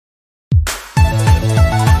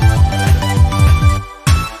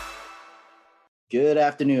Good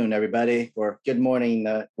afternoon, everybody, or good morning,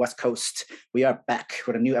 West Coast. We are back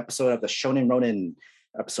with a new episode of the Shonen Ronin,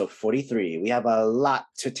 episode 43. We have a lot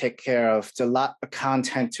to take care of, a lot of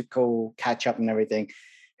content to go catch up and everything.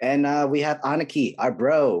 And we have Aniki, our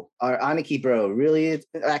Aniki bro, really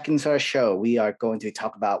back into our show. We are going to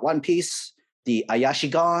talk about One Piece, the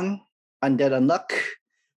Ayashimon, Undead Unluck,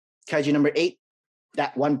 Kaiju number 8,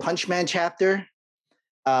 that One Punch Man chapter.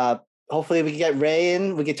 Hopefully we can get Ray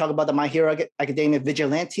in. We can talk about the My Hero Academia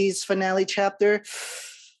Vigilantes finale chapter,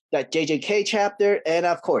 that JJK chapter, and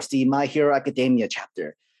of course the My Hero Academia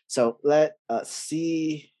chapter. So let us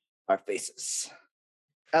see our faces.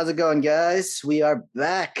 How's it going, guys? We are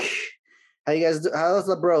back. How you guys? How's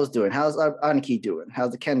the bros doing? How's Aniki doing?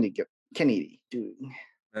 How's the Kennedy doing?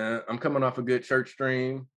 I'm coming off a good church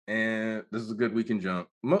stream, and this is a good weekend jump.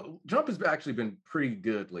 Jump has actually been pretty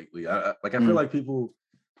good lately. I feel like people.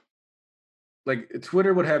 Like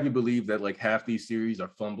Twitter would have you believe that like half these series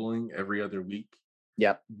are fumbling every other week.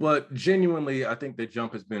 Yep. But genuinely, I think that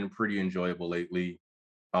Jump has been pretty enjoyable lately.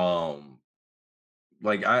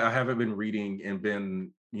 Like I haven't been reading and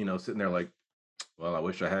been, sitting there like, well, I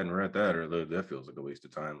wish I hadn't read that, or that feels like a waste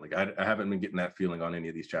of time. Like I haven't been getting that feeling on any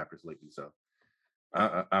of these chapters lately. So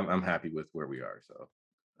I'm happy with where we are. So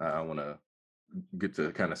I want to get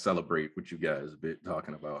to kind of celebrate with you guys a bit,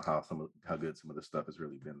 talking about how good some of the stuff has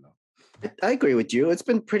really been, though. I agree with you. It's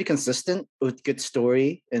been pretty consistent with good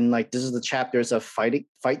story, and like this is the chapters of fight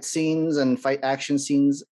scenes and fight action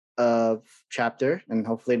scenes of chapter, and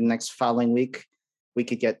hopefully the next following week we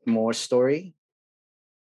could get more story.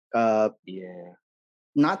 Yeah,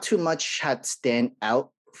 not too much had stand out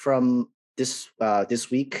from this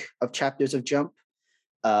week of chapters of Jump.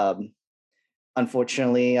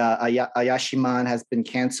 Unfortunately, Ayashimon has been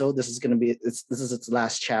canceled. This is its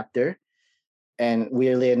last chapter. And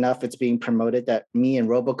weirdly enough, it's being promoted that Me and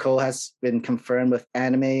Roboco has been confirmed with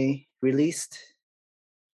anime released.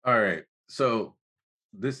 All right. So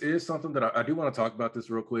this is something that I do want to talk about this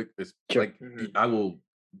real quick. It's sure. Like, I will...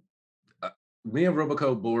 Me and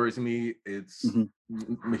Roboco bores me. It's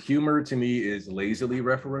humor to me is lazily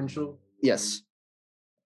referential. Yes.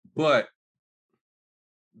 But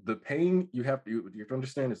the pain you have to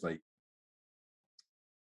understand is like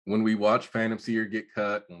when we watch Phantom Seer get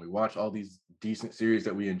cut, when we watch all these decent series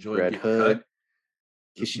that we enjoy Red get Hood, cut,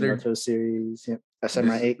 Kishimoto series,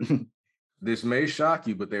 Samurai 8. This may shock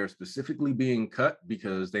you, but they are specifically being cut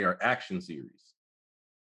because they are action series.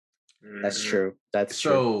 That's true. That's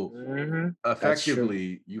so true.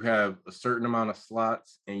 Effectively, you have a certain amount of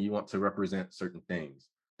slots and you want to represent certain things.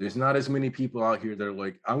 There's not as many people out here that are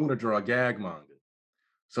like, I want to draw gag manga.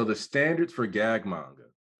 So the standards for gag manga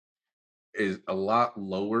is a lot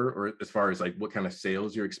lower, or as far as like what kind of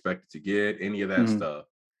sales you're expected to get, any of that stuff,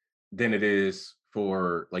 than it is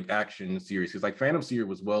for like action series. Because like Phantom Seer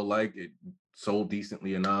was well liked, it sold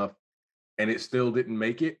decently enough, and it still didn't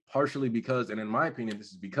make it, partially because, and in my opinion,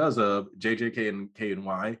 this is because of JJK and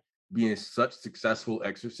KNY being such successful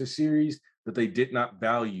Exorcist series that they did not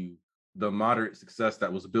value the moderate success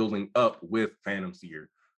that was building up with Phantom Seer,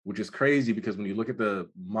 which is crazy because when you look at the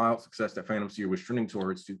mild success that Phantom Seer was trending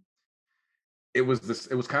towards, it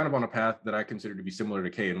was kind of on a path that I consider to be similar to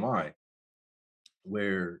KNY,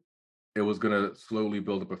 where it was going to slowly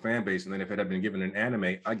build up a fan base, and then if it had been given an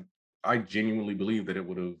anime, I genuinely believe that it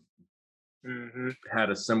would have had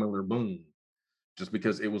a similar boom, just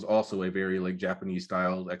because it was also a very like Japanese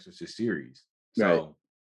styled Exorcist series. So, right.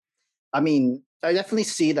 I mean, I definitely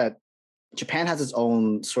see that Japan has its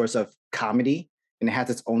own source of comedy and it has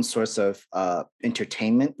its own source of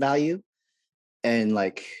entertainment value, and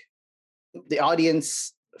like the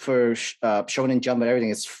audience for Shonen Jump and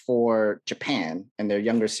everything is for Japan and their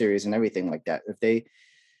younger series and everything like that.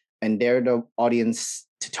 They're the audience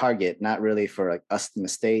to target, not really for like us in the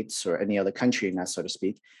States or any other country, and that so to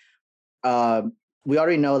speak. We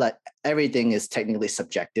already know that everything is technically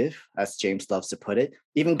subjective, as James loves to put it.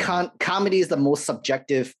 Even comedy is the most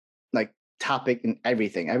subjective like topic in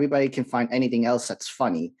everything. Everybody can find anything else that's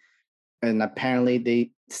funny, and apparently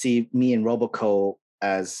they see Me and Roboco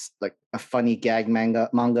as like a funny gag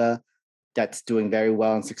manga that's doing very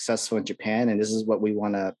well and successful in Japan, and this is what we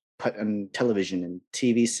want to put on television and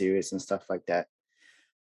TV series and stuff like that.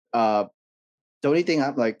 The only thing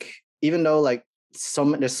I'm like, even though like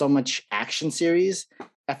there's so much action series,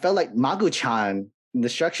 I felt like Magu-chan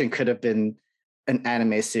Destruction could have been an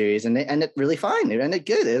anime series, and they ended really fine. It ended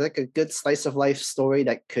good. It's like a good slice of life story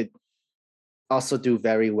that could also do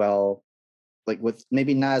very well, like with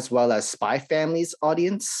maybe not as well as Spy Family's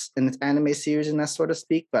audience in its anime series and that sort of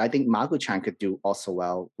speak, but I think Magu-chan could do also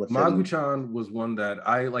well with Magu-chan was one that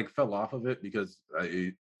I like fell off of it because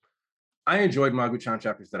I enjoyed Magu-chan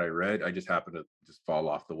chapters that I read. I just happened to just fall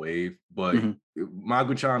off the wave. But Mhm.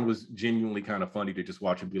 Magu-chan was genuinely kind of funny to just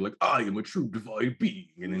watch and be like, I am a true divine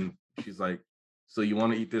being. And then she's like, so you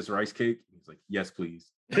want to eat this rice cake? He's like, yes,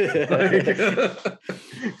 please.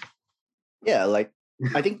 Yeah, like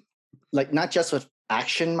I think like not just with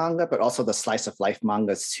action manga, but also the slice of life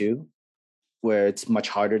mangas too, where it's much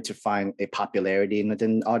harder to find a popularity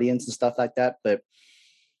within the audience and stuff like that. But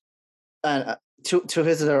to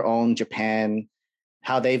his their own, Japan,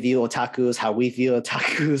 how they view otakus, how we view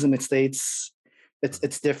otakus in the States,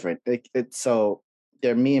 it's different. So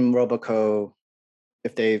their meme Roboco,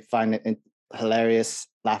 if they find it hilarious,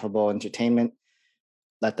 laughable entertainment,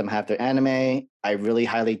 let them have their anime. I really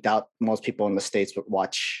highly doubt most people in the States would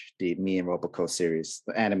watch the Me and Roboco series,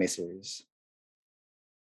 the anime series.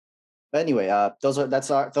 But anyway, those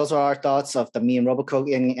are our thoughts of the Me and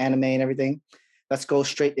Roboco anime and everything. Let's go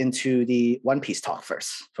straight into the One Piece talk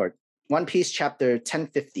first for One Piece chapter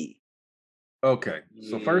 1050. Okay,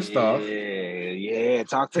 so first off,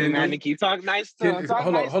 talk to the man, Nikki. Talk nice to him.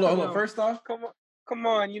 Hold on. First off, come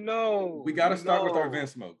on. We got to start with our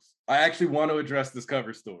Vince Smokes. I actually want to address this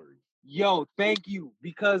cover story. Yo, thank you,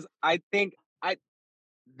 because I think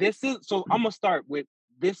this is, so I'm gonna start with,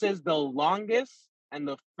 this is the longest and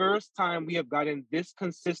the first time we have gotten this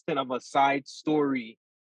consistent of a side story.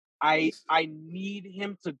 I need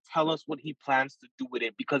him to tell us what he plans to do with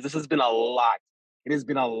it, because this has been a lot. It has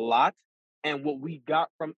been a lot. And what we got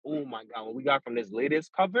from, oh my God, what we got from this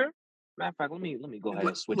latest cover, matter of fact, let me go ahead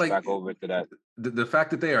and switch back over to that. The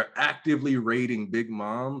fact that they are actively raiding Big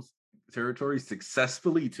Mom's territory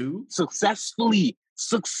successfully too. Successfully.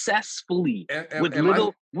 With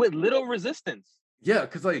little resistance. Yeah,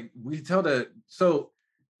 because like we tell that. So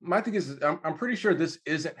my thing is, I'm pretty sure this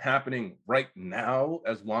isn't happening right now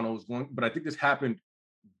as Wano is going, but I think this happened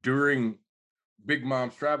during Big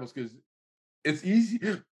Mom's travels, because it's easy.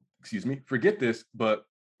 Excuse me, forget this, but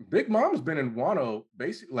Big Mom's been in Wano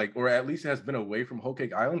basically, like, or at least has been away from Whole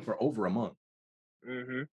Cake Island for over a month.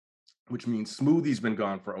 Mm-hmm. Which means Smoothie's been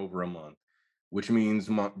gone for over a month. Which means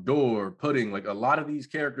Door, Pudding, like a lot of these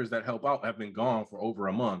characters that help out have been gone for over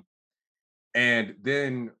a month. And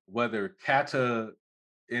then whether Kata,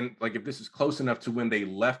 in like, if this is close enough to when they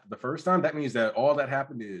left the first time, that means that all that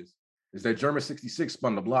happened is that German 66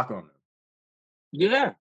 spun the block on them.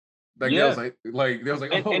 Yeah. Like yeah. They was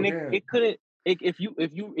like, and it couldn't. If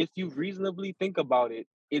you reasonably think about it,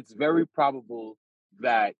 it's very probable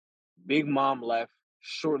that Big Mom left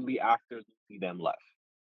shortly after Luffy them left.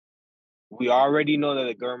 We already know that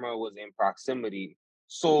the Germa was in proximity,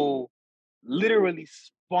 so literally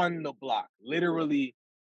spun the block. Literally,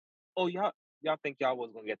 oh y'all think y'all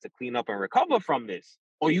was gonna get to clean up and recover from this,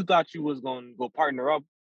 or you thought you was gonna go partner up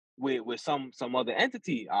with some other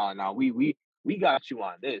entity? Now we got you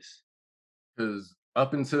on this. Because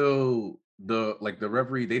up until the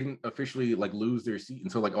Reverie, they didn't officially like lose their seat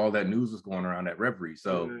until like all that news was going around at Reverie.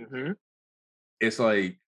 So it's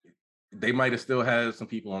like they might have still had some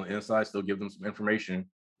people on the inside still give them some information,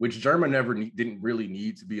 which German didn't really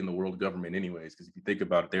need to be in the world government anyways. Because if you think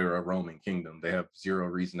about it, they're a Roman kingdom. They have zero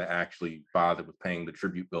reason to actually bother with paying the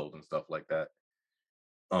tribute gold and stuff like that.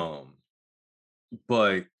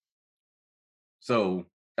 But so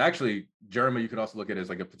actually, German, you could also look at it as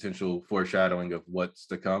like a potential foreshadowing of what's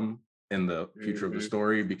to come in the future of the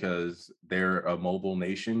story, because they're a mobile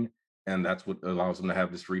nation, and that's what allows them to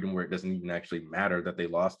have this freedom where it doesn't even actually matter that they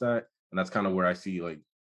lost that. And that's kind of where I see, like,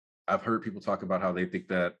 I've heard people talk about how they think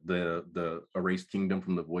that the erased kingdom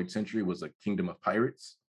from the Void Century was a kingdom of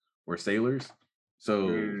pirates or sailors. So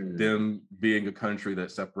them being a country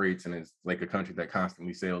that separates and is like a country that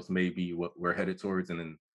constantly sails may be what we're headed towards, and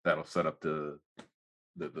then that'll set up the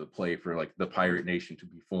play for like the pirate nation to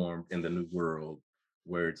be formed in the new world,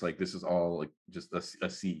 where it's like this is all like just a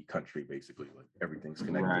sea country, basically, like everything's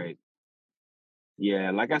connected. Right.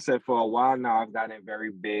 Yeah, like I said, for a while now, I've gotten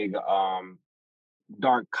very big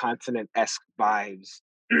Dark Continent-esque vibes.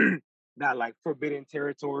 That like forbidden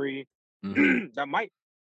territory. That might,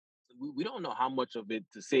 we don't know how much of it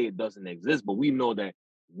to say it doesn't exist, but we know that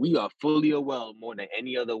we are fully aware more than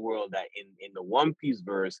any other world that in the One Piece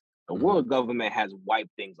verse, the world government has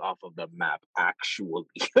wiped things off of the map. Actually,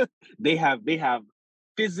 they have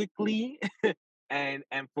physically and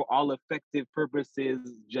for all effective purposes,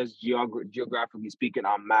 just geographically speaking,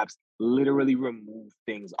 on maps, literally remove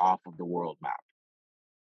things off of the world map.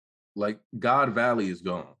 Like God Valley is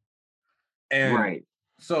gone, and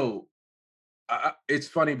so it's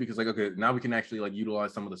funny because like, okay, now we can actually like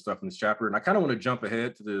utilize some of the stuff in this chapter, and I kind of want to jump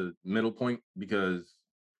ahead to the middle point because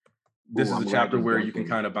this is a chapter where you can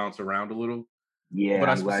kind of bounce around a little. Yeah, but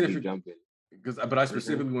I'm glad you're jumping. but I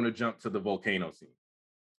specifically want to jump to the volcano scene.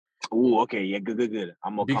 Oh, okay, yeah, good.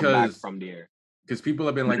 I'm gonna come back from there. Because people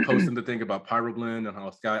have been like posting the thing about Pyroblend and how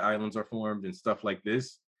sky islands are formed and stuff like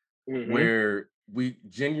this, where we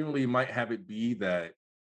genuinely might have it be that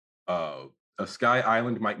a sky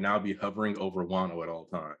island might now be hovering over Wano at all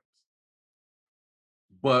times.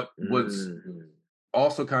 But what's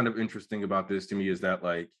also kind of interesting about this to me is that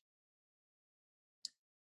like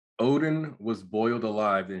Odin was boiled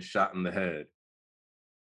alive and shot in the head.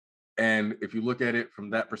 And if you look at it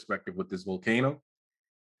from that perspective with this volcano,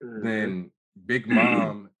 then Big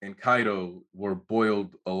Mom and Kaido were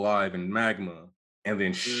boiled alive in magma and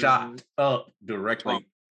then shot up directly.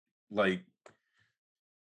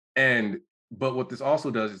 But what this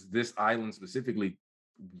also does is this island specifically,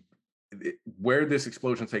 where this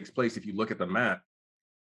explosion takes place, if you look at the map,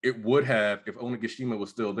 it would have, if Onigashima was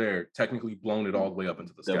still there, technically blown it all the way up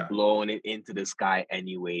into the sky. Blowing it into the sky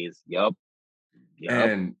anyways. Yup.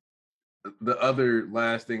 And the other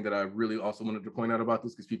last thing that I really also wanted to point out about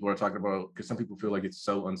this, because people are talking about, because some people feel like it's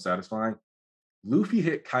so unsatisfying. Luffy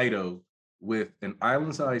hit Kaido with an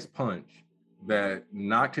island-sized punch that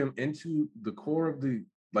knocked him into the core of the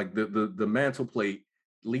mantle plate,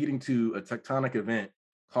 leading to a tectonic event,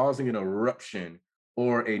 causing an eruption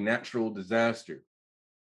or a natural disaster.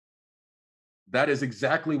 That is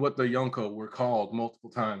exactly what the Yonko were called multiple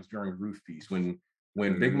times during Roof Piece. When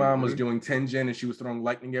Big Mom was doing Tenjin and she was throwing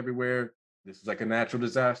lightning everywhere, this is like a natural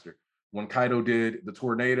disaster. When Kaido did the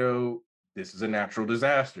tornado, this is a natural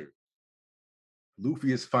disaster.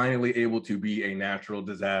 Luffy is finally able to be a natural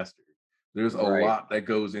disaster. There's a lot that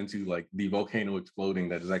goes into like the volcano exploding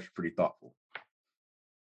that is actually pretty thoughtful.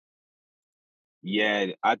 Yeah,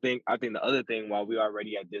 I think the other thing, while we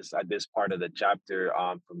already at this part of the chapter,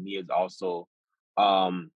 for me is also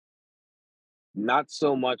not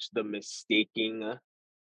so much the mistaking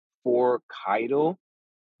for Kaido,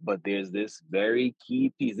 but there's this very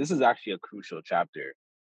key piece. This is actually a crucial chapter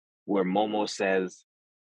where Momo says,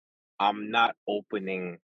 I'm not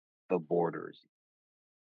opening the borders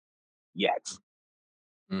yet.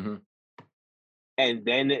 And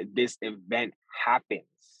then this event happens.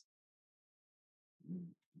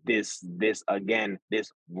 This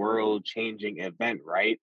world-changing event,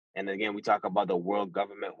 right? And again, we talk about the world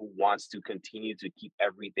government who wants to continue to keep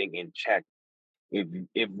everything in check.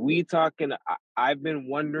 If we talking, I've been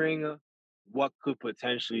wondering what could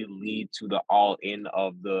potentially lead to the all-in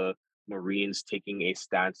of the Marines taking a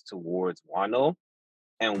stance towards Wano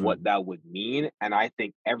and what that would mean. And I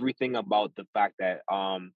think everything about the fact that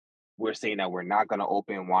we're saying that we're not going to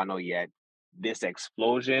open Wano yet, this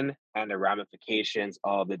explosion and the ramifications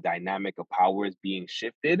of the dynamic of powers being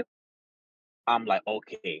shifted, I'm like,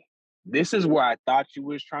 okay, this is where I thought you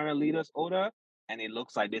was trying to lead us, Oda. And it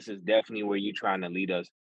looks like this is definitely where you're trying to lead us.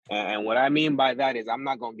 And what I mean by that is I'm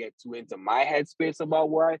not going to get too into my headspace about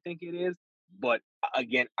where I think it is. But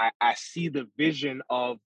again, I see the vision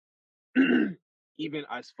of even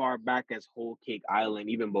as far back as Whole Cake Island,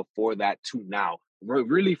 even before that to now.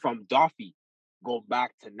 Really from Doffy, go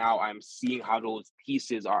back to now, I'm seeing how those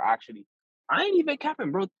pieces are actually, I ain't even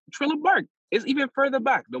capping, bro. Trailer Bark is even further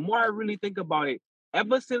back. The more I really think about it,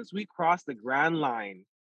 ever since we crossed the Grand Line,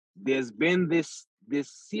 there's been this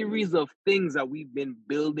series of things that we've been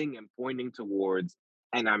building and pointing towards,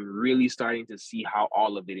 and I'm really starting to see how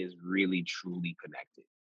all of it is really truly connected.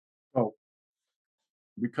 Oh,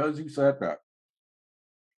 because you said that,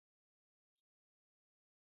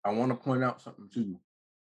 I want to point out something to you.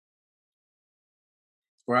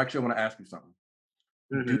 Or actually, I want to ask you something.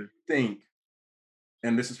 Do you think,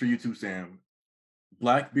 and this is for you too, Sam,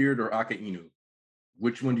 Blackbeard or Aka Inu,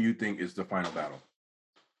 which one do you think is the final battle?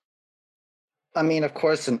 I mean, of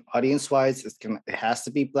course, in audience-wise, it has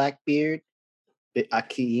to be Blackbeard. But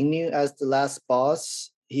Aka Inu as the last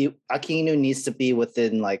boss, Aka Inu needs to be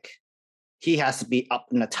within, like, he has to be up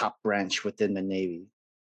in the top branch within the Navy.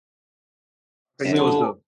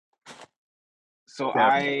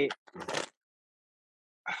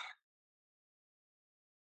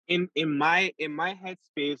 In my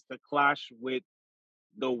headspace, the clash with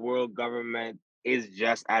the world government is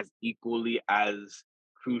just as equally as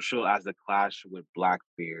crucial as the clash with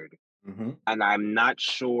Blackbeard. And I'm not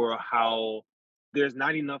sure how, there's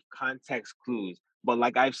not enough context clues. But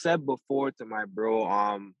like I've said before to my bro,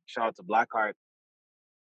 shout out to Blackheart,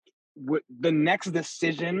 the next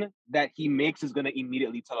decision that he makes is going to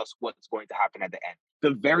immediately tell us what's going to happen at the end.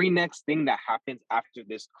 The very next thing that happens after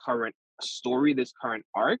this current story, this current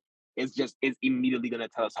arc, is immediately going to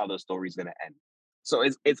tell us how the story is going to end. So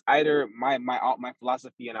it's either my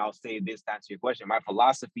philosophy, and I'll say this to answer your question. My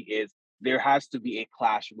philosophy is there has to be a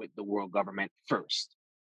clash with the world government first.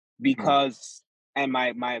 because and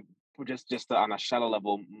my just on a shallow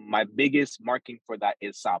level, my biggest marking for that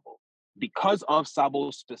is Sabo. Because of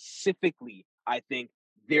Sabo specifically, I think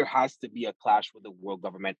there has to be a clash with the world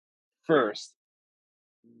government first.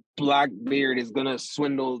 Blackbeard is gonna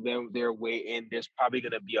swindle their way in. There's probably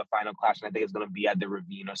gonna be a final clash, and I think it's gonna be at the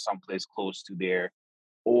ravine or someplace close to there,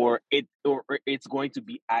 or it's going to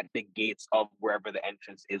be at the gates of wherever the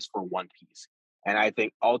entrance is for One Piece. And I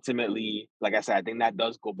think ultimately, like I said, I think that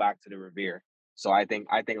does go back to the Revere. So I think,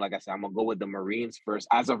 like I said, I'm gonna go with the Marines first.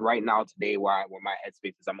 As of right now, today, where my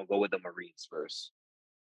headspace is, I'm gonna go with the Marines first.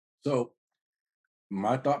 So,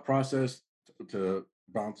 my thought process to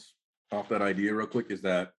bounce off that idea real quick is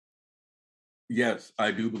that yes,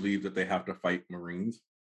 I do believe that they have to fight Marines,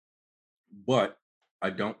 but I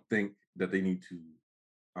don't think that they need to.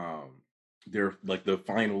 They're like the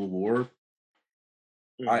final war.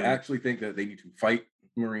 I actually think that they need to fight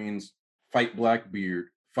Marines, fight Blackbeard,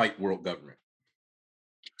 fight world government.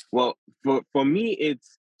 Well, for me,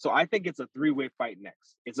 I think it's a 3-way fight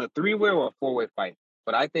next. It's a 3-way or a 4-way fight.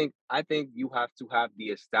 But I think you have to have the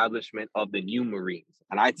establishment of the new Marines.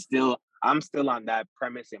 And I'm still on that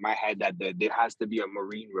premise in my head that there has to be a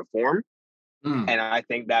Marine reform. And I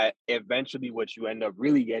think that eventually what you end up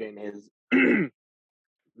really getting is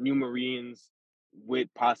new Marines with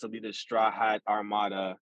possibly the Straw Hat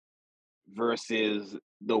Armada versus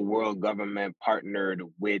the world government partnered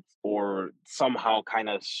with or somehow kind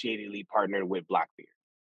of shadily partnered with Blackbeard.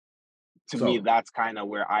 To me, that's kind of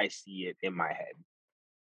where I see it in my head.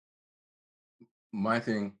 My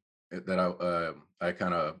thing that I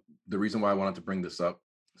kind of, the reason why I wanted to bring this up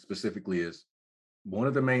specifically is one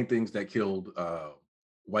of the main things that killed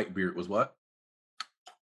Whitebeard was what?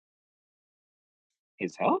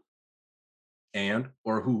 His health?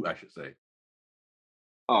 Or who, I should say.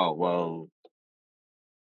 Oh, well.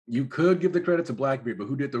 You could give the credit to Blackbeard, but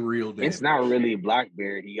who did the real damage? It's not really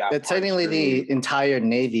Blackbeard. It's technically the entire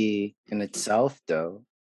Navy in itself, though.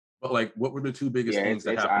 But like, what were the two biggest things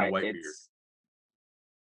that happened to Whitebeard?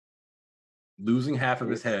 Losing half of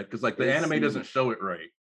his head, because like the anime doesn't show it right.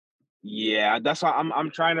 Yeah, that's why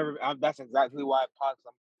I'm trying to. That's exactly why I paused.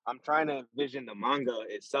 I'm trying to envision the manga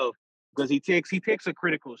itself, because he takes a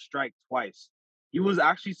critical strike twice. He was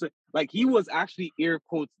actually air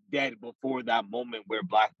quotes dead before that moment where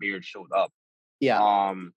Blackbeard showed up.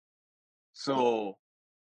 Yeah. So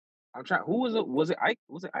I'm trying. Who was it? Was it Ike?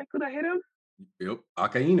 Was it Ike that hit him? Yep,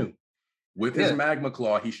 Akainu. With his magma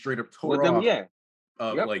claw, he straight up tore off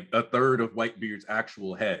like a third of Whitebeard's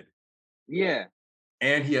actual head. Yeah.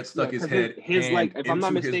 And he had stuck his head if I'm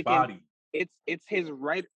not mistaken, his body. It's his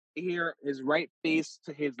right ear, his right face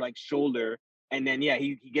to his like shoulder, and then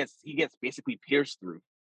he gets basically pierced through.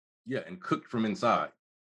 Yeah, and cooked from inside.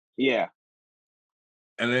 Yeah.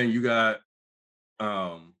 And then you got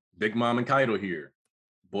Big Mom and Kaido here,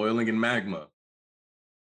 boiling in magma.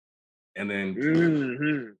 And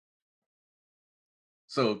then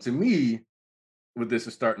So to me, what this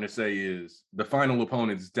is starting to say is the final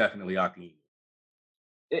opponent is definitely Akainu.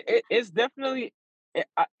 It's definitely.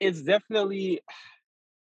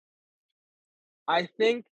 I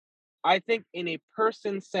think in a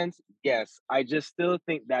person sense, yes. I just still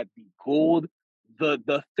think that the gold,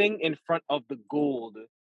 the thing in front of the gold,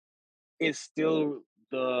 is still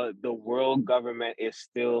the world government is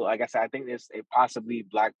still, like I said. I think there's a possibly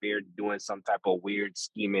Blackbeard doing some type of weird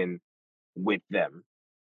scheming with them.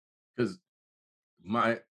 Because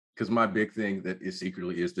my big thing that is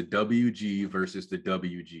secretly is the WG versus the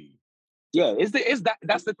WG. Yeah,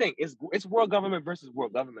 that's the thing. It's world government versus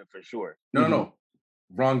world government for sure. No,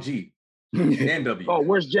 wrong G and W. Oh,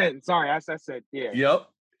 where's Jen? Sorry, I said yeah. Yep.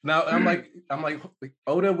 Now I'm like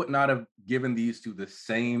Oda would not have given these two the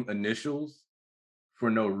same initials for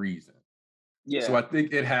no reason. Yeah. So I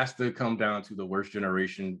think it has to come down to the worst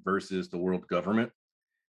generation versus the world government,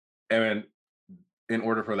 and in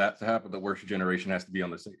order for that to happen, the worst generation has to be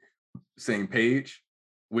on the same page,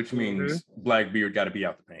 which means Blackbeard got to be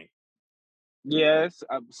out the paint. Yes,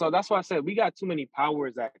 so that's why I said we got too many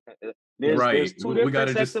powers. There's two different we got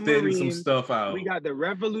to sets just of thin Marines. some stuff out. We got the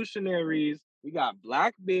revolutionaries. We got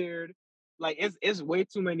Blackbeard. Like it's way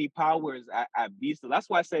too many powers at Beast. So that's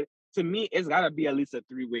why I said to me it's got to be at least a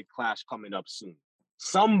 3-way clash coming up soon.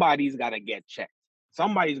 Somebody's got to get checked.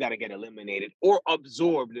 Somebody's got to get eliminated or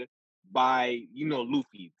absorbed by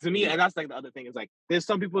Luffy. To me, and that's like the other thing is like there's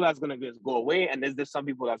some people that's gonna just go away, and there's some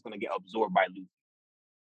people that's gonna get absorbed by Luffy.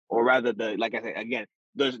 Or rather, like I said again,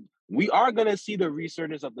 we are gonna see the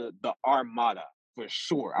resurgence of the Armada for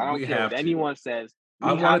sure. I don't care what anyone says.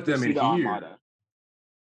 I wanted them in the here. Armada.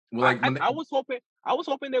 Well, I was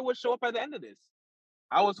hoping they would show up at the end of this.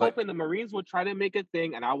 I was hoping the Marines would try to make a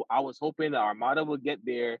thing, and I was hoping the Armada would get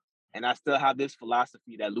there. And I still have this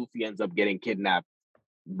philosophy that Luffy ends up getting kidnapped,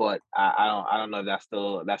 but I don't know if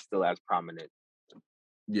that's still as prominent.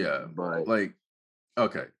 Yeah, but like,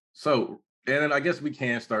 okay, so and then I guess we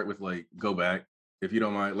can start with like go back if you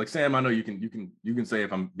don't mind. Like Sam, I know you can say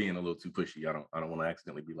if I'm being a little too pushy. I don't want to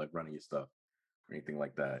accidentally be like running your stuff or anything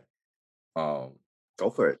like that. Go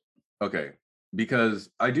for it. Okay, because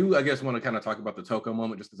I guess want to kind of talk about the Toko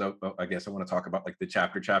moment just because I guess I want to talk about like the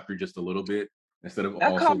chapter just a little bit instead of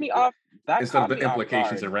that caught me off. Instead of the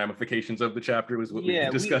implications and ramifications of the chapter was what we've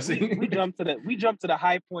been discussing. we jumped to the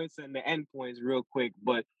high points and the end points real quick,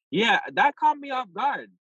 but yeah, that caught me off guard.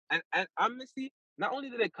 And honestly, not only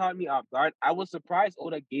did it caught me off guard, I was surprised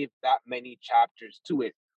Oda gave that many chapters to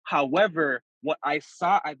it. However, what I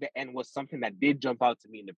saw at the end was something that did jump out to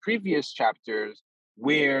me in the previous chapters,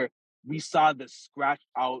 where we saw the scratched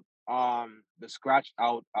out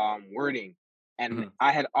wording. And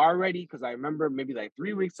I had already, because I remember maybe like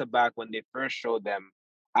 3 weeks back when they first showed them,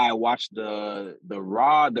 I watched the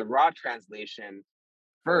raw translation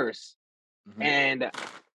first, and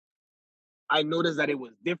I noticed that it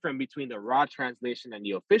was different between the raw translation and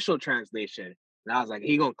the official translation. And I was like,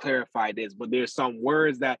 he gonna clarify this, but there's some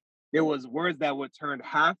words that words that were turned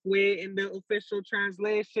halfway in the official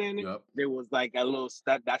translation. Yep. There was like a little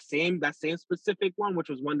that same specific one, which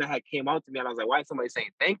was one that had came out to me, and I was like, why is somebody saying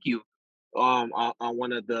thank you on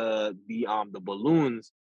one of the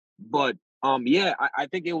balloons? But yeah, I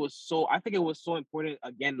think it was so important.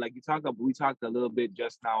 Again, like we talked a little bit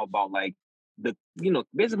just now about like the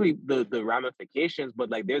basically the ramifications, but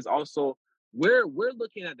like there's also we're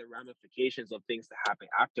looking at the ramifications of things to happen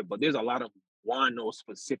after, but there's a lot of Wano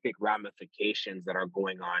specific ramifications that are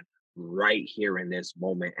going on right here in this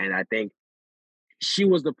moment. And I think she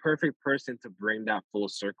was the perfect person to bring that full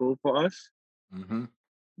circle for us.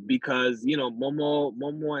 Because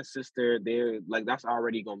Momo and sister, they're like, that's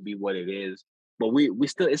already gonna be what it is. But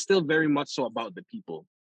it's still very much so about the people.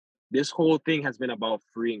 This whole thing has been about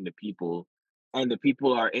freeing the people, and the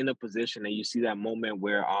people are in a position, and you see that moment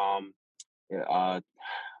where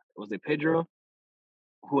was it Pedro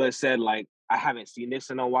who has said like, I haven't seen this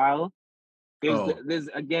in a while. There's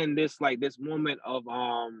again this moment of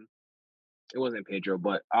it wasn't Pedro,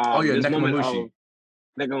 but this moment of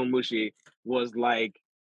Nekomamushi was like,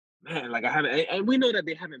 man, like I haven't, and we know that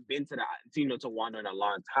they haven't been to to Wano in a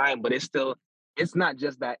long time, but it's not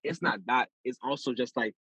just that, it's also just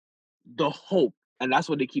like the hope. And that's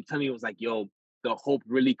what they keep telling me, was like, yo, the hope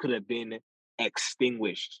really could have been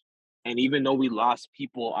extinguished. And even though we lost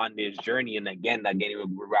people on this journey, and again,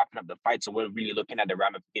 we're wrapping up the fight, so we're really looking at the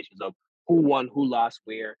ramifications of who won, who lost,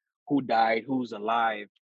 where, who died, who's alive,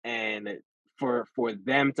 and for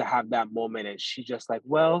them to have that moment, and she just like,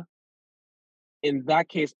 well, in that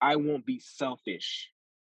case, I won't be selfish.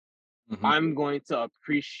 I'm going to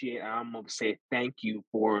appreciate, and I'm going to say thank you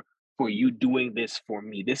for you doing this for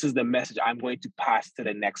me. This is the message I'm going to pass to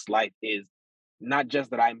the next life, is not just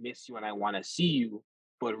that I miss you and I want to see you,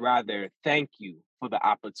 but rather thank you for the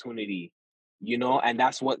opportunity, and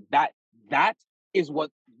that's what that is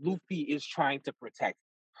what Luffy is trying to protect.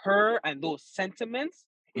 Her and those sentiments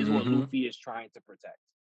is what Luffy is trying to protect.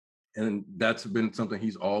 And that's been something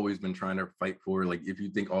he's always been trying to fight for. Like if you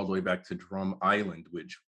think all the way back to Drum Island,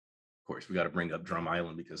 which of course we got to bring up Drum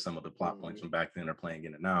Island because some of the plot points from back then are playing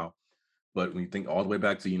in it now. But when you think all the way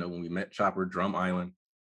back to, when we met Chopper, Drum Island,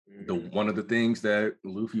 one of the things that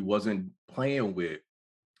Luffy wasn't playing with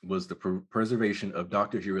was the preservation of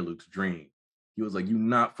Dr. Hiroluke's dream. He was like, you're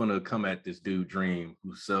not gonna come at this dude Dream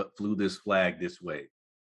who flew this flag this way.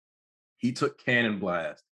 He took Cannon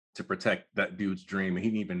Blast to protect that dude's dream, and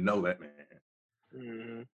he didn't even know that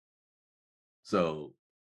man. So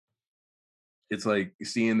it's like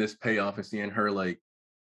seeing this payoff and seeing her like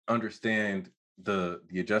understand the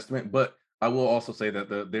adjustment. But I will also say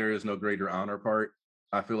that there is no greater honor part.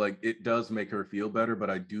 I feel like it does make her feel better, but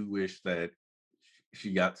I do wish that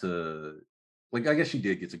she got to, like, I guess she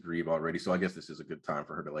did get to grieve already. So I guess this is a good time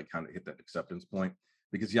for her to like kind of hit that acceptance point,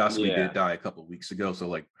 because Yasumi did die a couple of weeks ago. So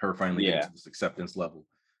like her finally getting to this acceptance level.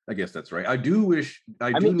 I guess that's right. I do wish.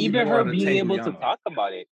 I mean, even her being able to talk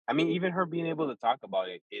about it. I mean, even her being able to talk about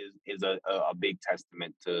it is a big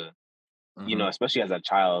testament to, especially as a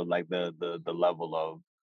child, like the level of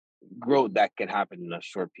growth that can happen in a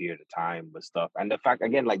short period of time with stuff. And the fact,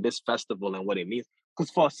 again, like this festival and what it means,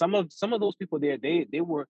 because for some of those people there,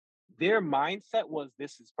 their mindset was,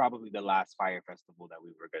 this is probably the last fire festival that we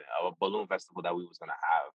were a balloon festival that we was gonna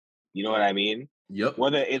have. You know what I mean? Yep.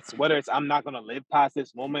 Whether it's I'm not gonna live past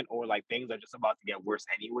this moment, or like things are just about to get worse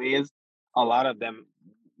anyways. A lot of them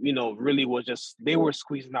really was just, they were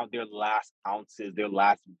squeezing out their last ounces, their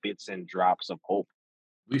last bits and drops of hope.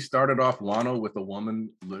 We started off Wano with a woman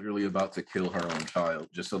literally about to kill her own child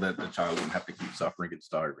just so that the child wouldn't have to keep suffering and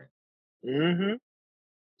starving. Mm-hmm.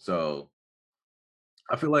 So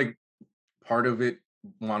I feel like part of it,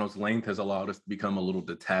 Wano's length has allowed us to become a little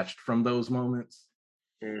detached from those moments,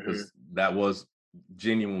 because that was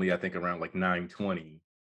genuinely, I think, around like 920.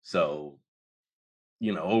 So,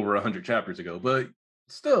 over 100 chapters ago. But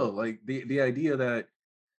still, like the idea that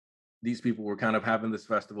these people were kind of having this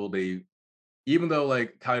festival, even though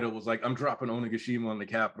like Kaido was like, I'm dropping Onigashima on the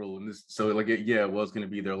capital, and this, so like it was going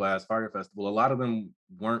to be their last fire festival. A lot of them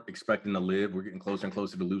weren't expecting to live. We're getting closer and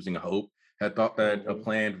closer to losing hope. Had thought that a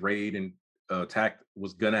planned raid and attack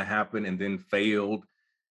was going to happen and then failed.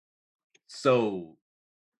 So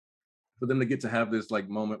for them to get to have this like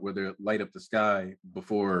moment where they light up the sky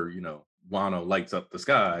before Wano lights up the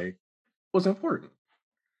sky was important.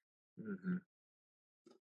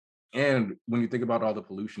 And when you think about all the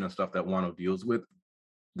pollution and stuff that Wano deals with,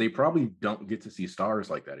 they probably don't get to see stars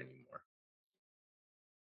like that anymore.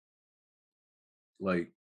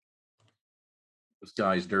 Like the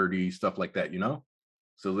sky's dirty, stuff like that,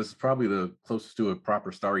 So this is probably the closest to a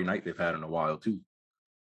proper starry night they've had in a while too.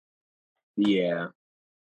 Yeah.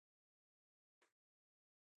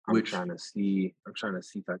 I'm trying to see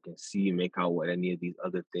if I can make out what any of these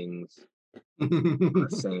other things are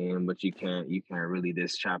saying, but you can't really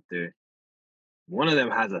this chapter. One of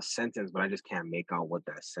them has a sentence, but I just can't make out what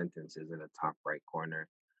that sentence is in the top right corner.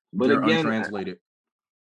 But they're again, untranslated.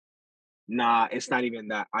 Nah, it's not even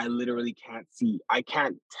that. I literally can't see. I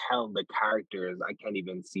can't tell the characters. I can't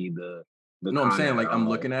even see the. No, I'm saying like I'm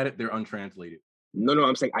looking at it. They're untranslated. No,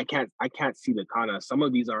 I'm saying I can't see the kana. Some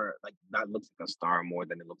of these are like, that looks like a star more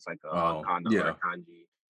than it looks like a kana or a kanji.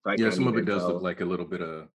 So some of it does look like a little bit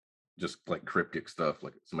of just like cryptic stuff,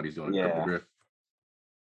 like somebody's doing a cryptograph.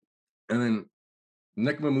 And then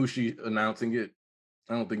Nekomamushi announcing it.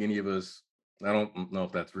 I don't think any of us. I don't know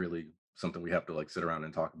if that's really something we have to like sit around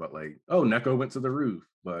and talk about. Like, oh, Neko went to the roof,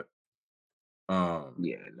 but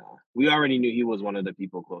we already knew he was one of the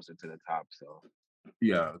people closer to the top. So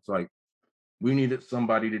yeah, it's like we needed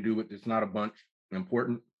somebody to do it. It's not a bunch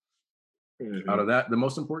important. Out of that, the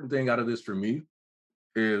most important thing out of this for me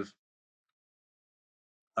is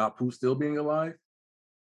Apu still being alive,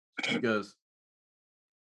 because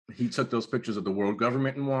he took those pictures of the world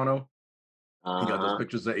government in Wano. He got those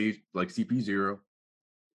pictures of like CP0.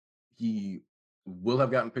 He will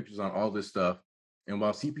have gotten pictures on all this stuff. And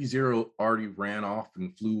while CP0 already ran off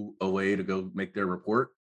and flew away to go make their report,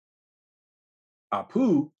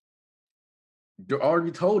 Apu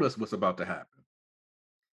already told us what's about to happen.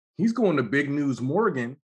 He's going to Big News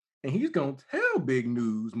Morgan, and he's going to tell Big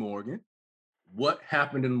News Morgan what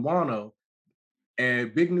happened in Wano,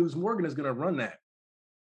 and Big News Morgan is going to run that.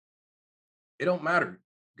 It don't matter,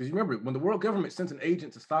 because you remember when the world government sent an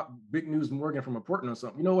agent to stop Big News Morgan from reporting on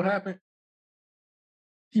something, you know what happened?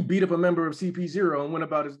 He beat up a member of CP0 and went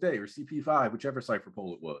about his day, or CP5, whichever cipher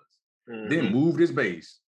pole it was. Then moved his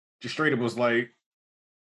base. Just straight up was like,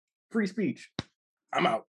 free speech. I'm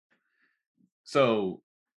out. So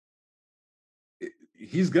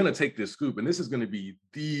he's going to take this scoop, and this is going to be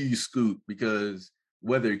the scoop, because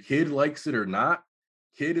whether Kid likes it or not,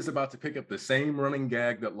 Kid is about to pick up the same running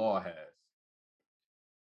gag that Law has.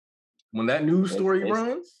 When that news story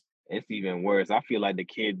runs, it's even worse. I feel like the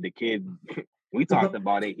kid, we talked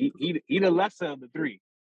about it. He the lesser of the three,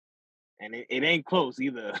 and it ain't close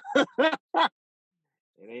either.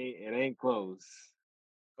 it ain't close.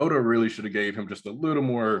 Oda really should have gave him just a little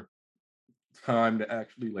more time to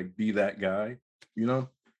actually like be that guy,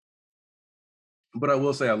 But I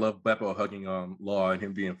will say I love Beppo hugging Law and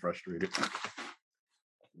him being frustrated.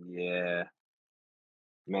 Yeah,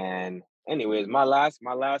 man. Anyways, my last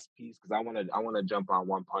piece, because I wanna jump on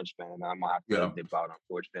One Punch Man, and I'm gonna have to dip out,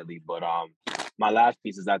 unfortunately. But my last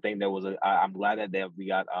piece is, I think there was I'm glad that we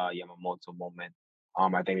got a Yamamoto moment.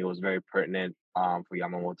 I think it was very pertinent for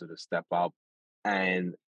Yamamoto to step up,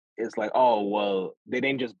 and it's like, oh well, they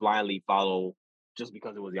didn't just blindly follow just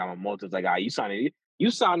because it was Yamamoto. It's like,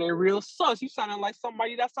 you sounded real sus. You sounded like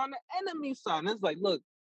somebody that's on the enemy side. And it's like, look,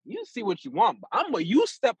 you see what you want, but you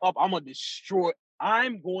step up, I'm going to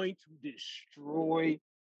destroy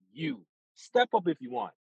you. Step up if you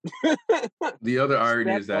want. The other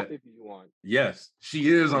irony is that, if you want. Yes, she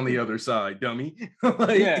is on the other side, dummy.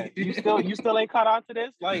 Yeah, you still ain't caught on to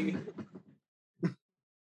this? Like,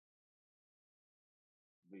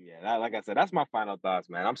 Yeah, like I said, that's my final thoughts,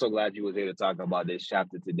 man. I'm so glad you was here to talk about this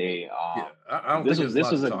chapter today. Yeah, I don't This think was there's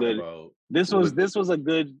a this lot was to a talk good about. this was a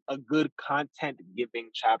good content giving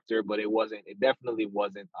chapter, but it definitely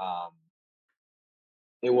wasn't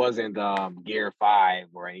Gear 5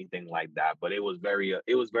 or anything like that, but it was very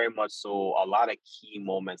much so a lot of key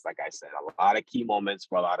moments. Like I said, a lot of key moments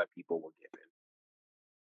for a lot of people were given.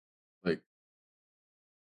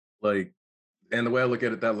 Like, and the way I look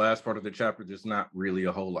at it, that last part of the chapter, there's not really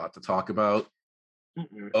a whole lot to talk about.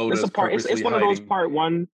 Oda's purposely It's one of those hiding. part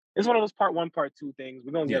one. It's one of those part 1, part 2 things.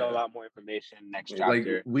 We're gonna get a Yeah. lot more information next Like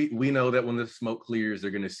chapter. we know that when the smoke clears,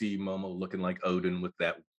 they're gonna see Momo looking like Odin with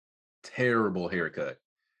that terrible haircut.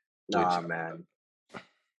 Nah, man.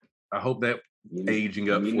 I hope that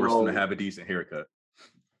aging up forced him to have a decent haircut.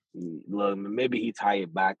 Look, maybe he tie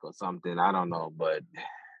it back or something. I don't know, but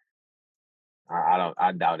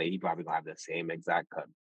I doubt it. He probably gonna have the same exact cut.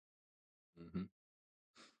 Mm-hmm.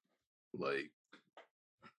 Like,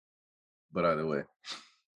 but either way,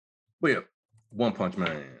 well, yeah, One Punch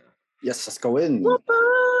Man. Yes, let's go in.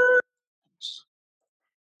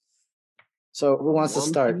 So who wants to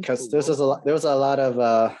start? Because there was a lot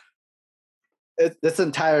of this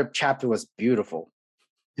entire chapter was beautiful.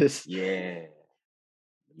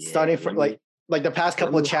 Starting from like the past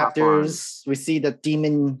couple of chapters, we see the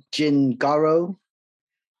demon Jin Garo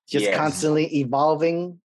just constantly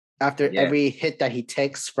evolving after every hit that he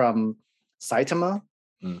takes from Saitama.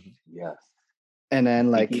 Mm-hmm. Yes. And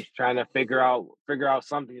then like he's trying to figure out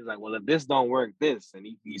something. He's like, well, if this don't work, this, and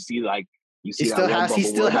you see he still has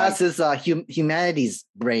his humanity's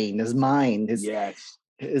brain, his mind, his zen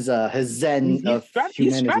of humanity.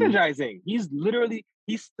 He's strategizing.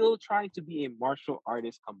 He's still trying to be a martial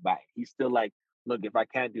artist combatant. He's still like, look, if I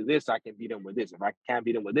can't do this, I can beat him with this. If I can't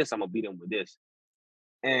beat him with this, I'm gonna beat him with this.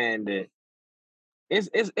 And it's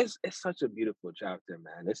such a beautiful chapter,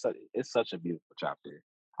 man. It's such a beautiful chapter.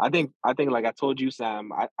 I think like I told you,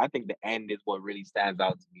 Sam, I think the end is what really stands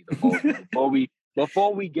out to me the most.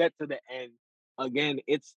 Before we get to the end, again,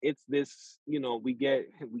 it's this, we get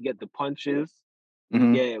the punches,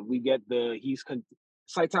 we get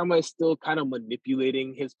Saitama is still kind of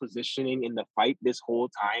manipulating his positioning in the fight this whole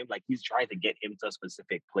time, like he's trying to get him to a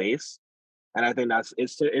specific place, and I think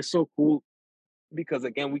it's so cool because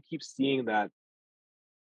again we keep seeing that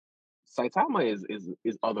Saitama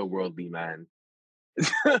is otherworldly, man.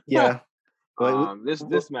 Yeah.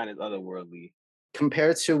 This man is otherworldly.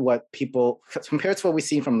 Compared to what we've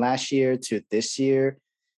seen from last year to this year,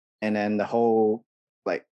 and then the whole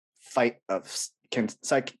like fight of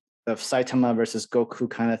Saitama versus Goku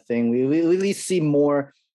kind of thing, we really see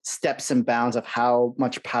more steps and bounds of how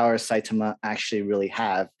much power Saitama actually really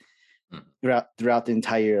have throughout the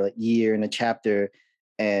entire year in a chapter,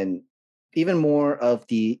 and even more of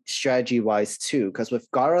the strategy wise too. Because with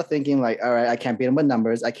Gaara thinking like, all right, I can't beat him with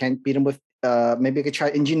numbers, I can't beat him with maybe I could try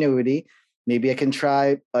ingenuity, maybe I can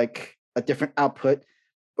try like a different output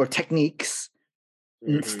or techniques.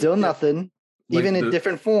 Still nothing. Like even in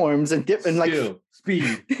different forms and different skill, like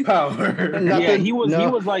speed, power. Yeah, he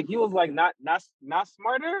was like not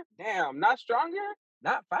smarter. Damn, not stronger,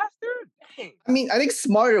 not faster. Dang. I mean, I think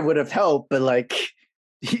smarter would have helped, but like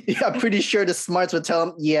I'm pretty sure the smarts would tell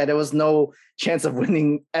him, yeah, there was no chance of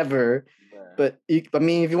winning ever. But I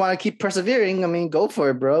mean, if you want to keep persevering, I mean, go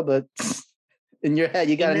for it, bro. But in your head,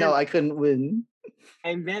 you gotta know I couldn't win.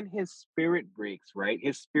 And then his spirit breaks, right?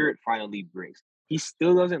 His spirit finally breaks. He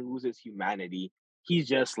still doesn't lose his humanity. He's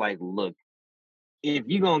just like, look, if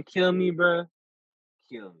you're gonna kill me, bro,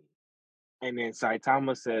 kill me. And then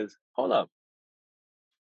Saitama says, hold up.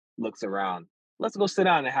 Looks around. Let's go sit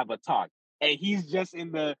down and have a talk. And he's just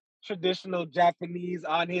in the traditional Japanese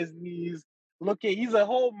on his knees, looking. He's a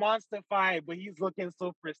whole monster-fied, but he's looking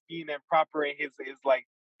so pristine and proper in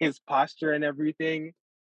his posture and everything.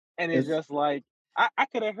 And it's just like I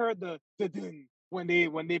could have heard the ding when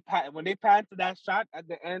they pan to that shot at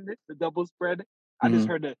the end, the double spread. I just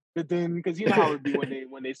heard the ding because you know how it would be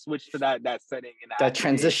when they switch to that setting and that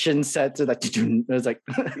transition set to that. It was like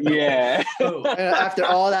yeah. After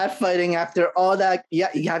all that fighting, after all that, you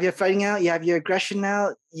have your fighting out, you have your aggression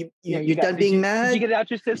out. You're done being mad. Did you get it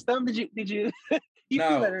out your system? Did you? You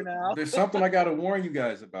feel better now. There's something I got to warn you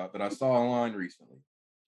guys about that I saw online recently.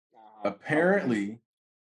 Apparently,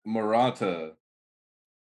 Murata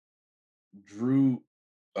drew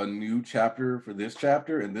a new chapter for this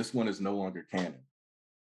chapter, and this one is no longer canon.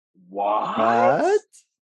 What?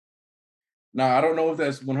 Now, I don't know if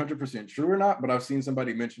that's 100% true or not, but I've seen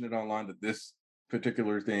somebody mention it online that this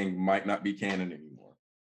particular thing might not be canon anymore.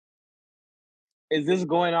 Is this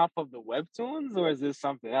going off of the webtoons or is this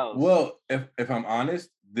something else? Well, if I'm honest,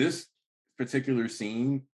 this particular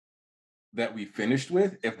scene that we finished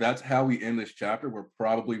with, if that's how we end this chapter, we're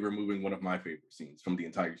probably removing one of my favorite scenes from the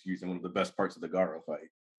entire series and one of the best parts of the Garo fight.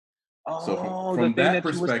 So Oh, from the thing that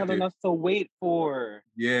that you was telling perspective, us to wait for.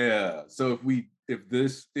 yeah. So if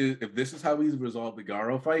this is how we resolve the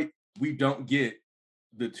Garo fight, we don't get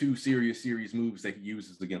the two serious series moves that he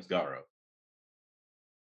uses against Garo.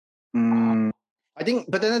 I think,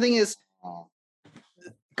 but then the thing is,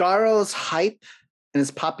 Garo's hype and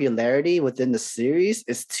his popularity within the series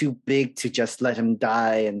is too big to just let him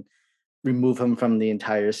die and remove him from the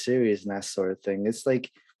entire series and that sort of thing. It's like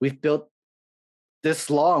we've built this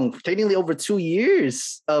long, technically over 2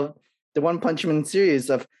 years of the One Punch Man series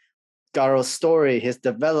of Garo's story, his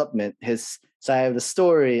development, his side of the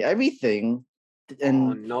story, everything.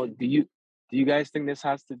 And no, do you guys think this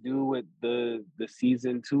has to do with the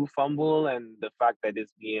season 2 fumble and the fact that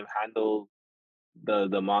it's being handled,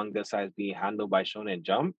 the manga side being handled by Shonen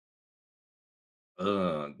Jump? Do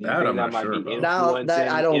you That think I'm that not might sure be about. now that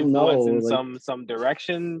I don't know, influencing some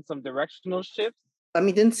directional shifts? I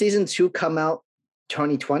mean, didn't season 2 come out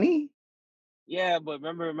 2020? Yeah, but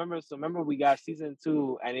remember we got season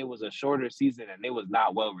 2 and it was a shorter season and it was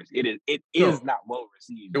not well received. It is not well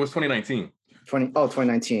received. It was 2019.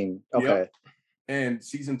 2019. Okay. Yep. And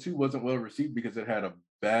season 2 wasn't well received because it had a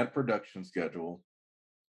bad production schedule.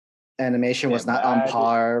 Animation was not on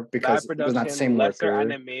par because it was not the same lesser worker.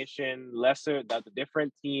 Animation, the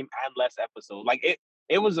different team, and less episodes. Like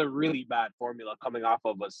it was a really bad formula coming off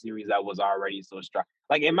of a series that was already so strong.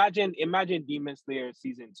 Like imagine Demon Slayer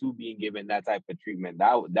season 2 being given that type of treatment.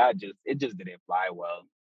 That just didn't fly well.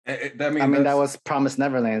 That was Promised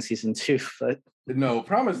Neverland season 2, but no,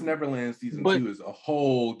 Promised Neverland season 2 is a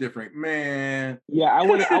whole different man. Yeah, I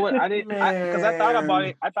didn't because I thought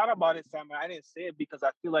about it, Sam, and I didn't say it because I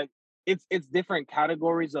feel like it's different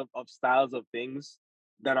categories of styles of things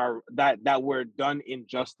that were done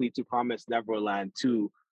unjustly to Promised Neverland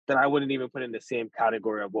 2 that I wouldn't even put in the same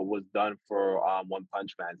category of what was done for One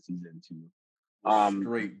Punch Man season 2.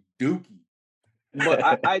 Straight dookie. But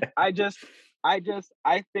I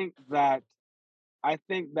think that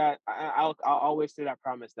I'll always say that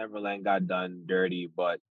Promised Neverland got done dirty,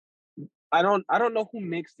 but I don't know who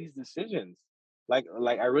makes these decisions. Like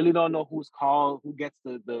I really don't know who gets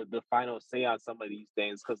the final say on some of these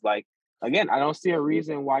things. Because like again, I don't see a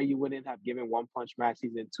reason why you wouldn't have given One Punch Man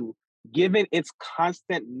season 2, given its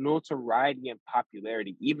constant notoriety and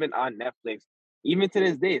popularity, even on Netflix. Even to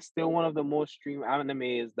this day, it's still one of the most streamed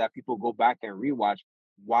animes that people go back and rewatch.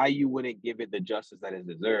 Why you wouldn't give it the justice that it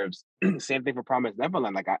deserves? Same thing for Promised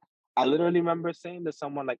Neverland. Like I literally remember saying to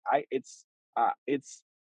someone like it's 2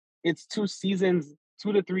 to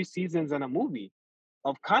 3 seasons and a movie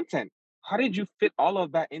of content. How did you fit all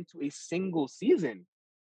of that into a single season?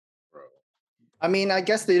 Bro. I mean, I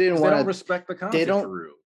guess they didn't want to respect the content for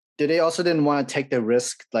real. They also didn't want to take the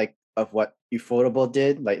risk like of what Ufotable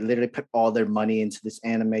did, like literally put all their money into this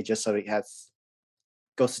anime just so it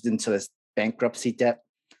goes into this bankruptcy debt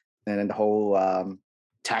and then the whole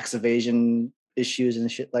tax evasion issues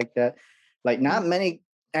and shit like that. Like not many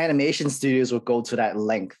animation studios will go to that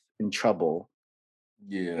length in trouble.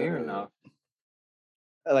 Yeah. Fair enough.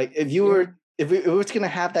 Like if we were gonna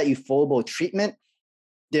have that Ufotable treatment,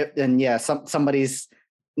 then yeah, somebody's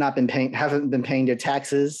haven't been paying their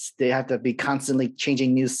taxes. They have to be constantly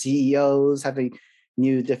changing new CEOs, having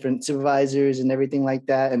new different supervisors and everything like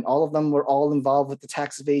that. And all of them were all involved with the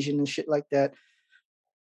tax evasion and shit like that.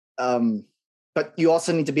 But you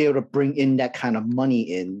also need to be able to bring in that kind of money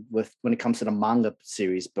in when it comes to the manga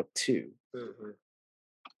series book too. Mm-hmm.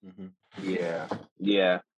 Mm-hmm.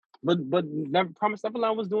 Yeah. But Promised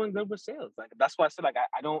Neverland was doing good with sales. Like that's why I said like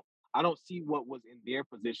I don't see what was in their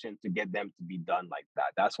position to get them to be done like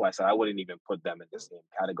that. That's why I said I wouldn't even put them in the same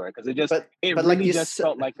category because it really just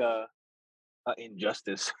felt like a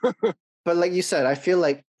injustice. But like you said, I feel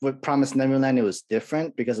like with Promised Neverland, it was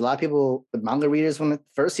different because a lot of people, the manga readers, when the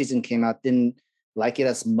first season came out, didn't like it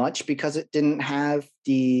as much because it didn't have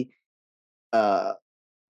the, I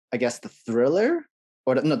guess, the thriller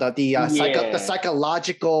or the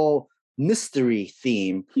psychological mystery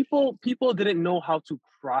theme. People didn't know how to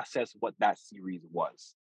process what that series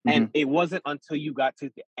was. And it wasn't until you got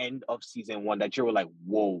to the end of season 1 that you were like,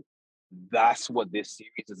 whoa, that's what this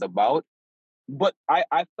series is about. But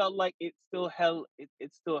I felt like it still held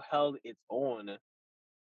its own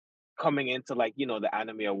coming into like, the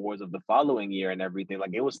anime awards of the following year and everything.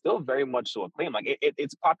 Like it was still very much so acclaimed. Like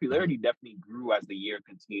its popularity definitely grew as the year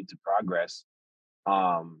continued to progress.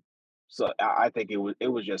 So I think it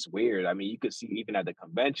was just weird. I mean, you could see even at the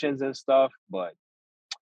conventions and stuff, but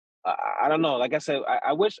I don't know. Like I said,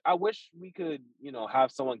 I wish we could,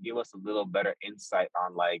 have someone give us a little better insight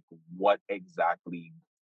on like what exactly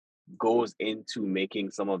goes into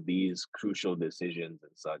making some of these crucial decisions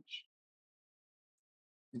and such.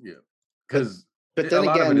 Yeah, But because but a then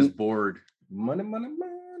lot of it is again, bored. Money, money,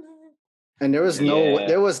 money. and Yeah.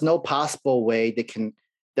 there was no possible way the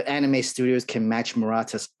anime studios can match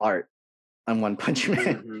Murata's art on One Punch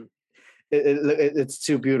Man. Mhm. It's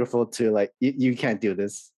too beautiful to like you can't do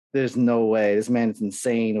this. There's no way. This man is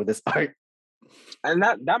insane with this art. And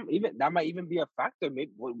that might even be a factor.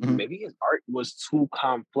 Maybe his art was too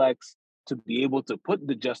complex to be able to put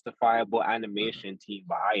the justifiable animation team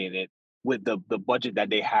behind it with the budget that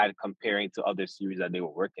they had comparing to other series that they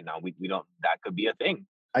were working on. We don't That could be a thing.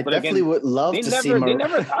 I But definitely again, would love they to see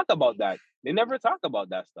never talk about that. They never talk about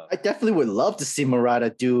that stuff. I definitely would love to see Murata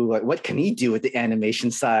do like what can he do with the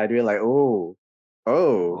animation side? We're like, oh,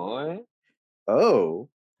 Boy,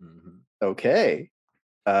 mm-hmm. Okay.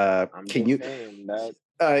 I'm Can just you saying that.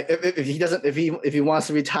 if he doesn't if he wants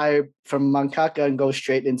to retire from mangaka and go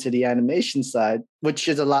straight into the animation side, which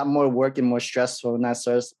is a lot more work and more stressful, and that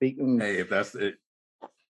sort of speaking. Hey, if that's it,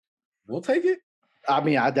 we'll take it. I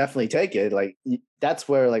mean, I definitely take it. Like that's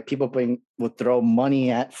where like people would throw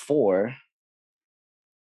money at for.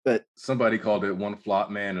 But Mm-hmm. somebody called it one flop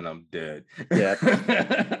man, and I'm dead. Yeah.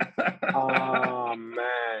 Oh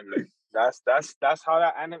man, that's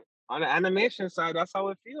how on the animation side, that's how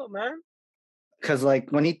it feels, man. Because like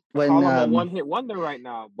when Call him a one-hit wonder right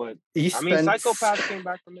now, but I mean, spent... Psychopath came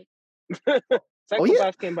back from it.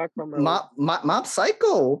 Psychopath came back from Mob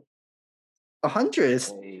Psycho 100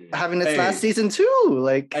 is having its last season too.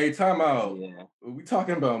 Like, hey, time out. Yeah. Are we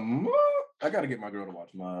talking about Mob? I gotta get my girl to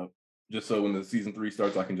watch Mob, just so when the season 3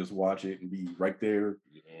 starts, I can just watch it and be right there.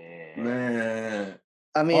 Yeah, man.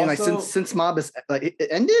 I mean, also, like since Mob is like it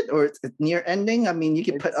ended or it's near ending. I mean, you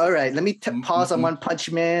can put all right. Let me pause on One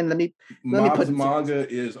Punch Man. Let me put manga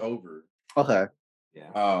is over. Okay.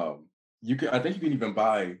 Yeah. You can. I think you can even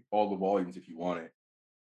buy all the volumes if you want it.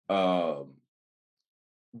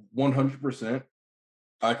 100%.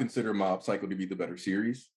 I consider Mob Psycho to be the better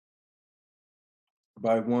series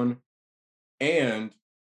by one, and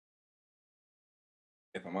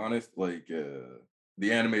if I'm honest, like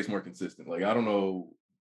the anime is more consistent. Like I don't know,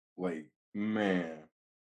 like man,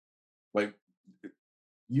 like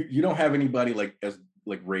you don't have anybody like as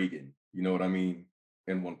like Reagan. You know what I mean?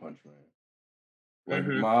 In One Punch Man, like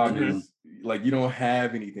Mob is like you don't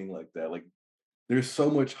have anything like that. Like there's so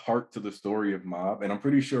much heart to the story of Mob, and I'm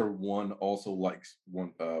pretty sure one also likes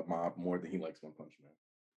Mob more than he likes One Punch Man.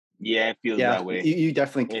 Yeah, it feels that way. You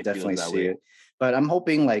definitely see it. But I'm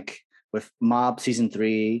hoping like with Mob season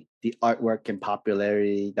 3, the artwork and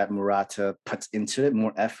popularity that Murata puts into it,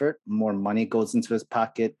 more effort, more money goes into his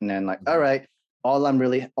pocket, and then like, all right, all I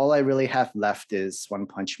really have left is One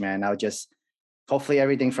Punch Man. I'll just hopefully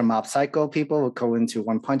everything from Mob Psycho people will go into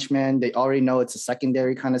One Punch Man. They already know it's a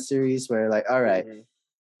secondary kind of series where like, all right,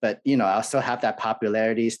 but I'll still have that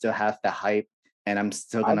popularity, still have the hype, and I'm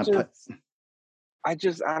still gonna I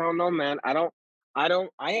don't know, man. I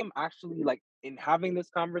am actually like in having this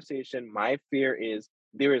conversation. My fear is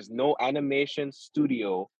there is no animation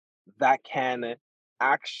studio that can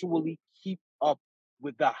actually keep up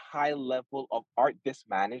with the high level of art this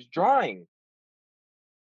man is drawing.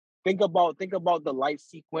 Think about the light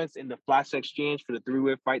sequence in the Flash Exchange for the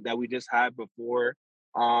 3-way fight that we just had before,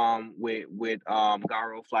 with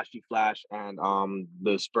Garo, Flashy Flash, and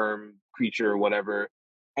the sperm creature or whatever,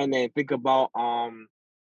 and then think about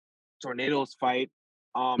Tornado's fight,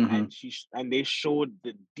 and they showed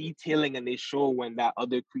the detailing, and they show when that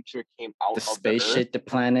other creature came out the of spaceship, the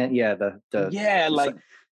planet, like.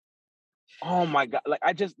 Oh my god! Like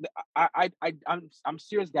I'm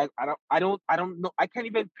serious, guys. I don't know. I can't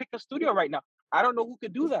even pick a studio right now. I don't know who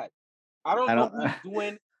could do that. I don't know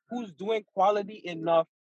who's doing quality enough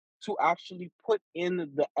to actually put in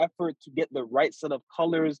the effort to get the right set of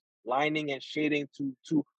colors, lining, and shading to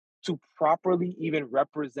properly even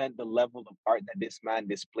represent the level of art that this man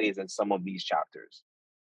displays in some of these chapters.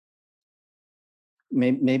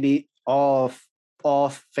 Maybe all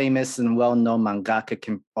famous and well-known mangaka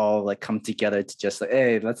can all like come together to just like,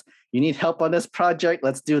 hey, you need help on this project,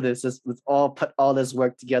 let's do this. Let's all put all this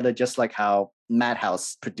work together, just like how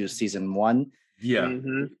Madhouse produced season 1. Yeah,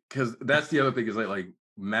 because that's the other thing is like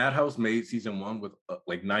Madhouse made season 1 with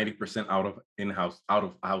like 90% out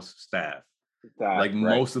of house staff. Like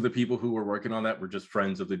most of the people who were working on that were just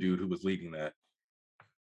friends of the dude who was leading that.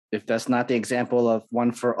 If that's not the example of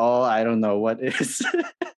One for All, I don't know what is.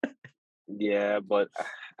 Yeah, but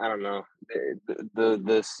I don't know.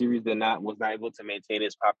 The series was not able to maintain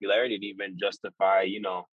its popularity to even justify,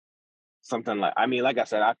 something like, I mean, like I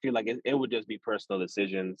said, I feel like it would just be personal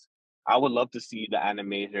decisions. I would love to see the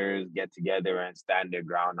animators get together and stand their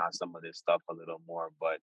ground on some of this stuff a little more,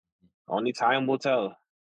 but only time will tell.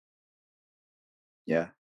 Yeah.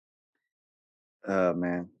 Oh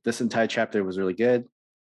man, this entire chapter was really good.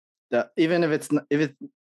 Even if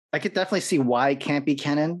I could definitely see why it can't be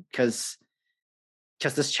canon, because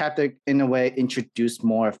this chapter in a way introduced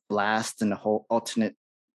more of Blast and the whole alternate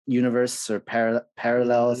universe or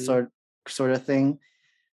parallel sort of thing.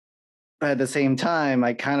 But at the same time,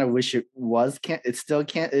 I kind of wish it was it still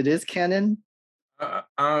can't. It is canon.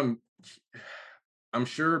 I'm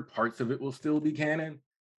sure parts of it will still be canon,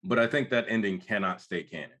 but I think that ending cannot stay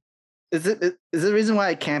canon. Is the reason why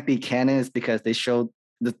it can't be canon is because they showed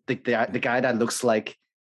the guy that looks like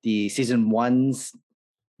the season 1's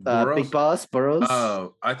big boss, Burroughs?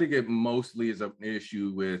 I think it mostly is an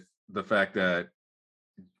issue with the fact that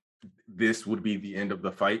this would be the end of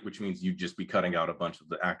the fight, which means you'd just be cutting out a bunch of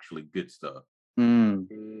the actually good stuff.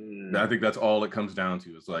 I think that's all it comes down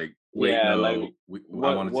to. It's like, wait, Yeah, no, like,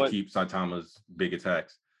 I wanted to keep Saitama's big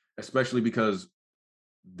attacks, especially because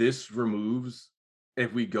this removes,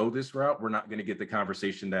 if we go this route, we're not going to get the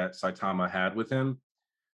conversation that Saitama had with him.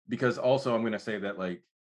 Because also, I'm going to say that, like,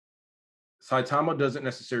 Saitama doesn't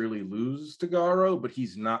necessarily lose to Garo, but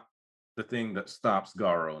he's not the thing that stops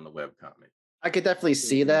Garo in the webcomic. I could definitely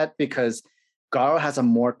see that, because Garo has a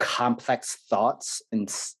more complex thoughts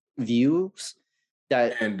and views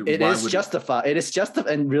that it is justified. It is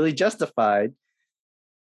and really justified.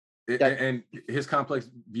 And his complex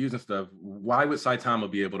views and stuff. Why would Saitama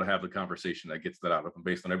be able to have the conversation that gets that out of him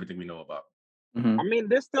based on everything we know about him? I mean,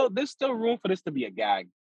 there's still room for this to be a gag.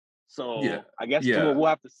 So yeah, I guess we'll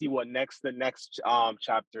have to see what the next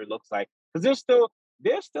chapter looks like, because there's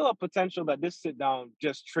still a potential that this sit down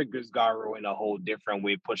just triggers Garo in a whole different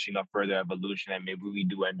way, pushing a further evolution, and maybe we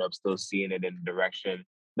do end up still seeing it in the direction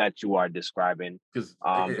that you are describing. Because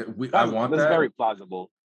I want that's very plausible.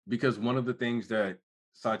 Because one of the things that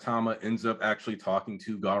Saitama ends up actually talking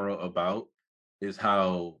to Garo about is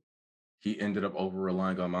how he ended up over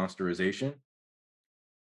relying on monsterization.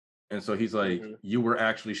 And so he's like, you were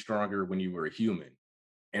actually stronger when you were a human.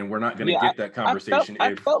 And we're not going to get that conversation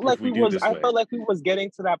if we do this way. I felt like we was getting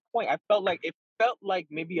to that point. It felt like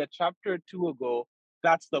maybe a chapter or two ago,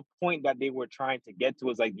 that's the point that they were trying to get to,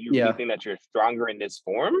 is like, you really think that you're stronger in this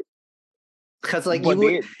form? Because like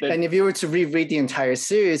and if you were to reread the entire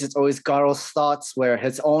series, it's always Garo's thoughts, where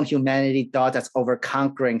his own humanity thought that's over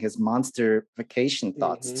conquering his monsterification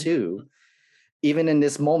thoughts too. Even in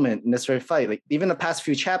this moment, in this very fight, like even the past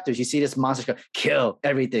few chapters, you see this monster go, kill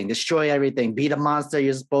everything, destroy everything, be the monster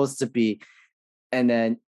you're supposed to be. And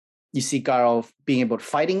then you see Garo being able to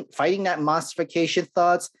fighting that monsterification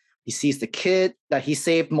thoughts. He sees the kid that he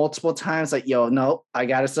saved multiple times, like, yo, no, I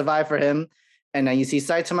gotta survive for him. And then you see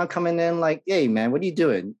Saitama coming in like, hey man, what are you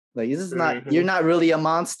doing? Like, this is not, you're not really a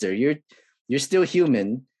monster. You're still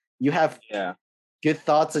human. You have good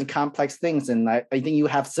thoughts and complex things, and I think you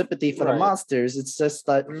have sympathy for the monsters. It's just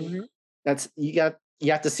that that's you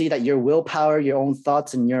have to see that your willpower, your own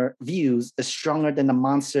thoughts, and your views is stronger than the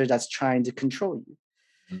monster that's trying to control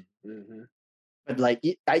you. But like,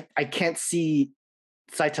 I can't see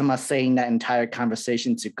Saitama saying that entire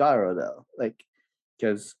conversation to Garo though, like,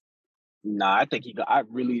 because. Nah, I think I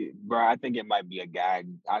think it might be a gag.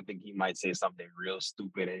 I think he might say something real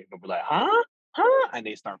stupid, and he'll be like, huh? And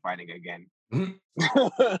they start fighting again.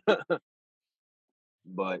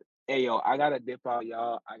 But hey, yo, I gotta dip out,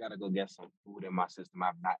 y'all. I gotta go get some food in my system.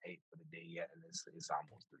 I've not ate for the day yet, and it's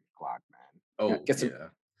almost 3:00, man. Oh,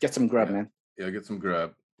 get some grub, man. Yeah, get some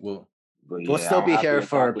grub. We'll still be here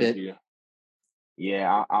for a bit.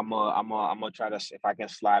 Yeah, I'm gonna try to, if I can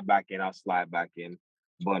slide back in, I'll slide back in.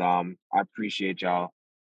 But I appreciate y'all.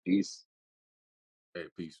 Peace. Hey,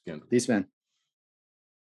 peace, Kendall. Peace, man.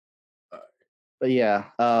 But yeah,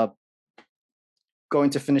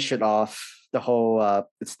 going to finish it off. The whole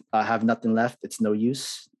it's I have nothing left. It's no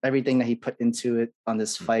use. Everything that he put into it on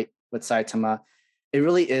this fight with Saitama, it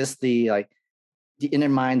really is the inner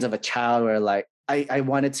minds of a child, where like I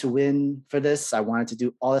wanted to win for this. I wanted to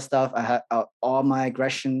do all this stuff. I had all my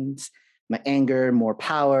aggressions, my anger, more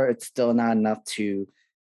power. It's still not enough to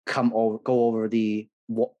go over the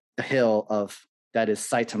hill of that is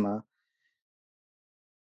Saitama.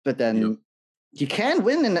 But then he can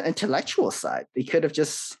win in the intellectual side. He could have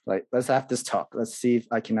just like, let's have this talk. Let's see if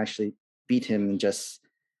I can actually beat him in just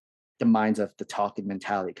the minds of the talk and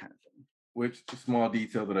mentality kind of thing. Which small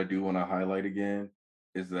detail that I do want to highlight again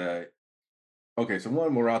is that, okay, so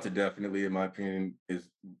one, Murata definitely, in my opinion, is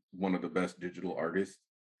one of the best digital artists.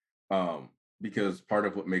 because part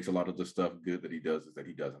of what makes a lot of the stuff good that he does is that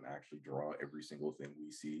he doesn't actually draw every single thing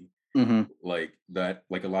we see. Like that,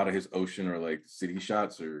 like a lot of his ocean or like city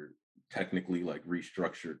shots are technically like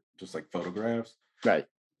restructured, just like photographs. Right.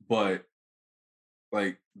 But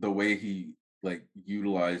like the way he like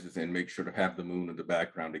utilizes and makes sure to have the moon in the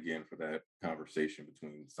background again for that conversation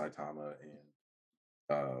between Saitama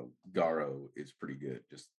and Garo is pretty good.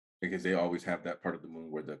 Just because they always have that part of the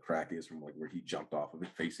moon where the crack is from like where he jumped off of it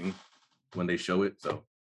facing when they show it. So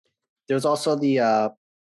there's also the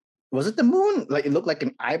was it the moon? Like it looked like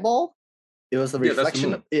an eyeball. It was the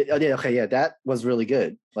reflection. That was really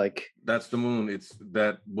good. Like that's the moon. It's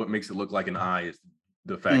that what makes it look like an eye is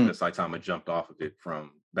the fact that Saitama jumped off of it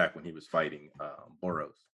from back when he was fighting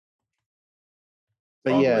Boros.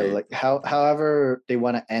 But like however they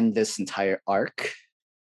want to end this entire arc,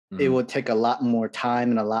 it would take a lot more time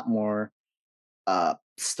and a lot more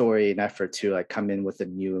story and effort to like come in with a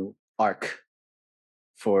new arc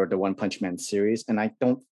for the One Punch Man series. And I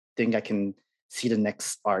don't think I can see the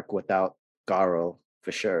next arc without Garo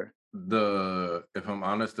for sure. If I'm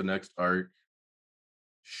honest, the next arc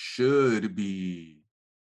should be,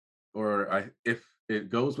 if it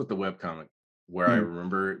goes with the webcomic where I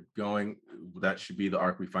remember going, that should be the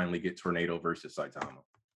arc we finally get Tornado versus Saitama.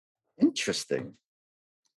 Interesting.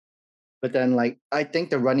 But then, like, I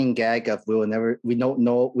think the running gag of we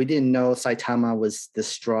didn't know Saitama was this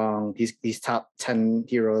strong. He's top 10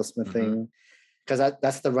 heroes, thing. Because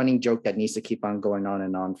that's the running joke that needs to keep on going on,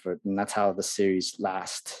 and that's how the series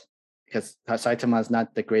lasts. Because Saitama is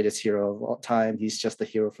not the greatest hero of all time. He's just a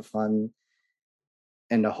hero for fun.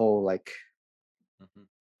 And the whole, like,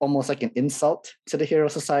 almost like an insult to the hero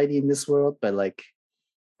society in this world. But, like,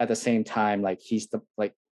 at the same time, like, he's the,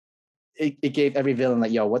 like, it gave every villain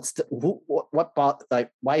like, yo,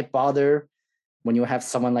 why bother when you have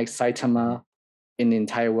someone like Saitama in the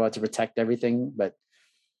entire world to protect everything? But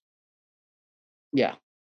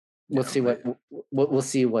we'll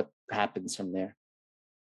see what happens from there.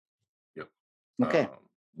 Yep. Okay.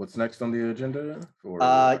 What's next on the agenda? You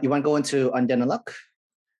want to go into Undead Unluck?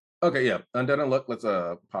 Okay, yeah. Undead Unluck. Let's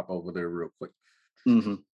pop over there real quick.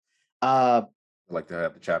 I like to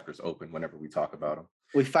have the chapters open whenever we talk about them.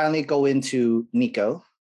 We finally go into Nico.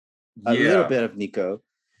 A little bit of Nico.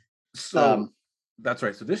 So that's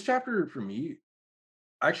right. So this chapter for me,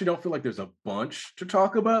 I actually don't feel like there's a bunch to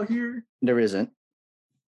talk about here. There isn't.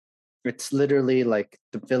 It's literally like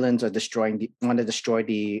the villains are want to destroy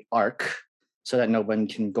the arc so that no one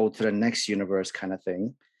can go to the next universe kind of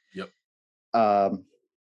thing. Yep. I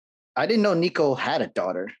didn't know Nico had a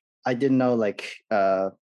daughter. I didn't know like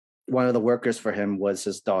one of the workers for him was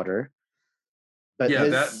his daughter. But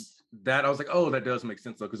that I was like, oh, that does make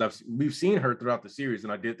sense though, because we've seen her throughout the series,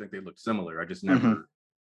 and I did think they looked similar. I just never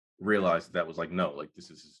realized that was like, no, like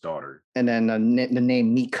this is his daughter. And then the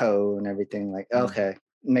name Nico and everything, like, okay,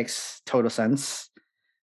 makes total sense.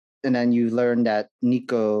 And then you learn that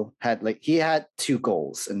Nico had two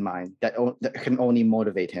goals in mind that can only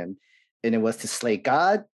motivate him, and it was to slay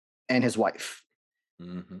God and his wife.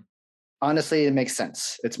 Honestly, it makes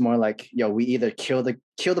sense. It's more like, we either kill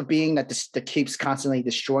the being that keeps constantly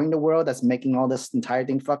destroying the world, that's making all this entire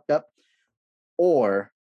thing fucked up,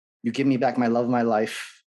 or you give me back my love of my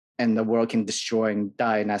life, and the world can destroy and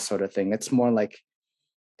die and that sort of thing. It's more like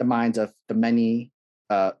the minds of the many.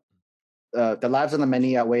 The lives of the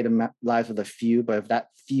many outweigh the lives of the few. But if that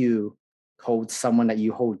few holds someone that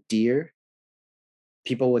you hold dear,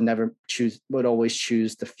 people would always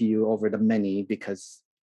choose the few over the many because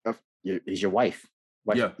is your wife,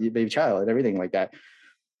 your baby child, and everything like that.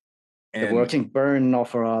 And the world can burn all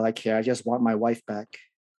for all I care. I just want my wife back.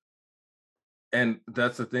 And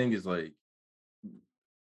that's the thing is like,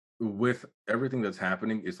 with everything that's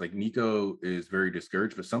happening, it's like Nico is very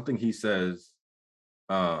discouraged, but something he says,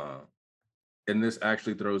 and this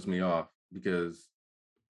actually throws me off because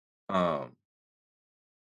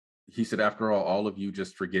he said, after all of you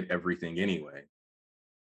just forget everything anyway.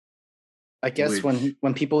 I guess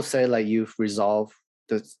when people say like you've resolved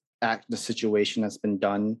the situation that's been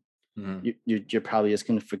done, you're probably just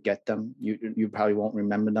gonna forget them. You probably won't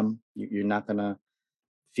remember them. You're not gonna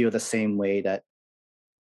feel the same way that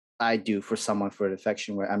I do for someone for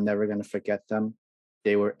affection, where I'm never gonna forget them.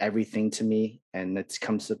 They were everything to me, and it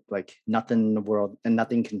comes to like nothing in the world, and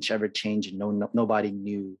nothing can ever change, and nobody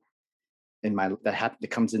new in that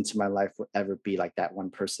comes into my life will ever be like that one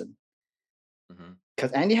person.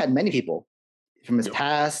 Because Andy had many people from his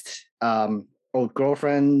past, old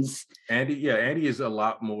girlfriends. Andy is a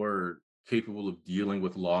lot more capable of dealing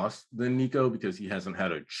with loss than Nico because he hasn't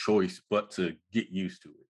had a choice but to get used to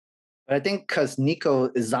it. But I think because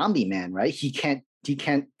Nico is zombie man, right? He can't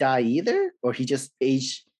die either, or he just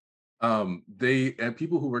aged. They and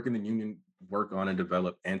people who work in the union work on and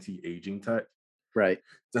develop anti-aging tech Right.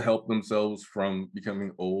 to help themselves from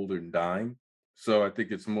becoming old and dying. So I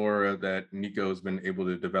think it's more that Nico's been able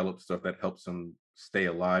to develop stuff that helps him stay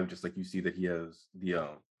alive, just like you see that he has the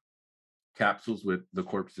capsules with the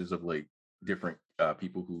corpses of like different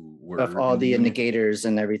people who were Of all in the the union. negators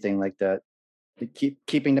and everything like that.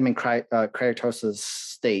 Keeping them in cryptosis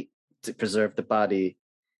state to preserve the body.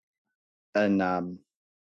 And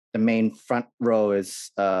the main front row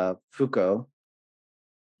is Fuko.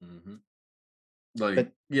 Mm-hmm. Like,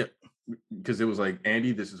 but yeah, because it was like,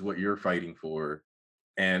 Andy, this is what you're fighting for.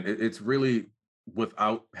 And it's really,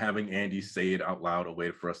 without having Andy say it out loud, a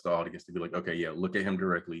way for us, the audience, to be like, okay, yeah, look at him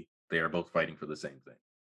directly. They are both fighting for the same thing.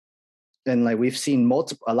 And like we've seen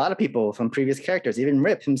a lot of people from previous characters, even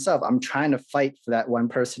Rip himself. I'm trying to fight for that one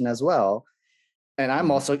person as well. And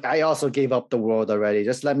I also gave up the world already.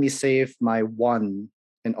 Just let me save my one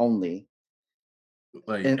and only.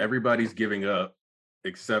 Like, And everybody's giving up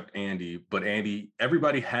except Andy, but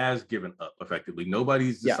everybody has given up effectively.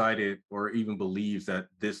 Nobody's decided or even believes that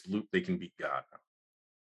this loop they can beat God.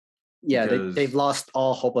 Yeah, they've lost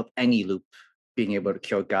all hope of any loop being able to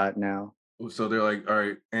kill God now. So they're like, all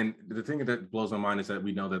right. And the thing that blows my mind is that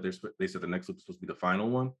we know that they said the next loop is supposed to be the final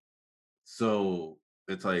one. So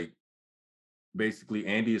it's like, basically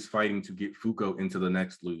Andy is fighting to get Fuko into the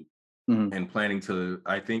next loop and planning to,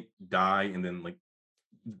 I think, die and then like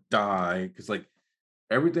die, because like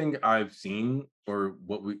everything I've seen or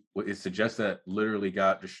what it suggests that literally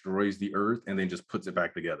God destroys the earth and then just puts it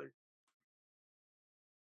back together.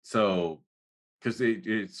 So because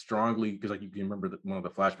it strongly, because like you can remember one of the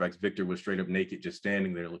flashbacks, Victor was straight up naked, just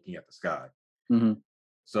standing there looking at the sky.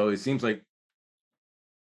 So it seems like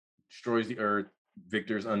destroys the earth.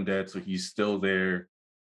 Victor's undead, so he's still there.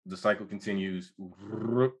 The cycle continues.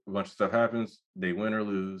 A bunch of stuff happens. They win or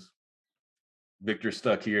lose. Victor's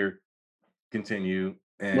stuck here. Continue.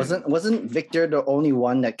 And wasn't Victor the only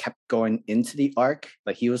one that kept going into the arc?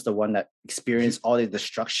 Like he was the one that experienced all the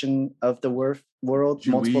destruction of the world,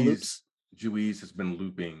 multiple loops. Juiz has been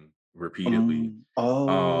looping repeatedly.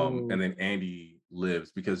 And then Andy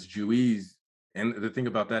lives because Juiz. And the thing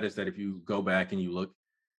about that is that if you go back and you look,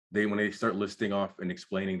 when they start listing off and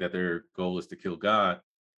explaining that their goal is to kill God,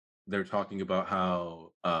 they're talking about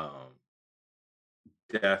how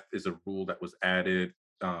death is a rule that was added.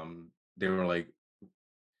 They were like,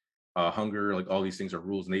 hunger, like all these things are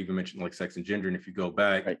rules, and they even mentioned like sex and gender. And if you go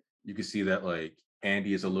back, you can see that like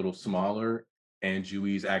Andy is a little smaller, and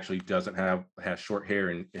Juiz actually has short hair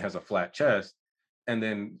and has a flat chest. And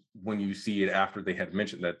then when you see it after they had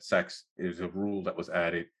mentioned that sex is a rule that was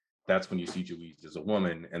added, that's when you see Juiz as a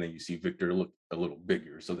woman, and then you see Victor look a little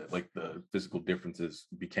bigger, so that like the physical differences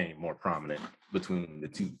became more prominent between the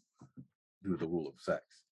two due to the rule of sex.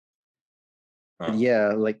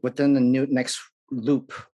 Yeah, like within the next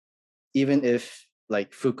loop, even if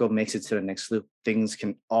like Fuko makes it to the next loop, things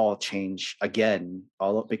can all change again,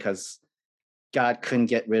 because God couldn't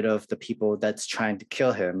get rid of the people that's trying to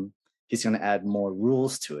kill him. He's going to add more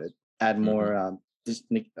rules to it, add more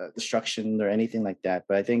destruction or anything like that.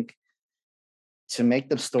 But I think to make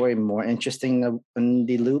the story more interesting in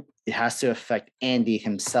the loop, it has to affect Andy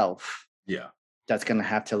himself. Yeah. That's going to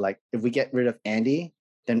have to, like, if we get rid of Andy,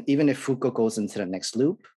 then even if Fuko goes into the next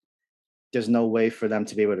loop, there's no way for them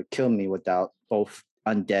to be able to kill me without both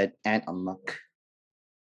undead and unluck.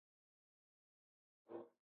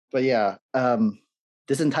 But yeah,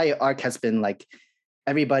 this entire arc has been like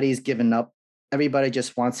everybody's given up. Everybody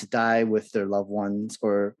just wants to die with their loved ones,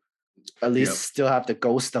 or at least still have the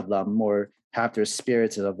ghost of them, or have their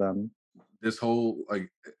spirits of them. This whole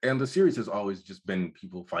and the series has always just been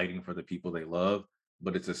people fighting for the people they love,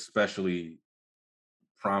 but it's especially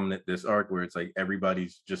prominent this arc where it's like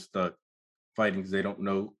everybody's just stuck fighting because they don't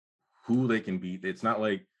know who they can beat. It's not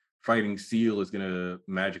like fighting Seal is gonna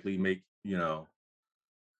magically make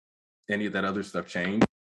any of that other stuff change.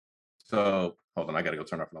 So hold on, I gotta go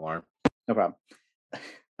turn off an alarm. No problem.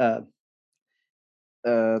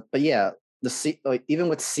 But yeah, even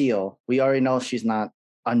with Seal, we already know she's not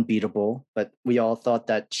unbeatable, but we all thought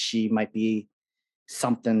that she might be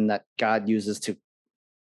something that God uses to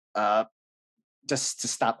just to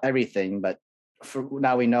stop everything. But for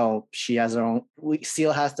now, we know she has her own.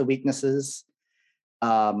 Seal has the weaknesses.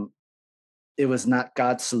 It was not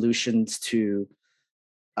God's solutions to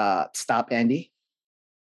stop Andy,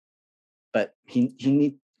 but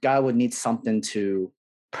God would need something to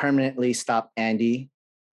permanently stop Andy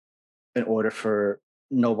in order for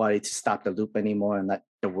nobody to stop the loop anymore and let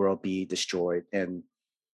the world be destroyed. And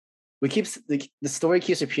the story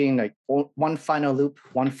keeps repeating like one final loop,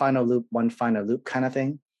 one final loop, one final loop kind of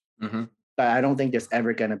thing. Mm-hmm. But I don't think there's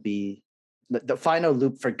ever gonna be the final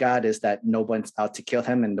loop for God is that no one's out to kill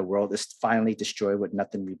him and the world is finally destroyed with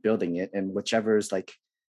nothing rebuilding it. And whichever is like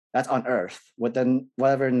that's on Earth.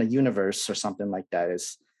 Whatever in the universe or something like that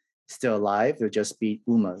is still alive, it'll just be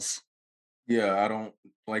Umas. Yeah, I don't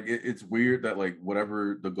like it, it's weird that like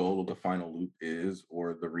whatever the goal of the final loop is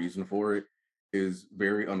or the reason for it is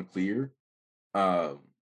very unclear. Um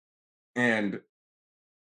and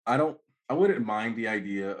I wouldn't mind the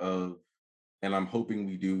idea of, and I'm hoping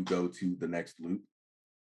we do go to the next loop.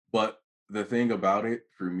 But the thing about it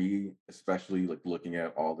for me, especially like looking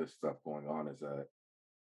at all this stuff going on, is that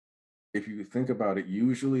if you think about it,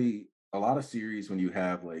 usually a lot of series when you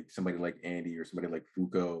have like somebody like Andy or somebody like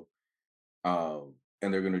Fuko,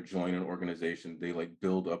 and they're going to join an organization, they like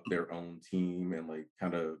build up their own team and like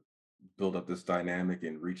kind of build up this dynamic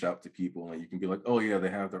and reach out to people, and you can be like, oh yeah, they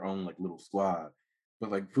have their own like little squad.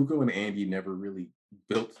 But like Fuko and Andy never really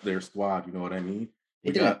built their squad, you know what I mean?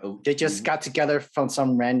 They just got together for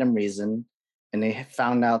some random reason and they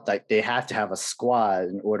found out that they have to have a squad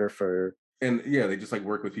in order for. And yeah, they just like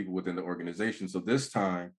work with people within the organization. So this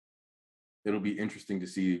time it'll be interesting to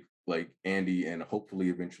see like Andy and hopefully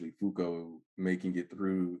eventually Fuko making it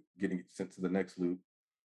through, getting it sent to the next loop,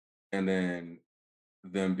 and then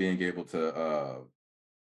them being able to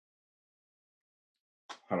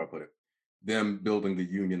how do I put it? Them building the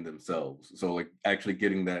union themselves. So like actually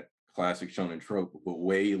getting that classic shonen trope, but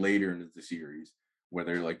way later into the series where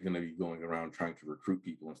they're like going to be going around trying to recruit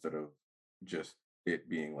people instead of just it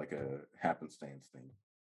being like a happenstance thing.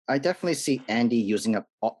 I definitely see Andy using up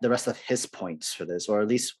the rest of his points for this, or at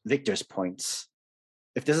least Victor's points.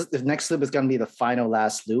 If next loop is going to be the final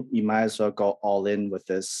last loop, you might as well go all in with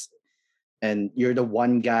this. And you're the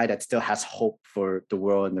one guy that still has hope for the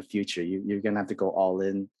world in the future. You're going to have to go all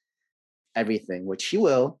in everything, which he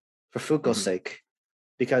will for Fuko's sake,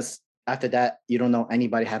 because after that, you don't know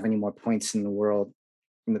anybody have any more points in the world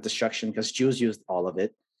in the destruction because Jules used all of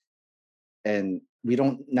it. And we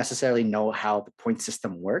don't necessarily know how the point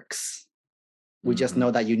system works. We just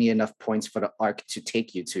know that you need enough points for the arc to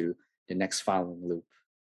take you to the next following loop.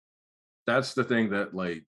 That's the thing that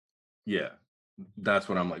like, yeah, that's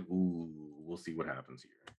what I'm like, ooh, we'll see what happens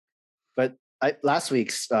here. But last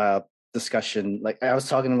week's discussion, like I was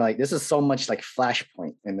talking like this is so much like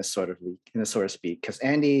Flashpoint in this sort of week, in this sort of speak, because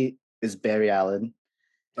Andy is Barry Allen.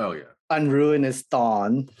 Oh yeah. Unruin is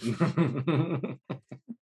Dawn.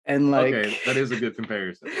 And like, okay, that is a good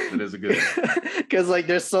comparison. That is a good because like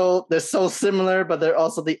they're so similar, but they're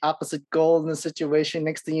also the opposite goal in the situation.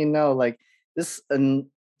 Next thing you know, like this, and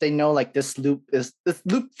they know like this loop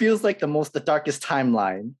feels like the darkest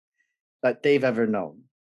timeline that they've ever known.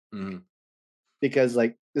 Because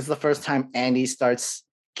like this is the first time Andy starts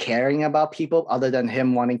caring about people other than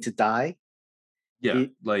him wanting to die. Yeah,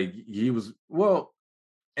 he was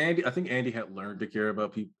Andy. I think Andy had learned to care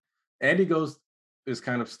about people. Andy is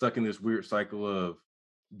kind of stuck in this weird cycle of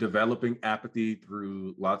developing apathy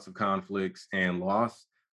through lots of conflicts and loss,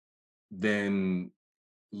 then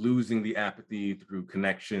losing the apathy through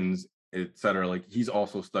connections, etc. Like he's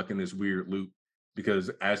also stuck in this weird loop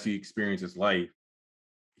because as he experiences life,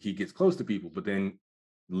 he gets close to people, but then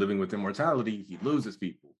living with immortality, he loses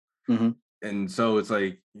people. And so it's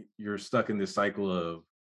like you're stuck in this cycle of,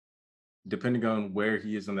 depending on where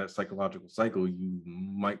he is in that psychological cycle, you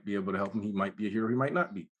might be able to help him. He might be a hero, he might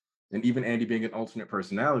not be. And even Andy being an alternate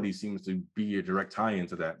personality seems to be a direct tie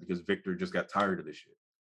into that because Victor just got tired of this shit.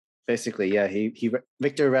 Basically, yeah,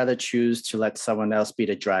 Victor rather choose to let someone else be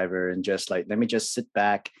the driver and just like, let me just sit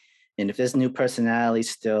back. And if this new personality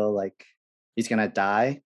still like, he's gonna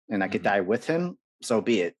die and I could die with him, so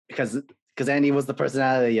be it. Because Andy was the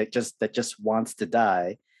personality that just wants to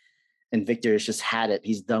die. And Victor has just had it.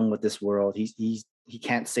 He's done with this world. He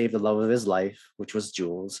can't save the love of his life, which was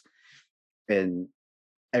Jules, and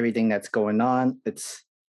everything that's going on. It's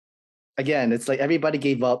like everybody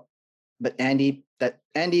gave up, but Andy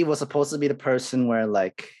was supposed to be the person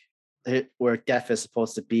where death is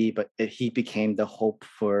supposed to be, but he became the hope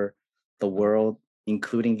for the world,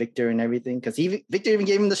 including Victor and everything. Because Victor even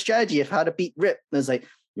gave him the strategy of how to beat Rip. And it's like,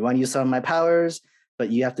 you want to use some of my powers, but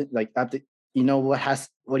you have to you know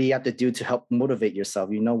what do you have to do to help motivate yourself?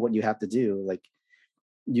 You know what you have to do. Like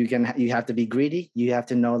you have to be greedy. You have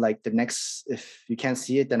to know like if you can't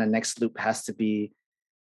see it, then the next loop has to be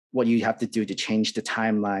what you have to do to change the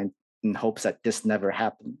timeline in hopes that this never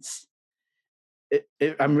happens.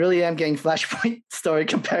 I'm getting Flashpoint story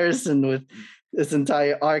comparison with this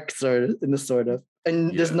entire arc in this sort of.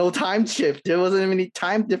 and there's no time shift. There wasn't any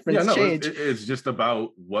time difference change. It's just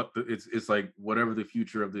about what it's like whatever the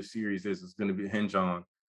future of this series is going to be hinge on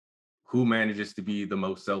who manages to be the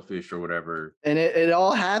most selfish or whatever. And it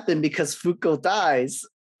all happened because Fuko dies,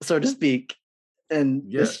 so to speak. And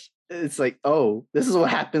it's like, oh, this is what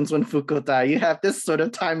happens when Fuko dies. You have this sort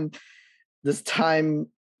of time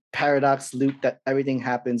paradox loop that everything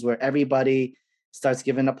happens where everybody starts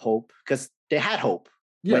giving up hope because they had hope.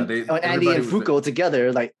 Yeah, when Andy and Fuko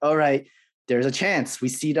together, like, all right, there's a chance. We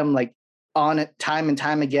see them like on it time and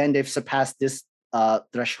time again. They've surpassed this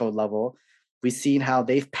threshold level. We've seen how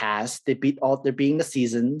they've passed. They're beating the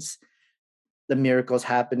seasons, the miracles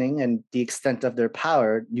happening, and the extent of their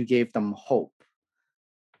power. You gave them hope.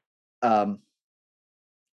 Dawn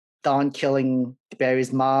killing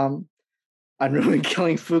Barry's mom, Unruin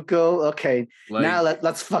killing Fuko. Okay, like, now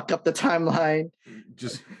let's fuck up the timeline.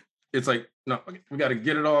 Just it's like, no, we got to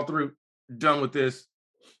get it all through. Done with this.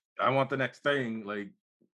 I want the next thing. Like,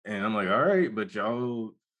 and I'm like, all right, but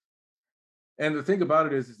y'all. And the thing about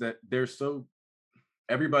it is that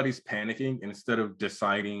everybody's panicking instead of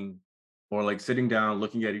deciding or like sitting down,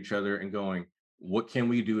 looking at each other and going, what can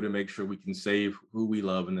we do to make sure we can save who we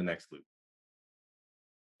love in the next loop?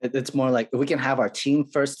 It's more like we can have our team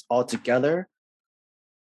first all together,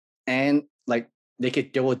 and like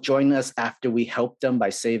they will join us after we help them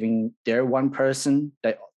by saving their one person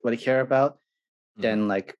that what they care about. Then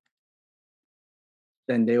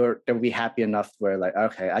they'll be happy enough where like,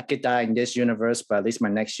 okay, I could die in this universe, but at least my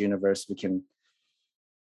next universe we can,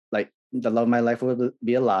 like, the love of my life will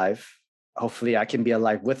be alive. Hopefully I can be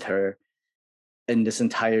alive with her, and this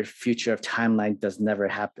entire future of timeline does never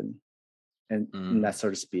happen. And that, so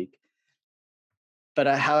to speak.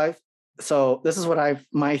 But so this is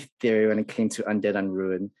my theory when it came to Undead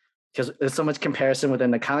Unruined, because there's so much comparison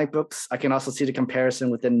within the comic books. I can also see the comparison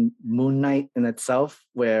within Moon Knight in itself,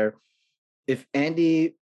 where if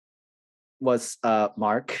Andy was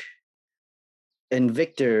Mark and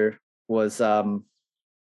Victor was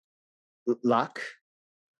Locke,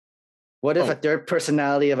 what if a third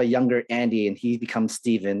personality of a younger Andy and he becomes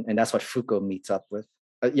Steven, and that's what Fuko meets up with?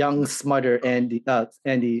 A young, smarter Andy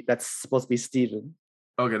that's supposed to be Steven.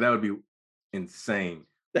 Okay, that would be insane.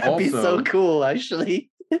 That'd be so cool,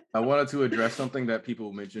 actually. I wanted to address something that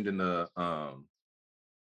people mentioned in the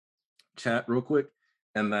chat real quick,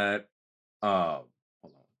 and that hold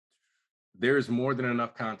on. There's more than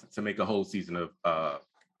enough content to make a whole season of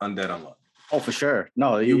Undead Unluck. Oh, for sure.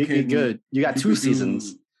 No, you're good. You got 2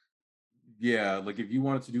 seasons. Yeah, like if you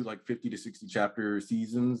wanted to do like 50 to 60 chapter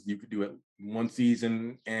seasons, you could do it 1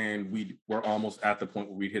 season, and we're almost at the point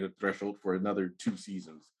where we'd hit a threshold for another 2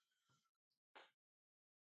 seasons.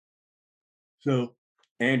 So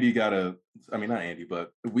Andy not Andy,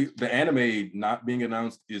 but the anime not being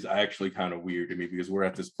announced is actually kind of weird to me, because we're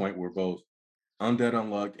at this point where both Undead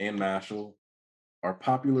Unluck and Mashal are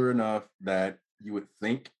popular enough that you would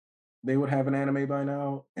think they would have an anime by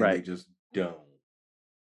now, and they just don't.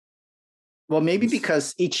 Well, maybe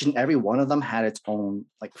because each and every one of them had its own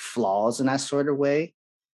like flaws in that sort of way.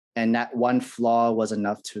 And that one flaw was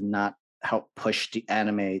enough to not help push the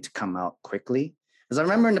anime to come out quickly. Because I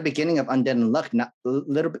remember in the beginning of Undead Unluck,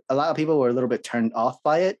 a lot of people were a little bit turned off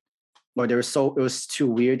by it, or it was too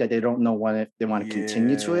weird that they don't know if they want to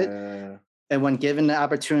continue to it. And when given the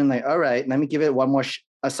opportunity, like, all right, let me give it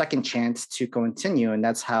a second chance to continue. And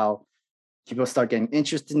that's how people start getting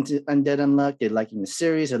interested into Undead Unluck. They're liking the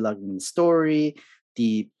series, they're liking the story,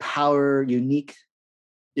 the power uniqueness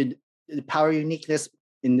in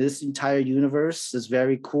this entire universe is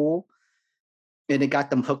very cool. And it got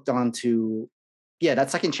them hooked onto, that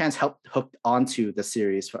second chance helped hooked onto the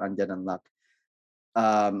series for Undead Unluck.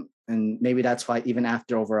 And maybe that's why even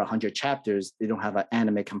after over 100 chapters, they don't have an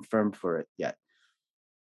anime confirmed for it yet.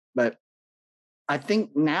 But I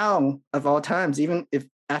think now, of all times, even if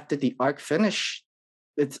after the arc finish,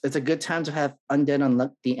 it's a good time to have Undead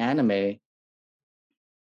Unluck the anime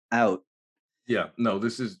out. Yeah, no,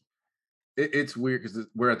 this is it's weird because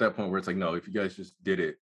we're at that point where it's like, no, if you guys just did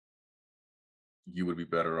it, you would be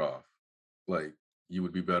better off. Like, you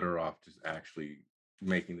would be better off just actually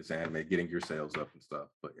making this anime, getting your sales up and stuff.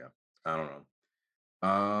 But yeah, I don't know.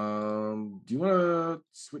 Do you want to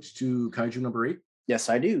switch to Kaiju number 8? Yes,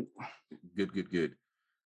 I do. Good.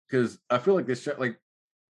 Because I feel like this like,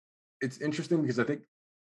 it's interesting because I think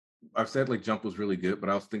I've said like Jump was really good, but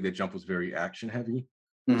I also think that Jump was very action heavy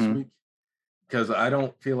this week. Because I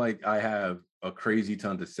don't feel like I have a crazy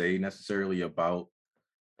ton to say necessarily about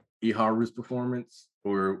Iharu's performance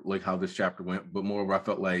or like how this chapter went, but more where I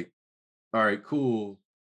felt like, all right, cool.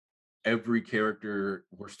 Every character,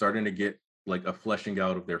 we're starting to get like a fleshing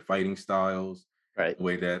out of their fighting styles. Right. The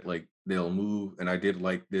way that like they'll move. And I did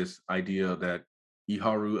like this idea that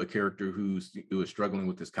Iharu, a character who is struggling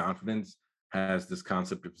with his confidence, has this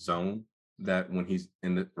concept of zone, that when he's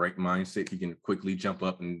in the right mindset, he can quickly jump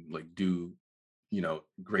up and like do,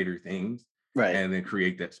 greater things, Right. and then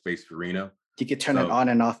create that space for Reno. You could turn it on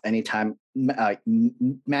and off anytime,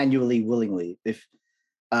 manually, willingly. If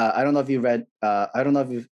I don't know if you read, I don't know if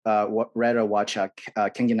you've read or watched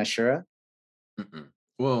Kengan Ashura.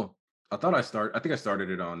 Well, I think I started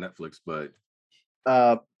it on Netflix, but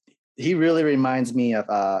he really reminds me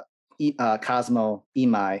of Cosmo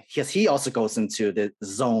Imai, because he also goes into the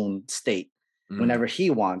zone state whenever he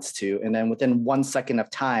wants to, and then within 1 second of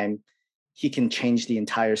time, he can change the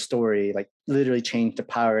entire story, like literally change the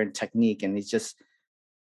power and technique, and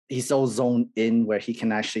he's so zoned in where he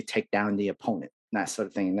can actually take down the opponent, that sort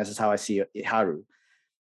of thing. And this is how I see Haru.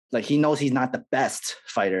 Like, he knows he's not the best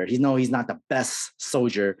fighter. He knows he's not the best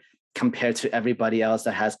soldier compared to everybody else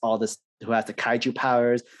that has all this, who has the kaiju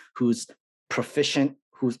powers, who's proficient,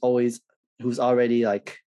 who's already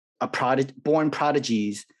like born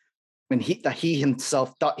prodigies. And he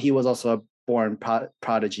himself thought he was also a born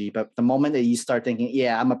prodigy. But the moment that you start thinking,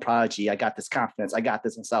 yeah, I'm a prodigy, I got this confidence, I got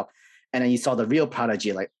this myself, and then you saw the real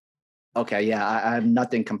prodigy, like, okay, yeah, I'm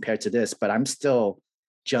nothing compared to this, but I'm still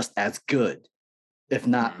just as good. If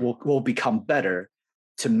not, we'll become better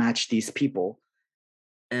to match these people.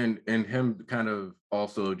 And him kind of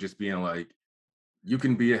also just being like, you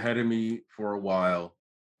can be ahead of me for a while,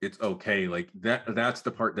 it's okay. Like that's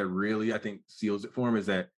the part that really I think seals it for him, is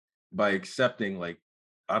that by accepting, like,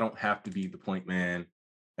 I don't have to be the point man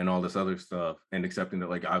and all this other stuff, and accepting that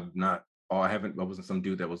like I wasn't some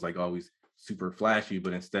dude that was like always super flashy,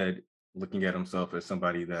 but instead looking at himself as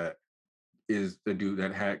somebody that is the dude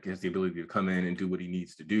that has the ability to come in and do what he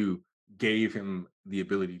needs to do, gave him the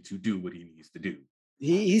ability to do what he needs to do.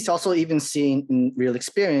 He's also even seen in real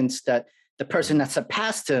experience that the person that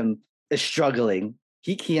surpassed him is struggling.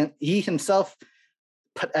 He himself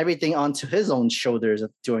put everything onto his own shoulders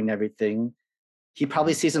of doing everything. He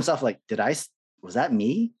probably sees himself like, was that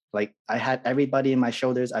me? Like, I had everybody in my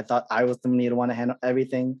shoulders. I thought I was the one to handle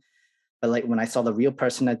everything. But like, when I saw the real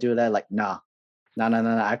person that do that, like, no.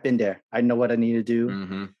 I've been there. I know what I need to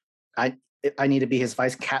do. I need to be his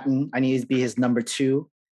vice captain. I need to be his number 2.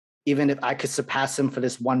 Even if I could surpass him for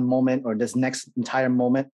this one moment or this next entire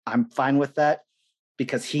moment, I'm fine with that,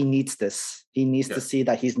 because he needs this. He needs to see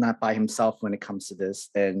that he's not by himself when it comes to this.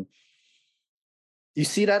 And you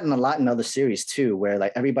see that in a lot in other series too, where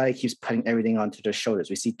like everybody keeps putting everything onto their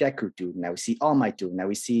shoulders. We see Deku do, now we see All Might do, now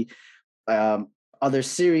we see other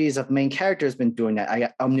series of main characters been doing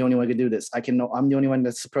that. I'm the only one who can do this. I'm the only one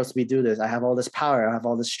that's supposed to be do this. I have all this power. I have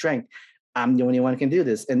all this strength. I'm the only one who can do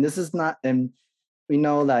this. And this is not, and we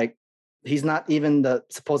know like he's not even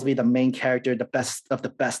supposed to be the main character, the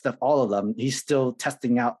best of all of them. He's still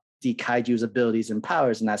testing out the kaiju's abilities and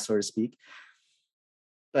powers and that, so to speak.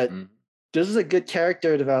 But this is a good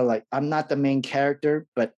character develop. Like, I'm not the main character,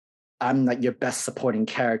 but I'm like your best supporting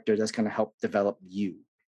character that's going to help develop you.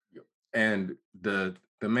 And the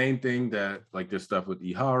main thing that like this stuff with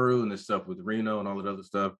Iharu and this stuff with Reno and all that other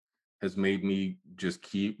stuff has made me just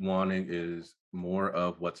keep wanting is more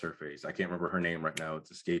of what's her face. I can't remember her name right now.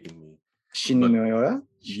 It's escaping me. Shimoya?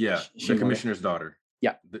 Yeah, the commissioner's daughter.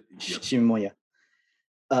 Yeah, Shimoya.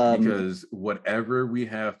 Because whatever we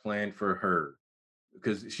have planned for her,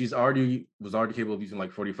 because was already capable of using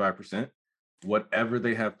like 45%. Whatever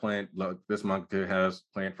they have planned, like this manga has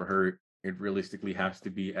planned for her, it realistically has to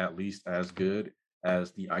be at least as good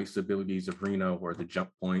as the ice abilities of Reno or the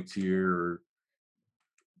jump points here,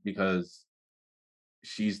 because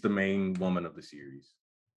she's the main woman of the series.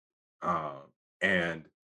 And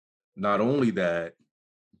not only that,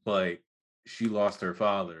 but she lost her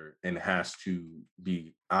father and has to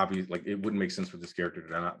be obvious. Like, it wouldn't make sense for this character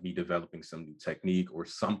to not be developing some new technique or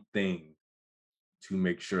something to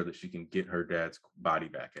make sure that she can get her dad's body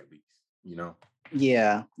back, at least,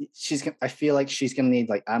 Yeah, I feel like she's gonna need,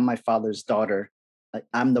 like, I'm my father's daughter. Like,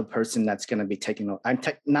 I'm the person that's gonna be taking over.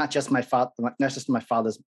 Not just my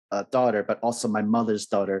father's daughter, but also my mother's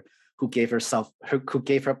daughter, who gave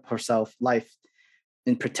up herself life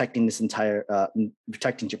in protecting this entire,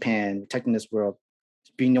 protecting Japan, protecting this world,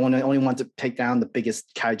 being the only one to take down the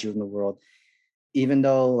biggest kaiju in the world. Even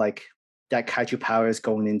though like that kaiju power is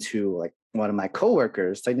going into like one of my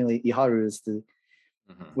coworkers, technically Iharu is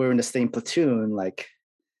we're in the same platoon. Like,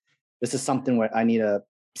 this is something where I need to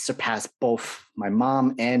surpass both my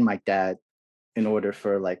mom and my dad in order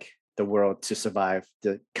for like the world to survive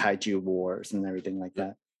the kaiju wars and everything like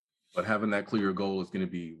that. But having that clear goal is going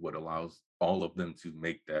to be what allows all of them to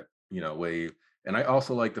make that, wave. And I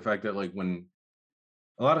also like the fact that like when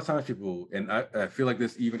A lot of times people, and I feel like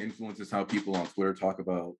this even influences how people on Twitter talk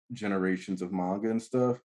about generations of manga and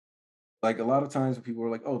stuff. Like a lot of times when people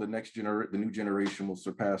are like, oh, the new generation will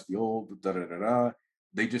surpass the old, da da da da.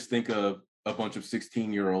 They just think of a bunch of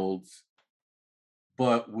 16-year-olds,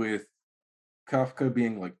 but with Kafka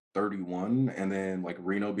being like 31 and then like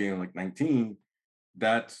Reno being like 19,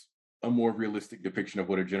 that's a more realistic depiction of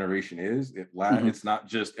what a generation is. It's not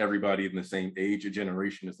just everybody in the same age. A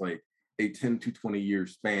generation is like a 10 to 20-year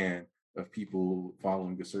span of people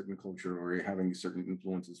following a certain culture or having certain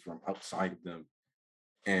influences from outside of them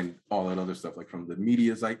and all that other stuff, like from the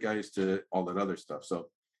media zeitgeist to all that other stuff. So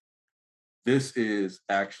this is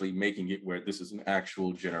actually making it where this is an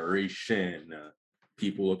actual generation,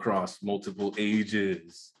 people across multiple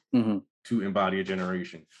ages to embody a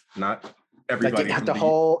generation, not everybody. Like the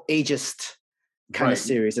whole ageist kind of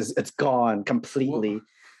series it's gone completely.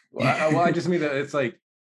 Well, I just mean that it's like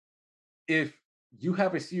if you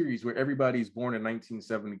have a series where everybody's born in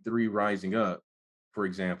 1973 rising up, for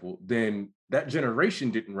example, then that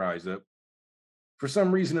generation didn't rise up. For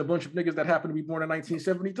some reason, a bunch of niggas that happened to be born in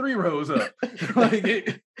 1973 rose up.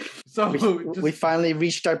 We finally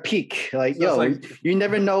reached our peak. Like, so you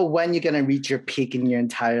never know when you're gonna reach your peak in your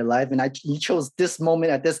entire life, and you chose this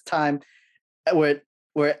moment at this time, where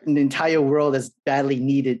the entire world is badly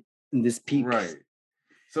needed in this peak. Right.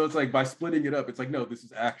 So it's like by splitting it up, it's like no, this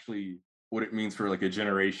is actually what it means for like a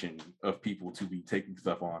generation of people to be taking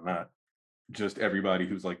stuff on, not just everybody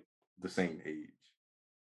who's like the same age.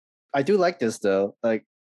 I do like this though, like,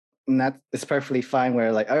 and that is perfectly fine.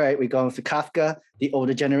 Where like, all right, we're going for Kafka, the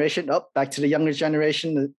older generation, back to the younger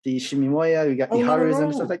generation, the Shimimoya, we got Iharus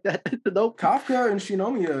and stuff like that. Nope. Kafka and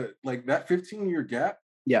Shinomiya, like that 15-year gap,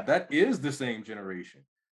 that is the same generation.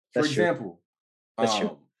 For example,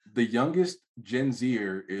 the youngest Gen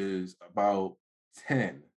Zer is about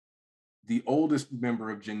 10. The oldest member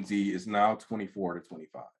of Gen Z is now 24 to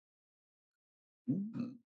 25.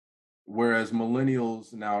 Whereas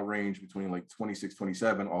millennials now range between like 26,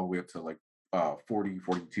 27, all the way up to like 40,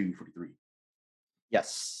 42, 43.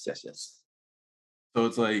 Yes. So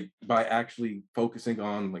it's like by actually focusing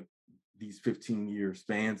on like these 15-year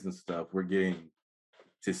spans and stuff, we're getting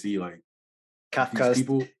to see like Kafka's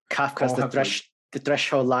the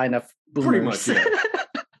threshold line of boomers. Pretty much, yeah.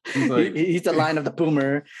 He's the line of the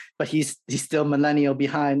boomer, but he's still millennial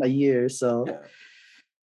behind a year. So,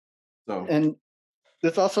 and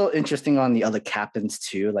it's also interesting on the other captains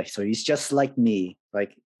too. Like, so he's just like me.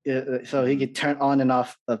 Like, so he could turn on and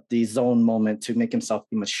off of the zone moment to make himself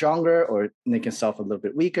be much stronger or make himself a little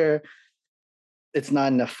bit weaker. It's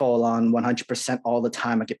not in a full on 100% all the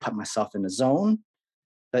time. I could put myself in the zone,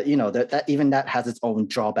 but that even that has its own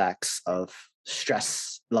drawbacks of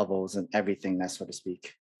stress levels and everything, that so to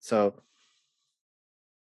speak. So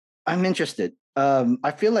I'm interested.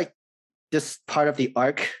 I feel like this part of the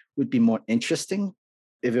arc would be more interesting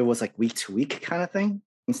if it was like week to week kind of thing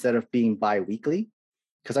instead of being bi-weekly,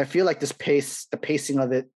 because I feel like the pacing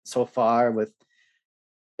of it so far with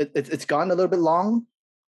it's gone a little bit long,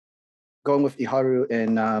 going with Iharu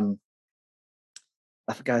and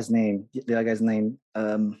I forgot his name, the other guy's name.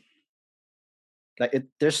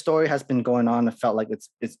 Their story has been going on. It felt like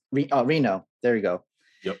it's Reno. There you go.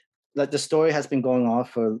 Yep. Like the story has been going on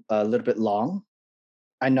for a little bit long.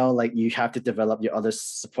 I know, like, you have to develop your other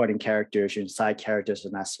supporting characters, your side characters,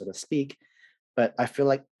 and that so to speak. But I feel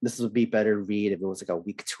like this would be better read if it was like a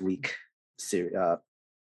week-to-week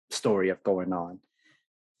story of going on.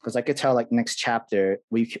 Because I could tell, like, next chapter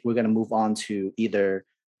we're gonna move on to either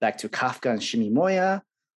back to Kafka and Shimimoya,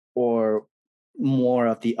 or more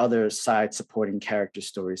of the other side supporting character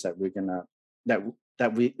stories that we're gonna the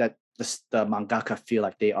mangaka feel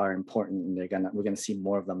like they are important, and we're gonna see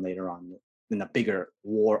more of them later on in a bigger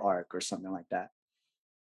war arc or something like that.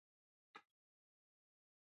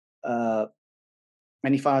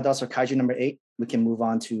 Any final thoughts for Kaiju number 8? We can move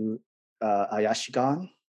on to Ayashimon.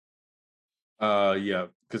 Yeah,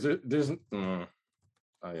 because there's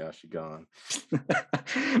Ayashimon.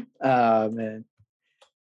 Man.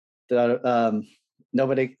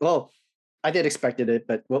 Nobody. Well, I did expected it,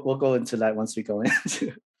 but we'll go into that once we go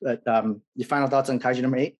into. But your final thoughts on Kaiju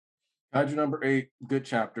number 8? Kaiju number 8, good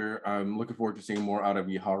chapter. I'm looking forward to seeing more out of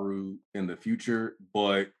Iharu in the future,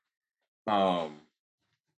 but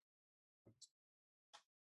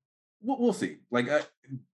we'll see. Like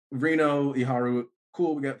Reno, Iharu,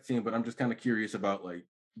 cool, we got to see him, but I'm just kind of curious about like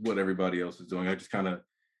what everybody else is doing.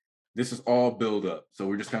 This is all build up. So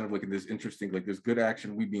we're just kind of looking at this interesting, like there's good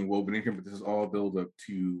action we being woven in here, but this is all build up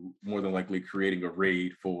to more than likely creating a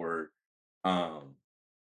raid for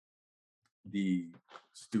the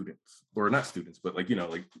students, or not students, but like,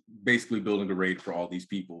 like basically building a raid for all these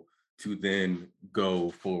people to then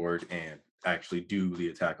go forward and actually do the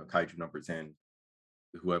attack on Kaiju number 10,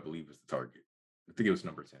 who I believe is the target. I think it was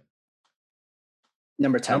number 10.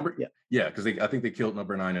 Number 10. Yeah, because I think they killed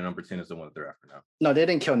number 9, and number 10 is the one that they're after now. No, they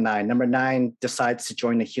didn't kill 9. Number 9 decides to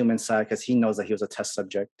join the human side because he knows that he was a test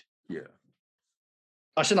subject. Yeah.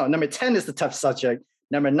 Actually, no, number 10 is the test subject.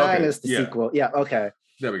 Number 9 is the sequel. Yeah, okay.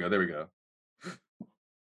 There we go.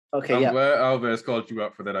 Okay, I'm glad Alves called you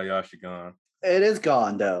out for that Ayashimon. It is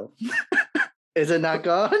gone, though. Is it not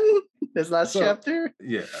gone? This last chapter?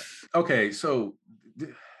 Yeah. Okay, so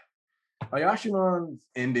Ayashimon's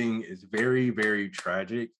ending is very, very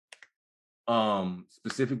tragic.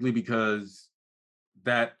 Specifically because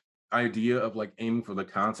that idea of like aiming for the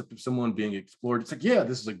concept of someone being explored, it's like, yeah,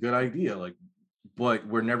 this is a good idea, like, but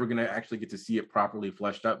we're never going to actually get to see it properly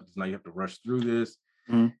fleshed out because now you have to rush through this.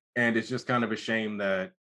 And it's just kind of a shame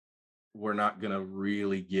that we're not going to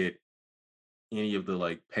really get any of the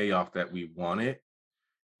like payoff that we wanted.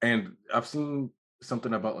 And I've seen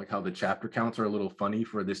something about like how the chapter counts are a little funny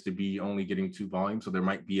for this to be only getting 2 volumes. So there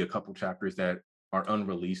might be a couple chapters that are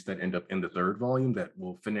unreleased that end up in the 3rd volume that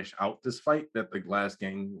will finish out this fight that the last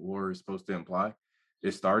gang war is supposed to imply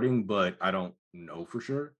is starting, but I don't know for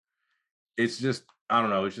sure. It's just, I don't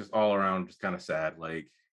know, it's just all around just kind of sad. Like,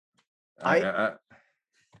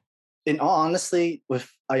 in all honesty, with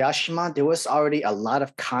Ayashimon, there was already a lot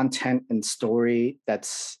of content and story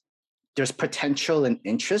there's potential and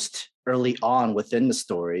interest early on within the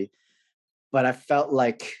story, but I felt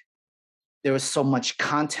like there was so much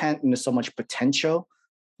content and there's so much potential.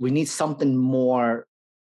 We need something more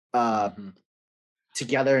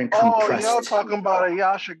together and compressed. Oh, you're talking about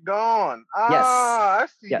Ayashimon. Yes. I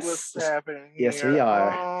see what's happening here. Yes, we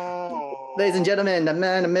are. Oh. Ladies and gentlemen, the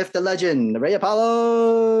man, the myth, the legend, the Ray Apollo.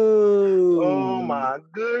 Oh my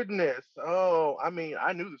goodness. Oh, I mean,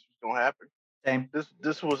 I knew this was gonna happen. Same.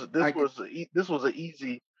 This was an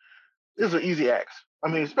easy axe. I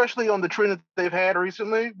mean, especially on the trend that they've had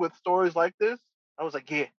recently with stories like this. I was like,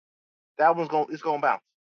 yeah, that one's gonna bounce.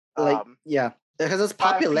 Like, yeah, because its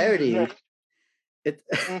popularity. It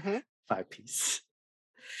 5 piece.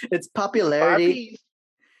 Its popularity.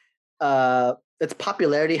 5 piece. Its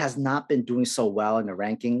popularity has not been doing so well in the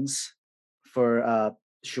rankings for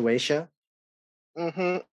Shueisha.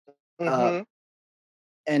 And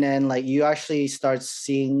then like you actually start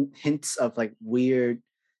seeing hints of like weird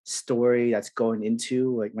story that's going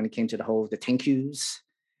into like when it came to the Tenkyus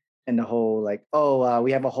and the whole like,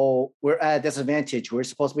 we're at a disadvantage. We're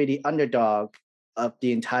supposed to be the underdog of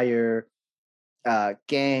the entire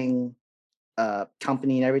gang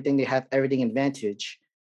company and everything. They have everything advantage.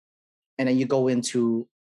 And then you go into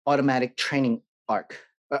automatic training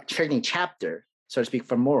training chapter, so to speak,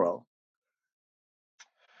 for Moro.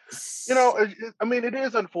 I mean, it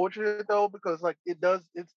is unfortunate though, because like it does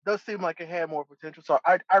seem like it had more potential. So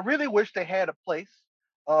I really wish they had a place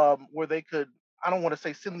where they could, I don't want to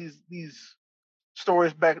say send these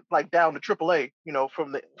stories back like down to AAA,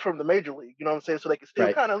 from the major league, you know what I'm saying? So they can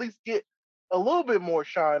still kind of at least get a little bit more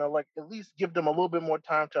shine, or like at least give them a little bit more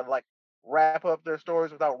time to like wrap up their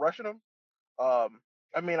stories without rushing them.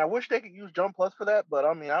 I mean, I wish they could use Jump Plus for that, but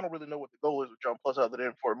I mean, I don't really know what the goal is with Jump Plus other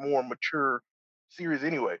than for a more mature series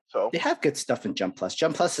anyway. So they have good stuff in Jump Plus.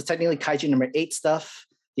 Jump Plus is technically Kaiju number 8 stuff,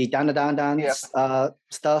 the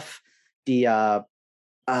stuff, the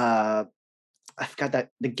I forgot that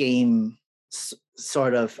the game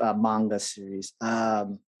sort of manga series.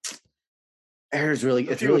 It's really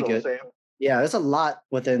good. Same. Yeah, there's a lot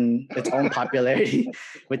within its own popularity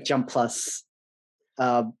with Jump Plus.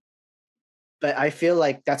 But I feel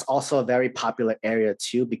like that's also a very popular area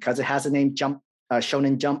too, because it has a name Jump,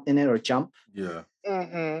 Shonen Jump in it, or Jump. Yeah.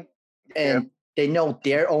 And they know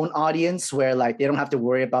their own audience, where like they don't have to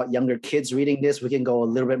worry about younger kids reading this. We can go a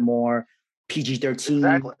little bit more PG-13.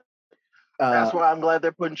 Exactly. That's why I'm glad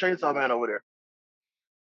they're putting Chainsaw Man over there.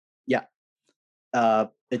 Yeah.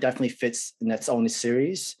 It definitely fits in its own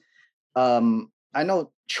series. I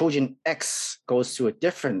know Chojin X goes to a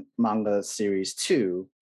different manga series too,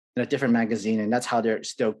 in a different magazine, and that's how they're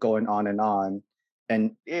still going on and on.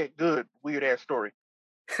 And yeah, good weird ass story.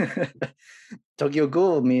 Tokyo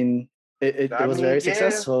Ghoul, I mean, it was very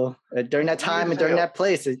successful during that time and during that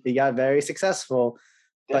place. It got very successful.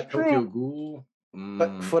 That's but Tokyo Ghoul.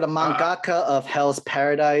 But for the mangaka of Hell's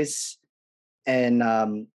Paradise and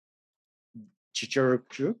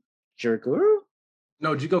Jigokuraku?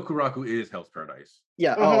 No, Jigokuraku is Hell's Paradise.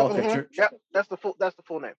 Yeah. Okay. Yep, that's the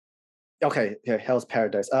full name. Okay. Yeah, Hell's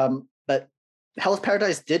Paradise. But Hell's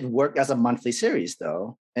Paradise did work as a monthly series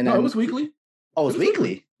though. And it was weekly. Oh, it was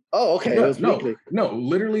weekly. Oh, okay. It was weekly. No.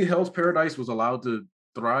 Literally, Hell's Paradise was allowed to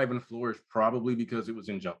thrive and flourish probably because it was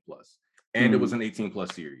in Jump Plus, and it was an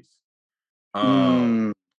 18+ series.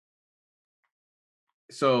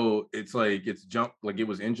 So it's like it's Jump, like it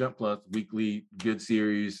was in Jump Plus, weekly, good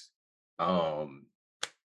series. To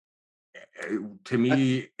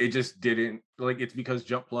me, it just didn't, like, it's because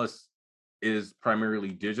Jump Plus is primarily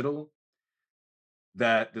digital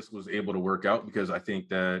that this was able to work out, because I think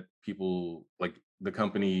that people, like the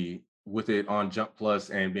company with it on Jump Plus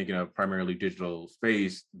and making a primarily digital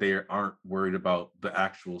space, they aren't worried about the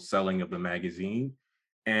actual selling of the magazine.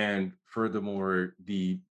 And furthermore,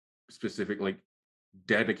 the specific, like,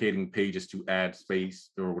 dedicating pages to add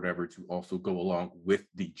space or whatever to also go along with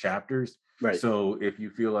the chapters. Right. So if you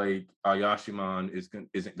feel like Ayashimon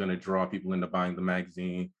isn't going to draw people into buying the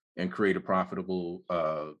magazine and create a profitable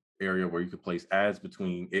area where you could place ads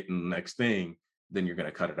between it and the next thing, then you're going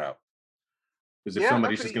to cut it out. Because if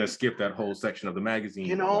somebody's just going to skip that whole section of the magazine,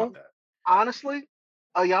 you don't want that. Honestly,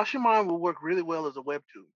 Ayashimon will work really well as a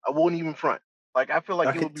webtoon. I won't even front. Like, I feel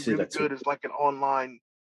like it would be really good as like an online,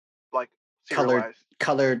 like, colored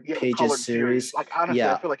pages colored series. Like, honestly,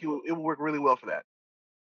 I feel like it would work really well for that.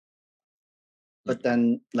 But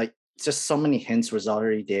then, like, just so many hints was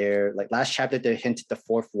already there. Like last chapter, they hinted the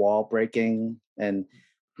fourth wall breaking, and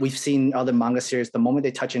we've seen other manga series. The moment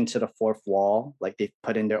they touch into the fourth wall, like they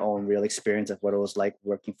put in their own real experience of what it was like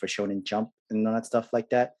working for Shonen Jump and all that stuff like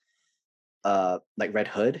that. Like Red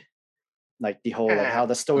Hood, like the whole like how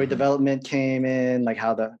the story development came in, like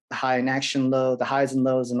how the high and action low, the highs and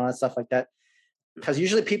lows, and all that stuff like that. Because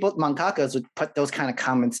usually people, mangakas, would put those kind of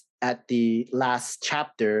comments at the last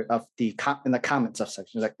chapter of in the comments of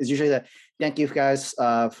sections. Like it's usually that, thank you guys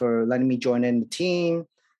for letting me join in the team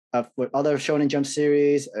with other Shonen Jump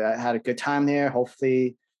series. I had a good time here.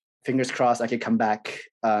 Hopefully, fingers crossed, I could come back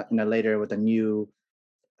later with a new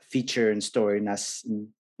feature and story. And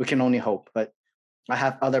we can only hope. But I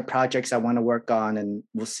have other projects I want to work on, and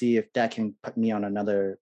we'll see if that can put me on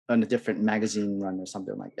a different magazine run or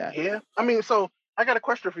something like that. Yeah, I mean, so I got a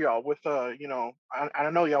question for y'all. With I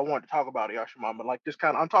know y'all wanted to talk about Ayashimon, but like just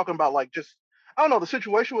kind of, I'm talking about like just, I don't know, the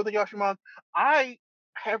situation with Ayashimon. I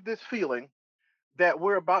have this feeling that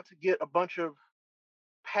we're about to get a bunch of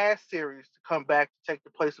past series to come back to take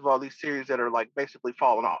the place of all these series that are like basically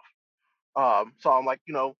falling off. So I'm like,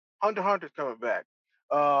 Hunter x Hunter's coming back.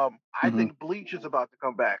 I think Bleach is about to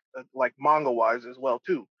come back, like manga wise as well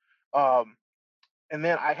too. And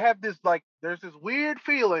then I have this there's this weird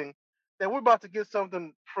feeling that we're about to get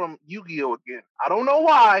something from Yu-Gi-Oh again. I don't know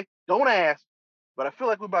why. Don't ask. But I feel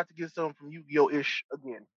like we're about to get something from Yu-Gi-Oh-ish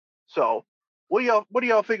again. So what do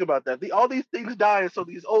y'all think about that? All these things dying, so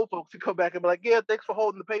these old folks can come back and be like, yeah, thanks for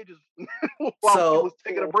holding the pages while we was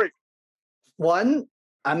taking a break. One,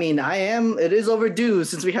 I mean, it is overdue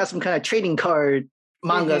since we have some kind of trading card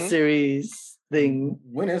manga series thing.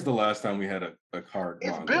 When is the last time we had a card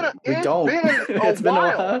manga? It's been a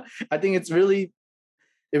while. I think it really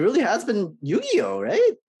has been Yu-Gi-Oh,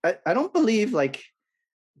 right? I don't believe like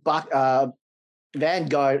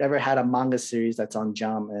Vanguard ever had a manga series that's on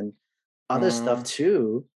Jump and other stuff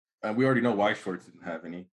too. We already know White Shorts didn't have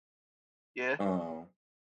any. Yeah.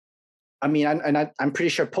 I mean, I'm pretty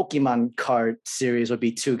sure Pokemon card series would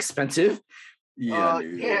be too expensive. Yeah.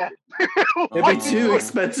 It'd be too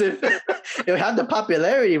expensive. It would have the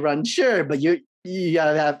popularity run, sure, but you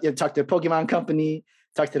gotta talk to the Pokemon company,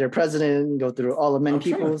 talk to their president, go through all the many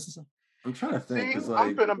people. I'm trying to think. See,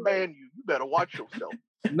 I'm gonna ban you. You better watch yourself.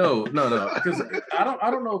 No, because I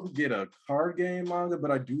don't know if we get a card game manga,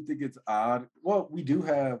 but I do think it's odd. Well, we do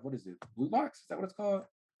have, what is it? Blue Box? Is that what it's called?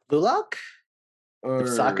 Blue Lock? Or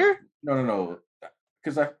soccer? No.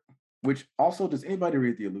 Because which also, does anybody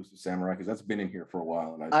read The Elusive Samurai? Because that's been in here for a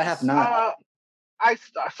while, and I have not.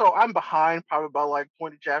 So I'm behind probably about like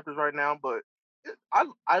 20 chapters right now, but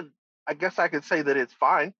I guess I could say that it's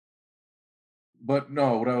fine. But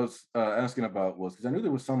no, what I was asking about was, because I knew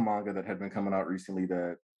there was some manga that had been coming out recently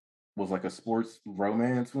that was like a sports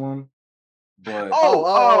romance one. But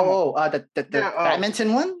the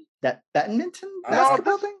badminton one? That badminton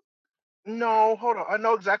basketball thing? No, hold on. I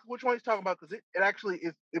know exactly which one he's talking about because it actually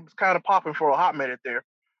it was kind of popping for a hot minute there.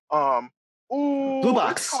 Blue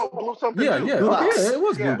Box. Blue something yeah, too. yeah, Blue Box. Yeah, it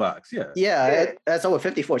was Blue Box. Yeah. That's over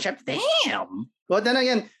 54 chapters. Damn. Well, then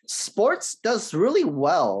again, sports does really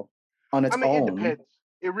well on its own. It depends.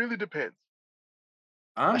 It really depends.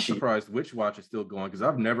 I'm surprised Witch Watch is still going because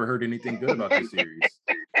I've never heard anything good about this series.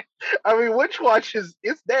 I mean, Witch Watch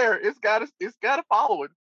it's there. It's got a following.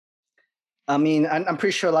 I mean, I'm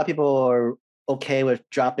pretty sure a lot of people are okay with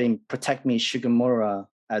dropping Protect Me Sugimura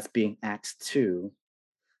as being Act 2.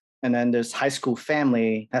 And then there's High School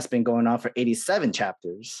Family that's been going on for 87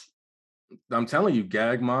 chapters. I'm telling you,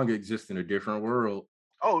 gag manga exists in a different world.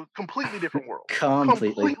 Oh, completely different world.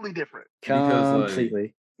 Completely different. Because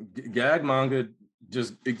completely. Gag manga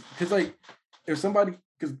just because like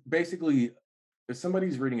because basically if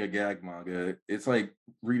somebody's reading a gag manga, it's like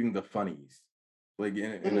reading the funnies, like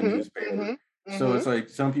in a newspaper. So it's like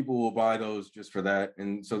some people will buy those just for that,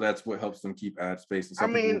 and so that's what helps them keep ad space. And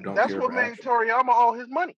some people don't that's care what for made action. Toriyama all his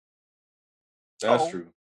money. That's true.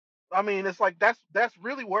 I mean, it's like that's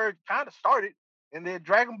really where it kind of started. And then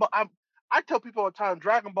Dragon Ball, I tell people all the time,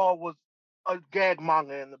 Dragon Ball was a gag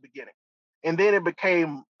manga in the beginning, and then it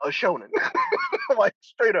became a shonen, like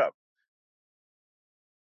straight up.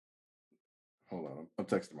 Hold on, I'm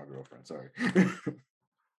texting my girlfriend. Sorry.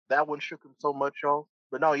 That one shook him so much, y'all.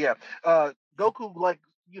 But no, yeah, Goku, like,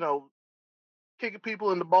 kicking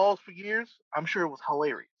people in the balls for years. I'm sure it was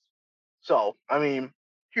hilarious. So, I mean,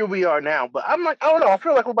 here we are now. But I'm like, I don't know. I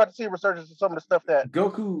feel like we're about to see a resurgence of some of the stuff that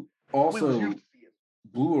Goku also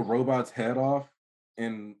blew a robot's head off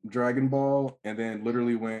in Dragon Ball, and then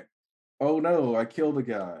literally went, "Oh no, I killed a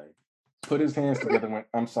guy." Put his hands together, and went,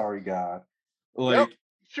 "I'm sorry, God." Like, yep,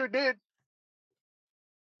 sure did.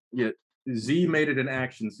 Yeah, Z made it an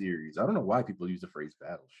action series. I don't know why people use the phrase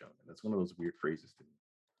battle shonen. That's one of those weird phrases to me.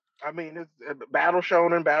 I mean, it's battle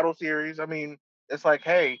shonen, battle series. I mean, it's like,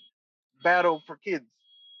 hey, battle for kids.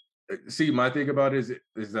 See, my thing about it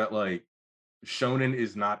is that like shonen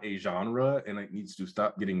is not a genre, and it needs to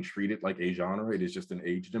stop getting treated like a genre. It is just an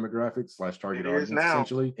age demographic / target audience,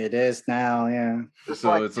 essentially. It is now, yeah. It's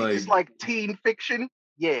like teen fiction,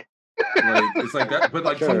 yeah. Like it's like that, but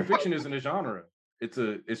like teen fiction isn't a genre.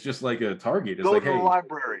 It's just like a target. It's Go like, to the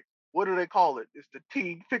library. What do they call it? It's the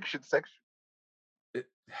teen fiction section.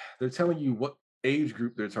 They're telling you what age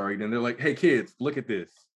group they're targeting. They're like, hey kids, look at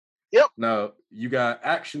this. Yep. Now you got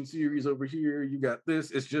action series over here. You got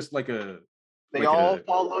this. It's just like they all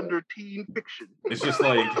fall under teen fiction. It's just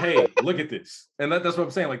like, hey, look at this. And that's what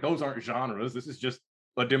I'm saying. Like, those aren't genres. This is just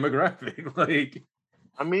a demographic. Like,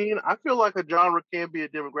 I mean, I feel like a genre can be a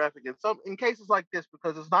demographic in cases like this,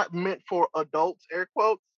 because it's not meant for adults, air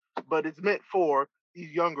quotes, but it's meant for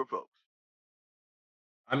these younger folks.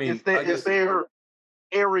 I mean, it's their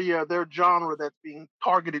area, their genre that's being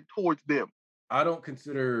targeted towards them. I don't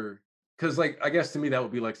consider, because like, I guess to me that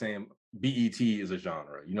would be like saying BET is a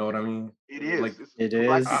genre. You know what I mean? It is. Like, it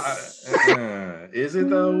is. Is it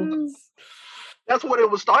though? That's what it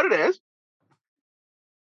was started as.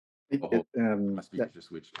 My speaker just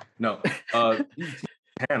switched. No, BET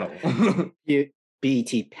panel.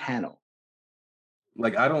 BET panel.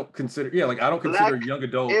 Like, I don't consider Black young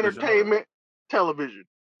adult entertainment television.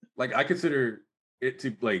 Like, I consider it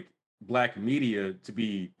to like Black media to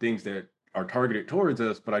be things that are targeted towards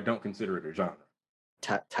us, but I don't consider it a genre.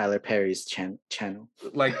 Tyler Perry's channel.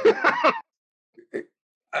 Like,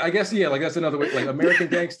 I guess, yeah, like that's another way. Like American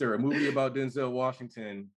Gangster, a movie about Denzel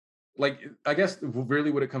Washington. Like, I guess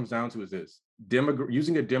really what it comes down to is this: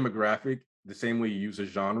 using a demographic the same way you use a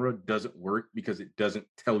genre doesn't work, because it doesn't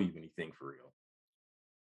tell you anything for real.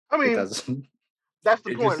 I mean, that's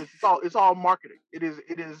the point. It's all marketing. It is.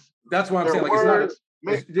 That's why I'm saying, like,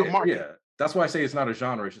 it's not. Yeah, that's why I say it's not a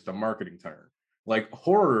genre. It's just a marketing term. Like,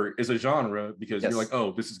 horror is a genre because you're like,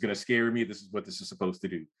 oh, this is gonna scare me. This is what this is supposed to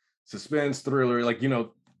do. Suspense, thriller, like,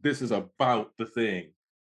 this is about the thing.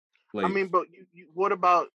 Like, I mean, but what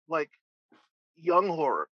about like young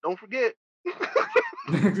horror? Don't forget.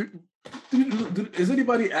 Is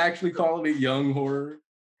anybody actually calling it young horror?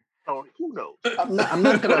 Oh, who knows? I'm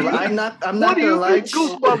not gonna lie. I'm not what do gonna you lie. think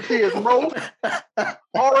Goosebumps is, bro?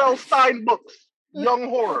 R.L. Stein books, young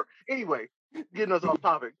horror. Anyway, getting us off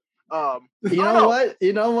topic. You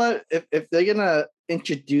know what? If they're gonna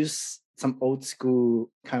introduce some old school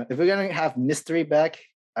kind of, if we're gonna have mystery back,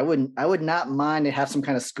 I would not mind to have some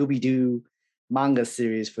kind of Scooby-Doo manga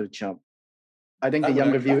series for the jump. I think the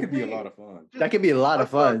younger viewer could be a lot of fun. That could be a lot of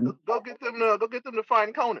fun. Go get them to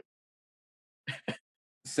find Conan.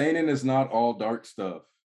 Seinen is not all dark stuff.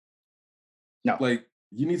 No. Like,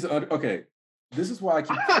 you need to okay. This is why I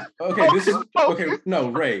keep no,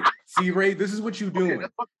 Ray. See, Ray, this is what you're doing.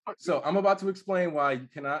 So I'm about to explain why you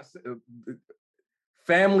cannot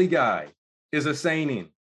Family Guy is a seinen.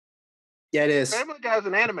 Yeah, it is. Family Guy is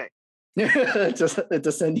an anime. It's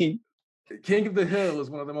a seinen. King of the Hill is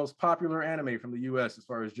one of the most popular anime from the US as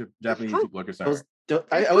far as Japanese people are concerned.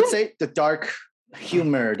 I would say the dark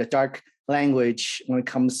humor, the dark language when it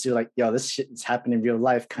comes to like, this shit is happening in real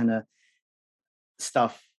life kind of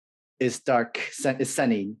stuff is dark, is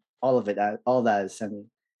seinen. All of it, all that is seinen.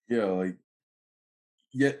 Yeah,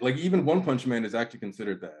 like even One Punch Man is actually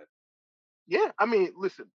considered that. Yeah, I mean,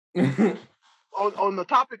 listen, on the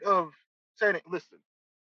topic of saying it, listen,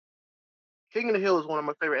 King of the Hill is one of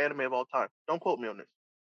my favorite anime of all time. Don't quote me on this.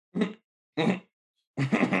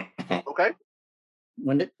 Okay?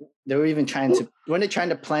 They were even trying to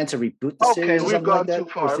plan to reboot the Okay, series or we've something gone like that? too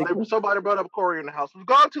far. Somebody brought up Corey in the house. We've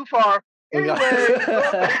gone too far. Anyway,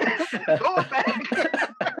 going back.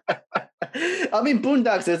 I mean,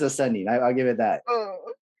 Boondocks is a Sunny. I'll give it that.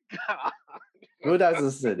 God. Boondocks is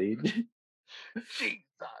a Sunny. Jesus.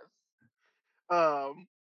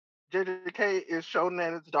 JJK is Shonen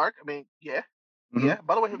and it's dark. I mean, yeah. Mhm. Yeah.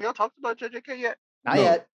 By the way, have y'all talked about JJK yet? Not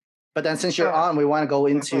yet. But then since you're on, we want to go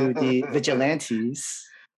into the vigilantes.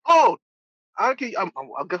 Oh, I guess,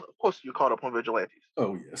 of course you caught up on vigilantes.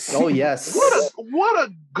 Oh yes. Oh yes. What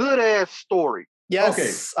a good ass story. Yes,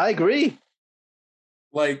 Okay. I agree.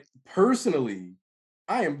 Like personally,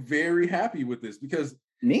 I am very happy with this because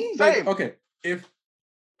Me? Same. Okay, if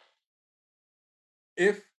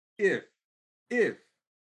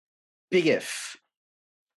Big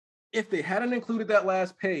if they hadn't included that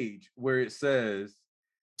last page where it says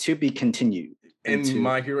to be continued in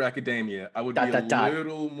My Hero Academia, I would be a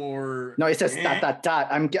little more. No, it says ...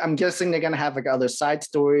 I'm guessing they're gonna have like other side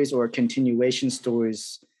stories or continuation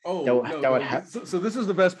stories. So this is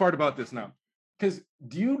the best part about this now. Because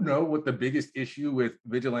do you know what the biggest issue with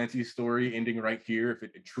Vigilante's story ending right here, if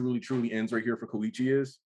it truly ends right here for Koichi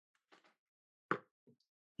is?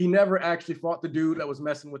 He never actually fought the dude that was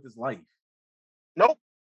messing with his life. Nope.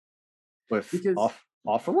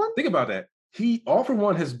 All for One? Think about that. All for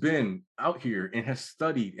One has been out here and has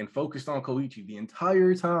studied and focused on Koichi the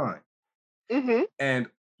entire time. Mm-hmm. And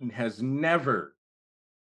has never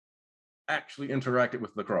actually interacted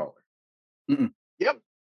with the Crawler. Mm-mm. Yep.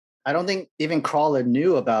 I don't think even Crawler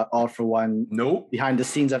knew about All for One. Nope. Behind the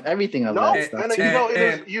scenes of everything of that stuff.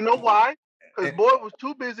 And you know why? Because boy was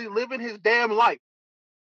too busy living his damn life.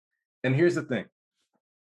 And here's the thing.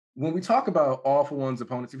 When we talk about All for One's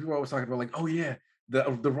opponents, people are always talking about like, oh yeah,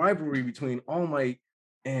 the rivalry between All Might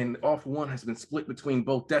and All for One has been split between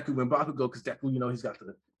both Deku and Bakugo, because Deku,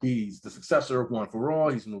 he's the successor of One for All.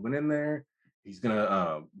 He's moving in there. He's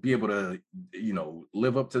gonna be able to,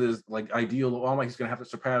 live up to this like ideal of All Might. He's gonna have to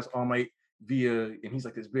surpass All Might and he's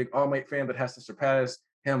like this big All Might fan that has to surpass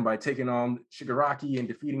him by taking on Shigaraki and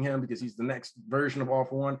defeating him because he's the next version of All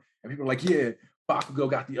for One. And people are like, yeah, Bakugo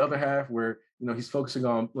got the other half where he's focusing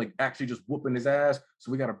on like actually just whooping his ass.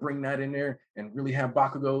 So we got to bring that in there and really have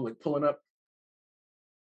Bakugo like pulling up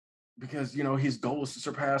because his goal is to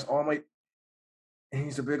surpass All Might, and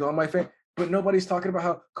he's a big All Might fan. But nobody's talking about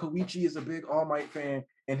how Koichi is a big All Might fan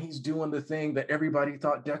and he's doing the thing that everybody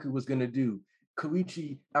thought Deku was going to do.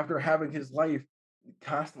 Koichi, after having his life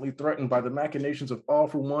constantly threatened by the machinations of All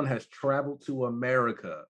for One, has traveled to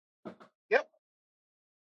America. Yep.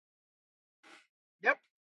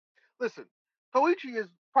 Listen, Koichi is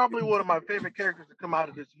probably one of my favorite characters to come out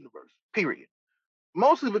of this universe, period.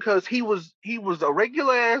 Mostly because he was a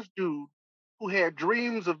regular ass dude who had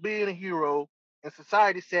dreams of being a hero, and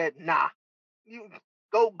society said, nah, you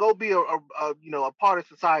go be a part of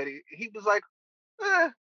society. He was like,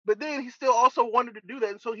 but then he still also wanted to do that,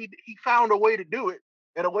 and so he found a way to do it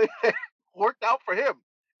in a way that worked out for him.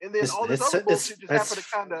 And then all this other bullshit just happened to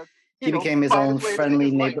kind of he became his own friendly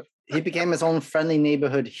neighbor. He became his own friendly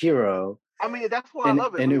neighborhood hero. I mean, that's why I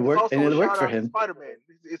love it. And it worked. And it worked for him. Spider-Man.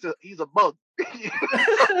 He's a bug.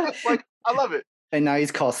 Like, I love it. And now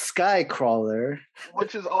he's called Skycrawler,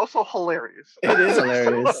 which is also hilarious. It is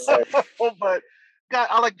hilarious. But God,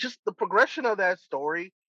 I like just the progression of that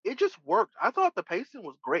story. It just worked. I thought the pacing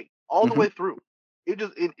was great all the way through. It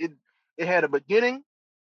had a beginning,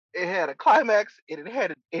 it had a climax, and it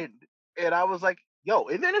had an end. And I was like, yo,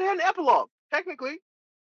 and then it had an epilogue, technically.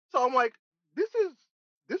 So I'm like, this was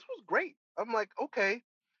great. I'm like, okay.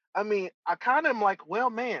 I mean, I kind of am like, well,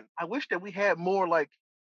 man, I wish that we had more like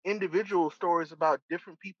individual stories about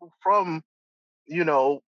different people from,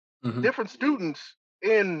 different students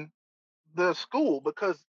in the school,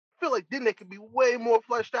 because I feel like then they could be way more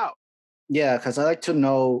fleshed out. Yeah, because I like to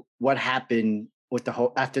know what happened with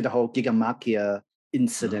after the whole Gigamachia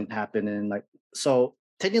incident happened, and like, so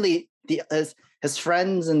technically his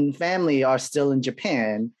friends and family are still in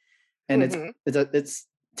Japan, and it's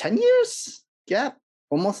 10 years gap,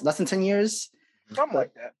 almost less than 10 years, something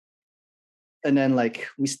like that. And then like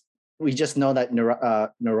we just know that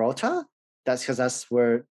Narota, that's because that's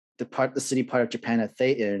where the city part of Japan that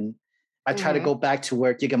they in. I try to go back to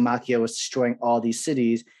where Gigamachia was destroying all these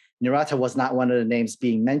cities. Narata was not one of the names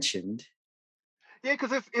being mentioned. Yeah,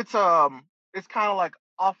 because it's kind of like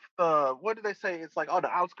off the, what did they say? It's like on the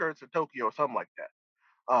outskirts of Tokyo or something like that.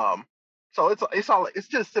 So it's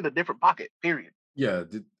just in a different pocket. Period. Yeah,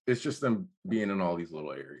 it's just them being in all these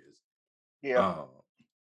little areas. Yeah.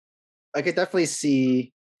 I could definitely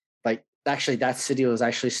see, like, actually that city was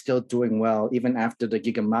actually still doing well even after the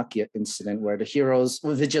Gigamaki incident, where the heroes,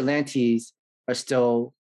 vigilantes, are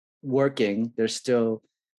still working. They're still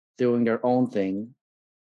doing their own thing.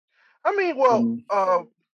 I mean, well, Um,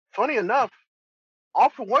 funny enough, All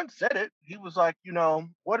For One said it. He was like,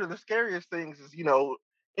 one of the scariest things is,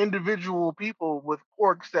 individual people with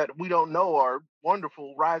quirks that we don't know are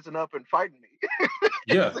wonderful rising up and fighting me.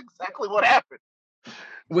 Yeah. It's exactly what happened.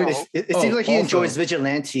 Which it seems like he also enjoys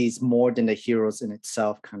vigilantes more than the heroes in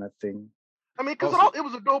itself, kind of thing. I mean, because Also- it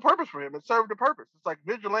was a dual purpose for him. It served a purpose. It's like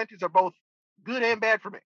vigilantes are both good and bad for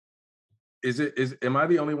me. am I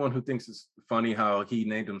the only one who thinks it's funny how he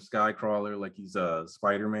named him Skycrawler like he's a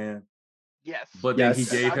Spider-Man, Yes. but then he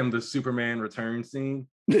Yes. gave him the Superman return scene?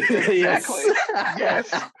 Exactly.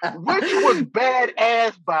 Yes. Which was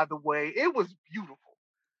badass, by the way. It was beautiful.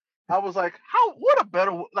 I was like, what a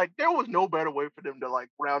better, like, there was no better way for them to, like,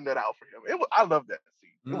 round that out for him. I love that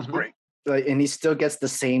scene. It was Mhm. great. Like, and he still gets the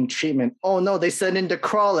same treatment. Oh no, they sent in the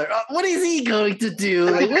crawler. What is he going to do?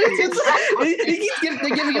 Like, what is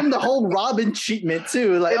they're giving him the whole Robin treatment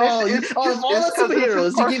too. Like, And all it's of all the 'cause it's his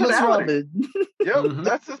superheroes, you gave us personality. Robin. Yep, Mhm.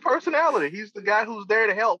 that's his personality. He's the guy who's there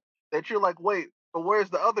to help. That you're like, wait, but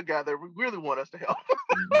where's the other guy that really want us to help?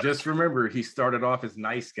 Just remember, he started off as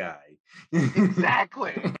nice guy.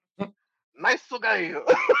 Exactly. Nice guy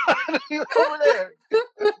over there.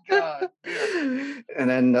 God. Yeah. And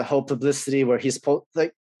then the whole publicity where he's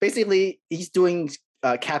like, basically he's doing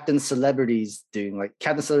Captain Celebrity's doing, like,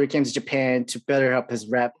 Captain Celebrity came to Japan to better help his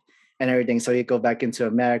rep and everything, so he'd go back into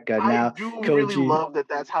America. Now I do Koji, really love that.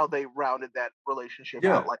 That's how they rounded that relationship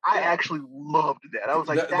Yeah. out. Like, I actually loved that. I was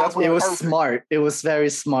like, That's it was perfect. smart. It was very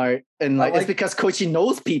smart. And like, it's because Kochi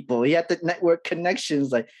knows people. He had the network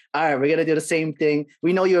connections. Like, all right, we're gonna do the same thing.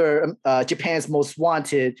 We know you're Japan's most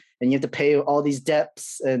wanted, and you have to pay all these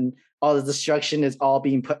debts, and all the destruction is all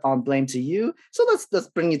being put on blame to you. So let's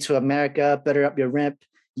bring you to America, better up your rep.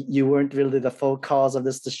 You weren't really the full cause of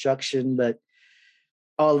this destruction, but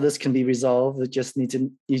all of this can be resolved. You just need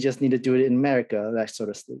to do it in America, that sort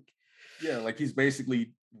of thing. Yeah, like he's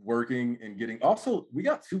basically working and getting. Also, we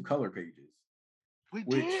got 2 color pages. We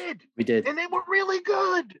We did. and they were really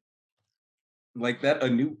good. Like that, a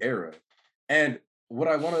new era. And what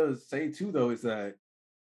I want to say too, though, is that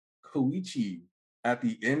Koichi at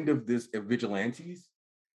the end of this Vigilantes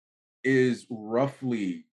is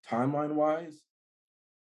roughly timeline wise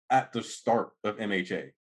at the start of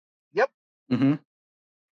MHA. Yep. Mm-hmm.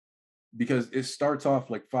 Because it starts off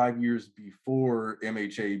like 5 years before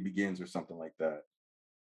MHA begins or something like that.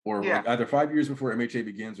 Or like either 5 years before MHA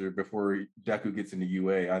begins or before Deku gets into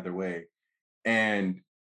UA, either way. And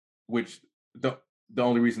which the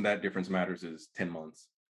only reason that difference matters is 10 months.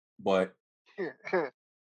 But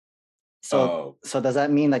so does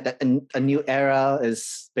that mean like that a new era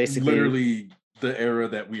is basically literally the era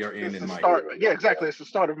that we are in My start, Hero? Yeah, exactly. It's the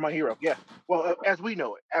start of My Hero. Yeah. Well, as we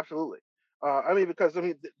know it, absolutely. Because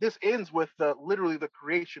this ends with literally the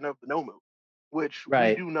creation of the Nomu, which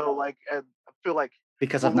we do know. Like, I feel like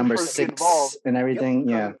because of number 6 and everything.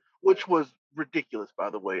 Yeah. Which was ridiculous, by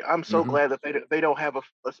the way. I'm so glad that they don't have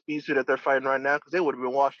a speedster that they're fighting right now, because they would have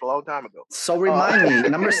been washed a long time ago. So remind me,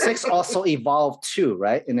 number 6 also evolved too,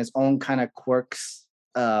 right? In his own kind of quirks,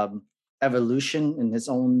 evolution in his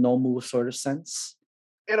own Nomu sort of sense.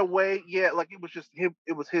 In a way, yeah. Like, it was just him.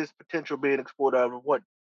 It was his potential being explored out of what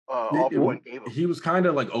All For One gave him. He was kind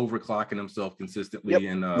of like overclocking himself consistently,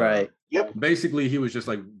 and basically he was just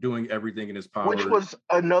like doing everything in his power, which was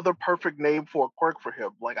another perfect name for a quirk for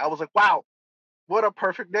him. Like, I was like, wow, what a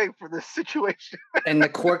perfect name for this situation. And the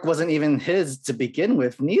quirk wasn't even his to begin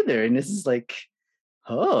with, neither. And this is like,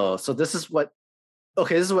 oh, so this is what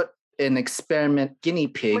an experiment guinea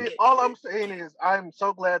pig. I mean, all I'm saying is I'm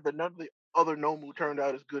so glad that none of the other Nomu turned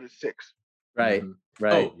out as good as 6. Right,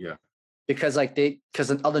 right. Oh, yeah. Because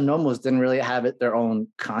the other Nomus didn't really have their own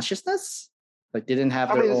consciousness. Like, they didn't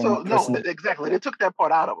have their own. No, exactly. They took that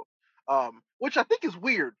part out of them, which I think is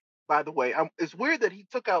weird. By the way, it's weird that he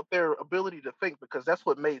took out their ability to think, because that's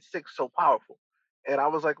what made 6 so powerful. And I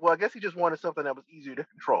was like, well, I guess he just wanted something that was easier to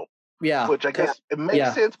control. Yeah, which I guess it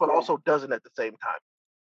makes sense, but also doesn't at the same time.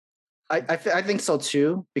 I think so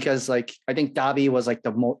too, because like I think Dabi was like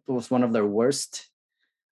was one of their worst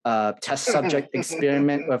test subject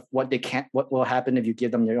experiment of what will happen if you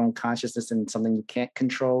give them your own consciousness and something you can't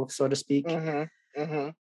control, so to speak.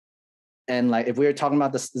 And like, if we were talking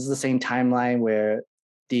about this is the same timeline where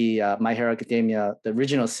the My Hero Academia, the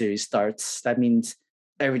original series, starts. That means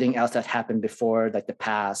everything else that happened before, like the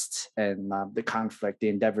past and the conflict, the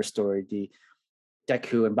Endeavor story, the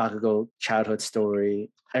Deku and Bakugo childhood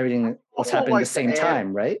story. Everything was Also happening at like the same to add-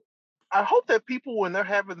 time, right? I hope that people, when they're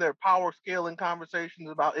having their power scaling conversations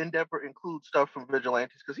about Endeavor, include stuff from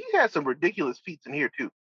Vigilantes, because he has some ridiculous feats in here too.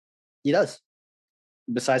 He does.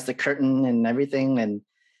 Besides the curtain and everything, and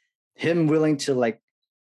him willing to like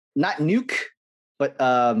not nuke, but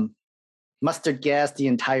mustard gas the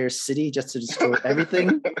entire city just to destroy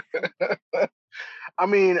everything. I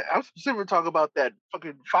mean, I'm specifically talking about that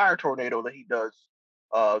fucking fire tornado that he does.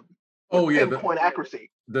 Pinpoint accuracy.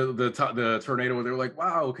 The tornado where they were like,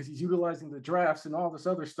 wow, because he's utilizing the drafts and all this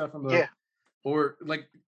other stuff in the or like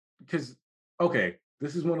because okay,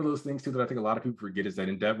 this is one of those things too that I think a lot of people forget is that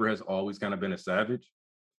Endeavor has always kind of been a savage.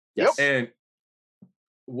 Yes. And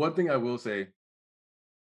one thing I will say,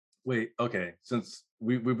 since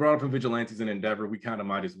we brought up in Vigilantes and Endeavor, we kind of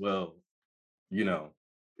might as well,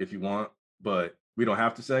 if you want, but we don't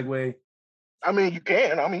have to segue. I mean, you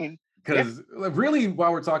can. I mean, because really,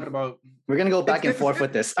 while we're talking about, we're gonna go back and forth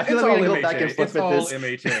with this. I feel like we're gonna go back and forth with this.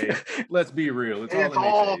 It's all MHA. Let's be real. It's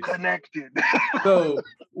all connected. So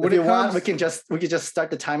if you want, we can just start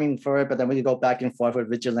the timing for it, but then we can go back and forth with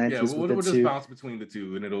Vigilantes. Yeah, we'll just bounce between the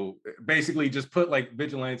two, and it'll basically just put like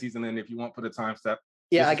Vigilantes, and then if you want, put a time step.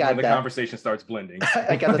 Yeah, I got when that. The conversation starts blending.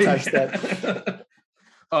 I got the time step.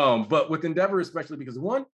 But with Endeavor, especially because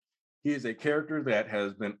one, he is a character that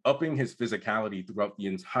has been upping his physicality throughout the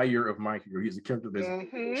entire of My Hero. He's a character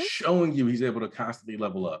that's showing you he's able to constantly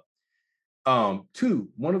level up. Two,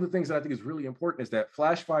 one of the things that I think is really important is that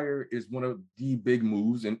Flash Fire is one of the big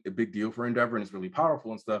moves and a big deal for Endeavor, and it's really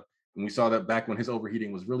powerful and stuff. And we saw that back when his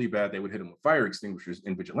overheating was really bad, they would hit him with fire extinguishers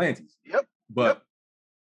in Vigilantes. But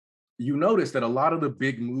you notice that a lot of the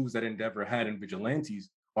big moves that Endeavor had in Vigilantes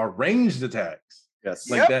are ranged attacks. Yes.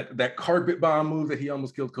 Like that carpet bomb move that he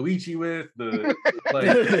almost killed Koichi with.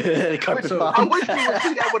 Carpet bomb. I wish we would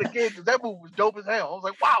see that with a kid because that move was dope as hell. I was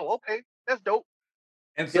like, wow, okay, that's dope.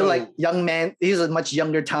 And so, like young man, he's a much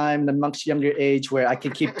younger time, a much younger age where I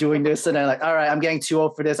can keep doing this. And I'm like, all right, I'm getting too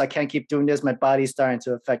old for this. I can't keep doing this. My body's starting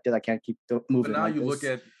to affect it. I can't keep moving. But now like you this. look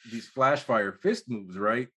at these Flash Fire fist moves,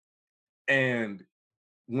 right? And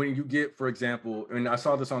when you get, for example, and I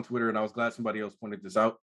saw this on Twitter and I was glad somebody else pointed this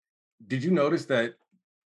out. Did you notice that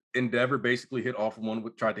Endeavor basically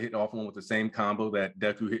tried to hit off one with the same combo that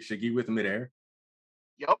Deku hit Shiggy with midair?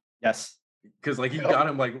 Yep. Yes. Because like he got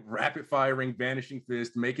him like rapid firing, vanishing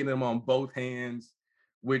fist, making them on both hands,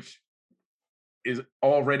 which is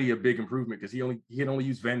already a big improvement because he had only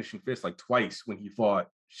used vanishing fist like twice when he fought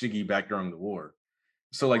Shiggy back during the war.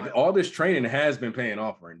 So like all this training has been paying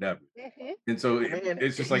off for Endeavor. And so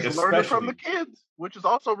it's just like learning from the kids, which is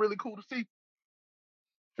also really cool to see.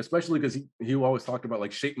 Especially because he always talked about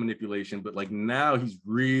like shape manipulation, but like now he's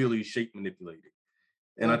really shape manipulating.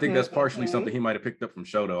 And I think that's partially something he might have picked up from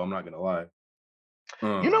Shoto. I'm not gonna lie.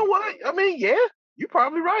 You know what? I mean, yeah, you're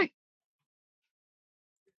probably right.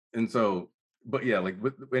 And so, but yeah, like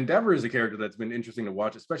Endeavor is a character that's been interesting to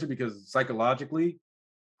watch, especially because psychologically,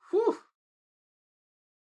 whew.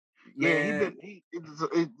 Yeah,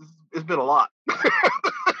 it's been a lot.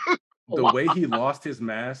 The way he lost his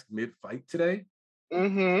mask mid-fight today,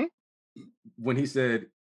 when he said,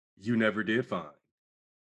 "You never did find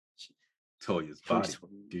Toya's body,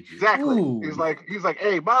 did you?" Exactly. Ooh. He's like,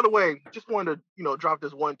 hey, by the way, just wanted to, drop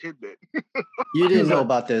this one tidbit. You didn't know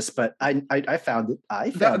about this, but I found it.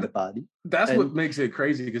 I found the body. That's what makes it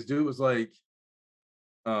crazy because dude was like,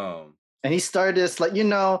 and he started this like,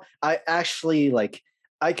 I actually like.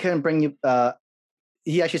 I can bring you.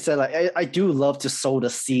 He actually said, like, I do love to sow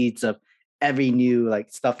the seeds of every new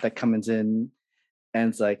like stuff that comes in, and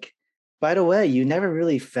it's like, by the way, you never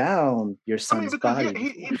really found your son's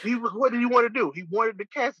body. He was. What did he want to do? He wanted to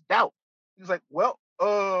cast doubt. He's like, well,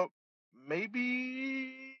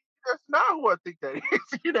 maybe that's not who I think that is.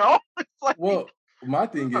 It's like, well, my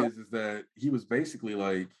thing is that he was basically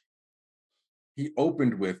like. He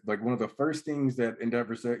opened with like one of the first things that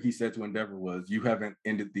Endeavor said. He said to Endeavor was, "You haven't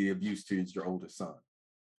ended the abuse towards your oldest son."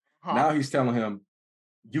 Now he's telling him,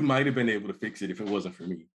 "You might have been able to fix it if it wasn't for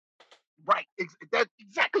me." Right. That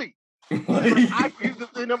exactly.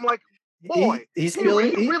 And I'm like, boy, he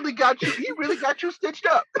really got you. He really got you stitched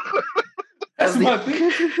up. That's my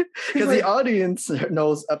thing. Because the audience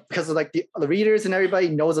knows, because of like the readers and everybody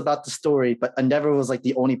knows about the story, but Endeavor was like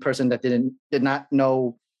the only person that did not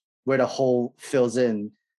know where the hole fills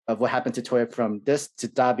in of what happened to Toya from this to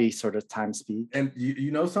Dabi sort of time speed. And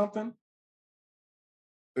you know something?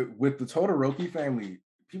 With the Todoroki family,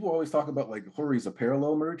 people always talk about like Hori's a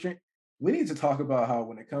parallel merchant. We need to talk about how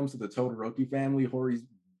when it comes to the Todoroki family, Hori's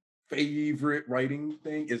favorite writing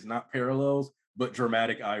thing is not parallels, but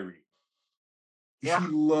dramatic irony. he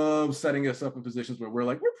loves setting us up in positions where we're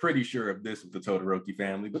like, we're pretty sure of this with the Todoroki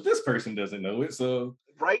family, but this person doesn't know it, so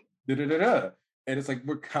right. And it's like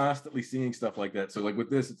we're constantly seeing stuff like that. So like with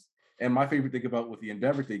this, and my favorite thing about with the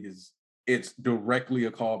Endeavor thing is it's directly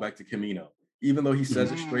a callback to Kamino. Even though he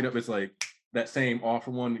says it straight up, it's like that same All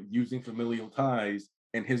for One using familial ties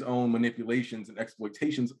and his own manipulations and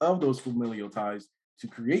exploitations of those familial ties to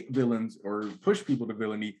create villains or push people to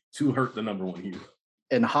villainy to hurt the number one hero.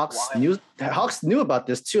 And Hawks knew about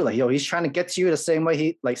this too. Like, he's trying to get to you the same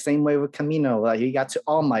way same way with Kamino. Like, he got to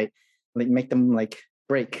All Might, like make them like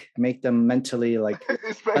break, make them mentally like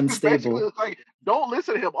unstable. Like, don't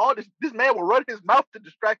listen to him. All this man will run his mouth to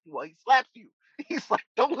distract you while he slaps you. He's like,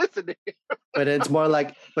 don't listen to him. But it's more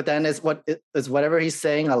like, but then is whatever he's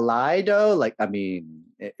saying a lie though? Like, I mean,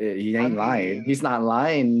 he ain't lying. He's not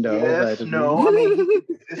lying though. Yes, but, no. I mean,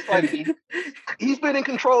 it's like he's been in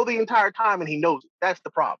control the entire time, and he knows it. That's the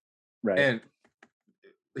problem. Right. And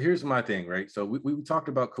here's my thing, right? So we talked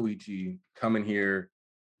about Koichi coming here.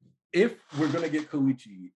 If we're gonna get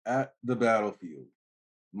Koichi at the battlefield,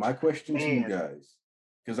 my question to you guys,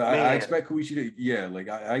 because I expect Koichi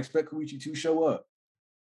to, I expect Koichi to show up.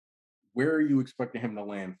 Where are you expecting him to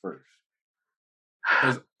land first?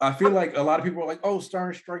 Because I feel like a lot of people are like, oh, Star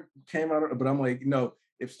and Strike came out, but I'm like, no,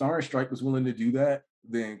 if Star and Strike was willing to do that,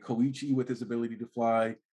 then Koichi with his ability to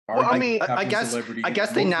fly, I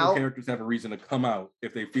guess they now characters have a reason to come out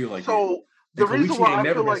if they feel like so it. The reason why I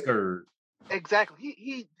feel like scared. Exactly.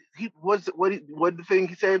 He was what the thing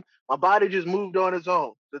he said, my body just moved on its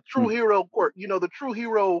own. The true hero quirk, the true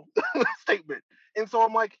hero statement. And so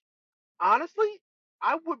I'm like, honestly,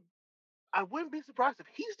 I wouldn't be surprised if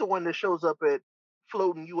he's the one that shows up at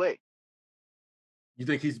floating UA. You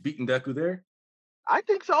think he's beating Deku there? I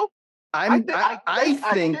think so. I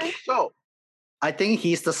think so. I think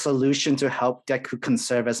he's the solution to help Deku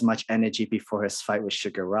conserve as much energy before his fight with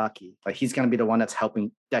Shigaraki. Like, he's gonna be the one that's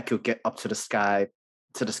helping Deku get up to the sky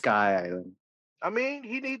island. I mean,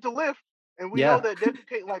 he needs a lift, and we know that Deku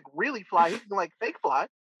can't like really fly. He can like fake fly,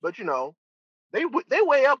 but they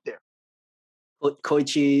way up there.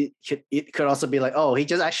 Koichi could also be like, oh, he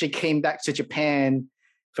just actually came back to Japan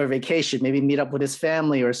for vacation. Maybe meet up with his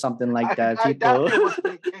family or something like that. I doubt it was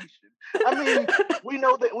vacation. I mean, we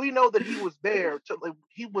know that he was there.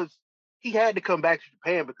 He had to come back to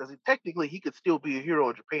Japan because technically he could still be a hero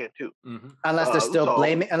in Japan too. Mm-hmm. Unless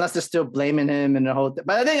they're still blaming him and the whole thing.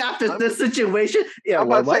 But I think after this situation,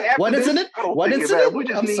 what is it?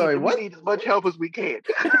 I'm sorry, what? We need as much help as we can.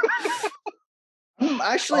 I'm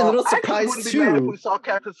actually a little surprised too. If we saw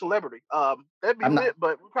Captain Celebrity, that'd be lit,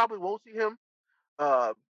 but we probably won't see him.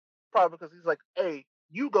 Probably because he's like, hey,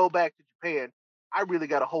 you go back to Japan. I really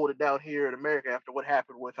got to hold it down here in America after what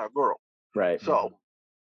happened with our girl. Right. So,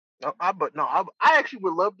 I actually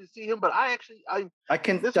would love to see him, but I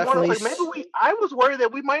can definitely. I was worried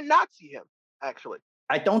that we might not see him. Actually,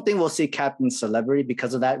 I don't think we'll see Captain Celebrity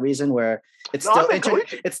because of that reason. Where it's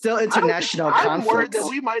still international conflict. I'm worried that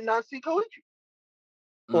we might not see Koichi.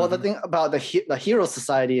 Well, the thing about the Hero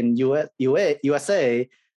Society in USA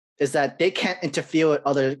is that they can't interfere with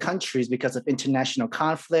other countries because of international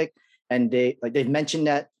conflict, and they've mentioned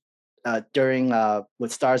that during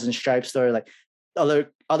with Stars and Stripes story, like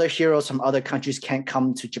other heroes from other countries can't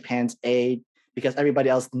come to Japan's aid because everybody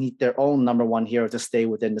else need their own number one hero to stay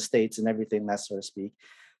within the states and everything, that so to speak.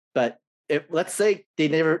 But if let's say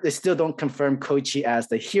they still don't confirm Koichi as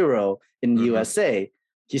the hero in the USA.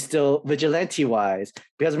 He's still vigilante wise,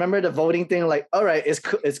 because remember the voting thing, like, all right, is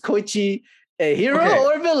Koichi a hero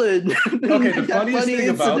or a villain? Okay,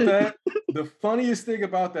 the funniest thing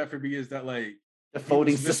about that for me is that, like, the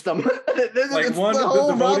voting system. Like, one,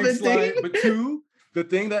 the voting slide, but two, the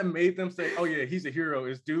thing that made them say, oh yeah, he's a hero,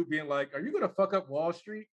 is dude being like, are you gonna fuck up Wall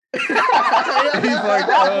Street? He's like,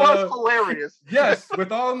 that was hilarious. Yes,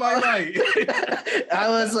 with all my might. I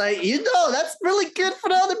was like, that's really good for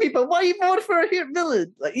the other people. Why are you voting for a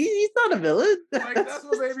villain? Like, he's not a villain. Like, that's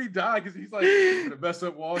what made me die, because he's like, you're gonna mess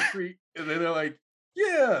up Wall Street, and then they're like,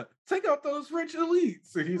 yeah, take out those rich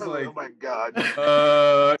elites. And he's like, oh my god, take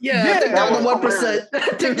down the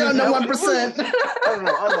 1%. Take down the 1%. I don't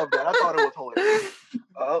know. I love that. I thought it was hilarious.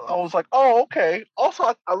 I was like, oh, okay. Also,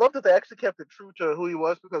 I love that they actually kept it true to who he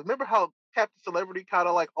was, because remember how Captain Celebrity kind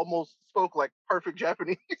of like almost spoke like perfect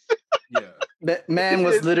Japanese? Yeah. That man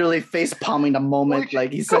was literally face palming the moment. Koichi,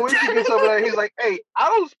 like he said, Koichi gets over there. He's like, hey, I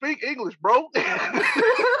don't speak English, bro.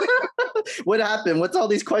 What happened? What's all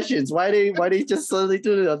these questions? Why they just suddenly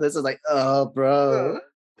do this? It's like, oh, bro.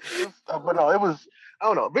 But no, it was, I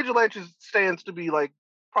don't know. Vigilante stands to be like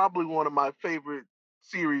probably one of my favorite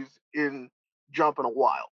series in Jump in a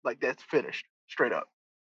while. Like, that's finished straight up.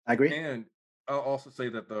 I agree. And I'll also say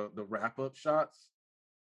that the wrap-up shots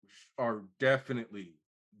are definitely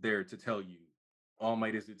there to tell you All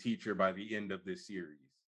Might is the teacher by the end of this series.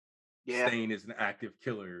 Yeah. Stain is an active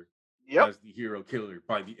killer Yep. as the hero killer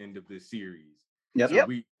by the end of this series. Yep. So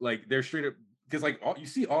we like they're straight up because like you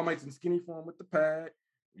see All Might's in skinny form with the pad.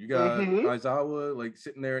 You got Aizawa like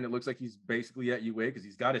sitting there and it looks like he's basically at UA because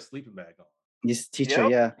he's got his sleeping bag on. He's teacher,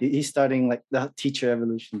 yeah. He's starting like the teacher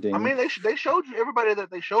evolution thing. I mean, they showed you everybody that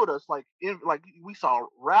they showed us. Like we saw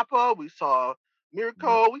Rappa, we saw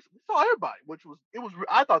Mirko, we saw everybody,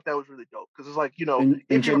 I thought that was really dope because it's like, you know,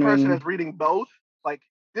 if you're a person that's reading both,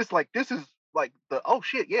 this is like the oh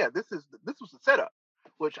shit, yeah, this was the setup,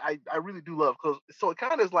 which I really do love because so it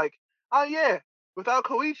kind of is like, oh yeah, without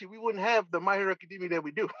Koichi we wouldn't have the My Hero Academia that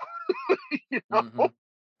we do. You know?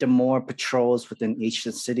 The more patrols within each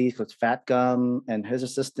of the cities with Fat Gum and his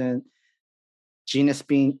assistant, Genius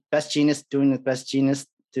being best Genius doing the best Genius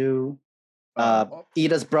do.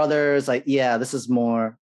 Ida's brothers, like, yeah, this is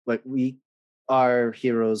more like we are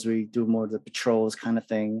heroes, we do more of the patrols kind of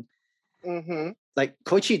thing. Like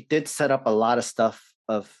Koichi did set up a lot of stuff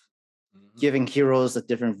of giving heroes a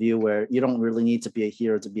different view where you don't really need to be a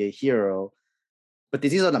hero to be a hero. But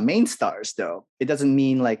these are the main stars though. It doesn't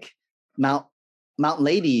mean like Mount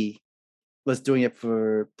Lady was doing it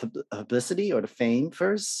for publicity or the fame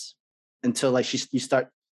first until like you start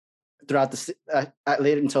throughout the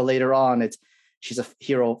later on she's a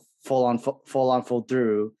hero full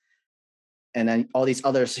through, and then all these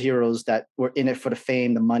other heroes that were in it for the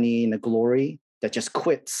fame, the money, and the glory that just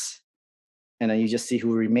quits, and then you just see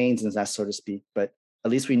who remains in that, so to speak. But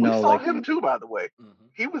at least we know saw him too, by the way.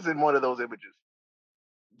 He was in one of those images,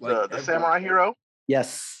 like the samurai hero.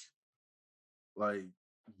 Yes. Like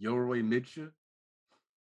Yoroi Mitsha.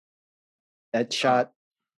 That shot.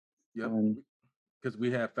 Yep. Because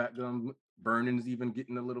we have Fat Gum. Vernon's even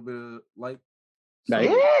getting a little bit of light. Right.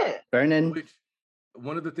 Yeah. Vernon. Which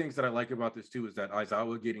one of the things that I like about this too is that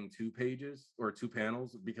Aizawa getting 2 pages or 2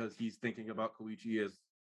 panels because he's thinking about Koichi as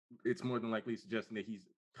it's more than likely suggesting that he's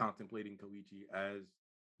contemplating Koichi as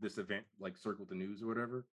this event, like Circle the News or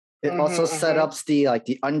whatever. It also set up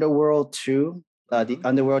the underworld too. The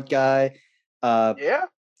underworld guy.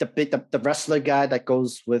 The wrestler guy that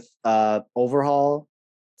goes with Overhaul's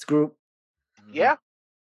group. Yeah.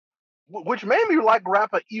 Which made me like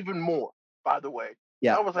Rappa even more, by the way.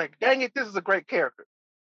 Yeah. I was like, dang it, this is a great character.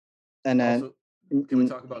 And then also, can we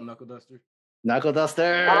talk about Knuckle Duster? Knuckle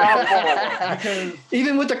Duster. Because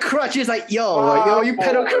even with the crutch, he's like, yo, you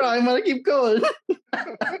pedal cry, I'm gonna keep going. Like,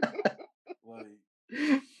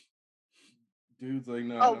 dude's like,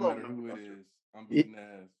 no matter who it is, I'm beating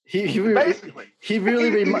ass. He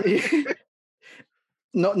really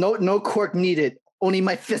no cork needed. Only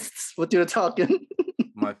my fists. What you're talking?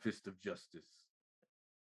 My fist of justice.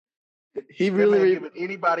 He really giving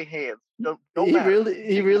anybody hands.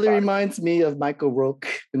 He really reminds me of Michael Rourke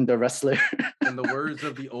in The Wrestler. In the words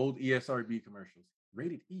of the old ESRB commercials,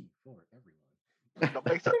 rated E for everyone. No,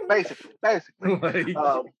 basically.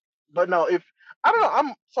 But no, if I don't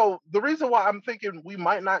know, so the reason why I'm thinking we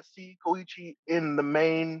might not see Koichi in the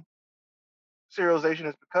main serialization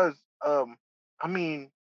is because I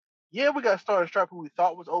mean, yeah, we got Star and Stripe who we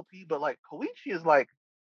thought was OP, but like Koichi is like,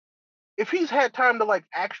 if he's had time to like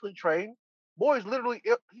actually train, boy's literally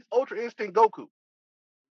he's Ultra Instinct Goku.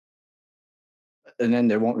 And then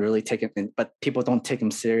they won't really take him in, but people don't take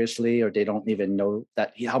him seriously, or they don't even know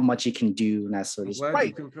that how much he can do. And that sort of stuff. I'm glad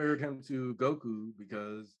you compared him to Goku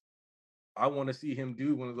because I want to see him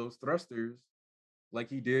do one of those thrusters like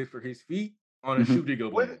he did for his feet on a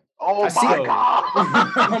Shudigo blade. Oh my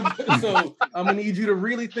God! So I'm gonna need you to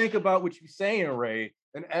really think about what you're saying, Ray,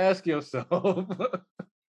 and ask yourself,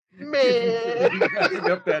 man,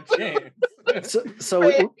 passing up that chance. So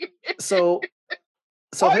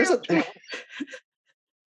here's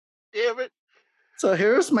damn it. So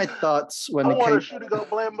here's my thoughts when I want to shoot to go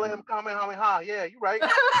blam blam kamehameha. Yeah, you're right.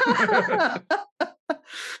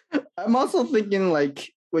 I'm also thinking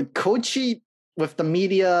like with Koichi, with the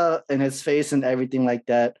media and his face and everything like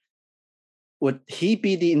that, would he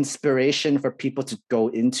be the inspiration for people to go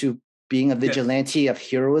into being a vigilante of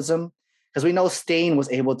heroism? Because we know Stain was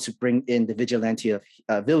able to bring in the vigilante of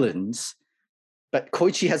villains, but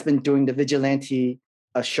Koichi has been doing the vigilante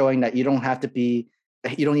of showing that you don't need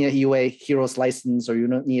a UA hero's license, or you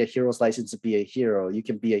don't need a hero's license to be a hero. You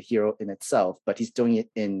can be a hero in itself, but he's doing it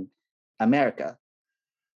in America.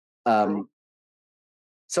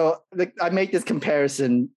 So like, I make this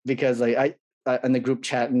comparison because like in the group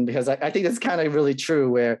chat, and because I think that's kind of really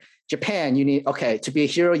true. Where Japan, you need to be a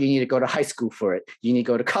hero, you need to go to high school for it. You need to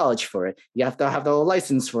go to college for it. You have to have the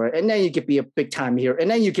license for it, and then you could be a big time hero, and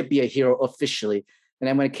then you could be a hero officially. And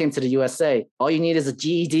then when it came to the USA, all you need is a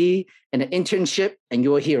GED and an internship, and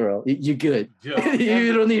you're a hero. You're good. Yeah.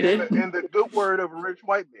 You don't need it. And the good word of a rich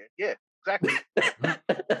white man. Yeah, exactly.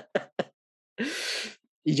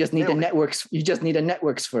 You just need the networks. You just need the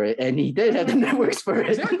networks for it, and he did have the networks for it.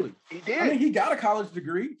 Exactly. He did. I mean, he got a college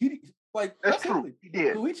degree. That's true. He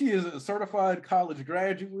did. Koichi is a certified college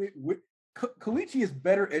graduate. Koichi is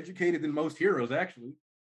better educated than most heroes, actually.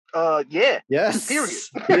 Yeah. Yes. Period.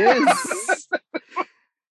 Yes.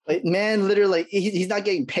 Like, man, literally, he's not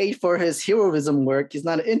getting paid for his heroism work. He's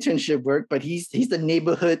not an internship work, but he's the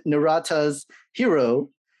neighborhood Narata's hero,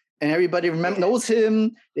 and everybody knows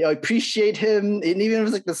him. They appreciate him, and even if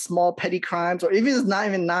it's like the small petty crimes, or even if it's not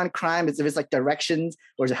even non-crime, if it's like directions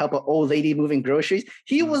or to help an old lady moving groceries,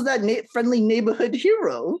 he was that friendly neighborhood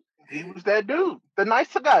hero. He was that dude, the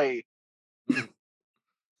nice guy.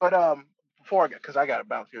 But before I get, because I got to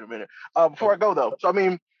bounce here in a minute. Before I go though, so I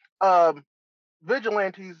mean,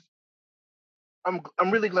 Vigilantes,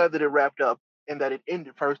 I'm really glad that it wrapped up and that it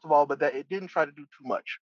ended first of all, but that it didn't try to do too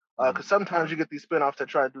much. Because sometimes you get these spinoffs that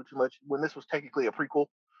try to do too much when this was technically a prequel,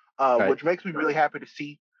 which makes me really happy to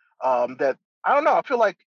see. That I don't know. I feel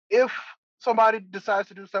like if somebody decides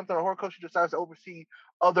to do something, or Horikoshi decides to oversee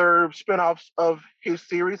other spinoffs of his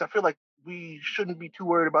series, I feel like we shouldn't be too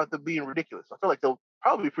worried about them being ridiculous. I feel like they'll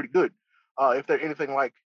probably be pretty good if they're anything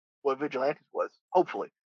like what Vigilantes was. Hopefully.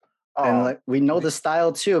 And like we know the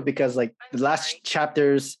style too, because like the last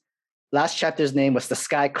chapter's name was the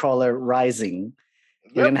Skycrawler Rising.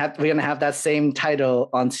 We're gonna have that same title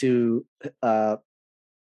onto the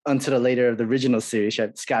later of the original series,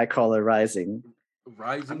 Skycrawler Rising.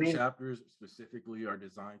 Rising chapters specifically are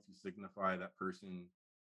designed to signify that person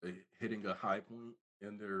hitting a high point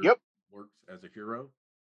in their works as a hero,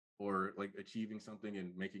 or like achieving something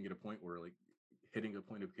and making it a point where like hitting a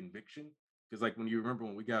point of conviction. Because like when you remember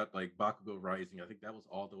when we got like Bakugo Rising, I think that was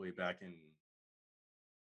all the way back in.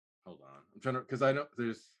 Hold on, I'm trying to, because I know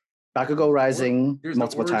there's Bakugo Rising there's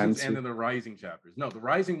multiple the times, and then the Rising chapters. No, the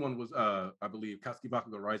Rising one was I believe Katsuki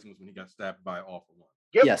Bakugo Rising was when he got stabbed by All for One.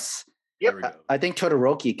 Yes. Yep. I think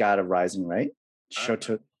Todoroki got a Rising, right?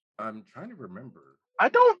 I'm trying to remember. I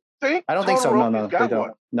don't think so. No, they don't.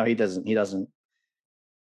 One. No, he doesn't.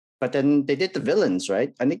 But then they did the villains,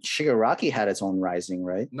 right? I think Shigaraki had its own Rising,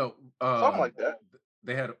 right? No, something like that.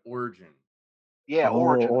 They had Origin. Yeah,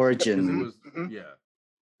 Origin. It was yeah.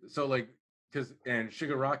 So like, and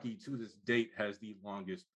Shigaraki to this date has the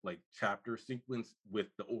longest like chapter sequence with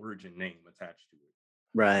the Origin name attached to it.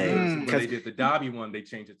 Right. When they did the Dabi one, they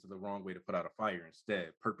changed it to the wrong way to put out a fire instead,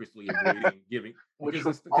 purposely avoiding giving. Which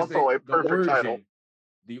was also a perfect title.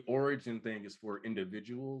 The Origin thing is for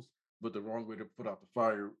individuals, but the wrong way to put out the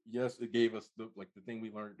fire. Yes, it gave us the thing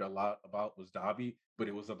we learned a lot about was Dabi, but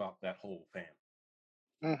it was about that whole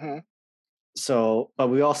family. Mm-hmm. So, but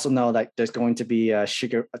we also know that there's going to be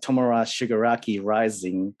Tomura Shigaraki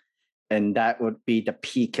Rising, and that would be the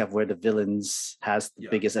peak of where the villains has the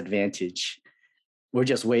biggest advantage. We're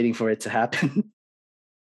just waiting for it to happen.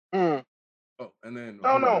 Oh, and then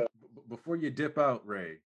before you dip out,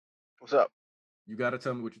 Ray, what's up? You got to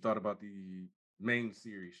tell me what you thought about the main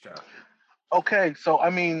series chapter. Okay, so I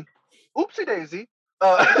mean, oopsie daisy.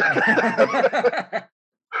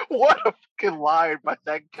 What a fucking line by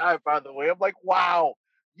that guy, by the way. I'm like, wow,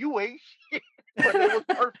 you ain't shit. But it was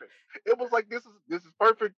perfect. It was like, this is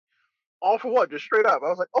perfect. All for what? Just straight up. I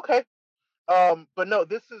was like, okay. But no,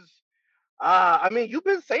 this is I mean, you've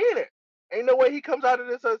been saying it. Ain't no way he comes out of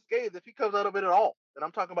this unscathed if he comes out of it at all. And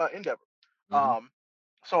I'm talking about Endeavor.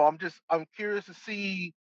 So I'm curious to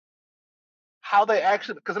see how they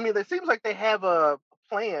actually, because I mean, it seems like they have a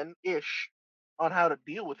plan-ish on how to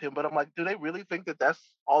deal with him, but I'm like, do they really think that that's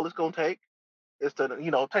all it's going to take? Is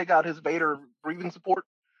to, take out his Vader breathing support?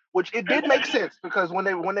 Which it did make sense, because when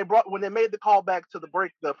they made the call back to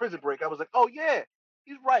the prison break, I was like, oh yeah,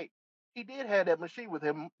 he's right. He did have that machine with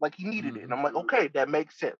him, like he needed it. And I'm like, okay, that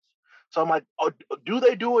makes sense. So I'm like, oh, do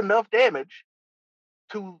they do enough damage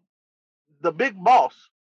to the big boss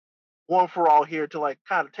one for all here to like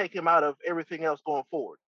kind of take him out of everything else going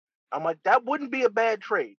forward? I'm like, that wouldn't be a bad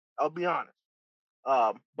trade, I'll be honest.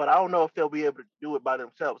 But I don't know if they'll be able to do it by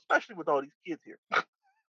themselves, especially with all these kids here.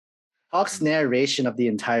 Hawk's narration of the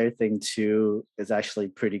entire thing too is actually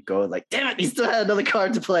pretty good. Like, damn it, he still had another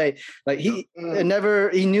card to play. Like he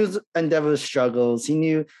knew Endeavor's struggles. He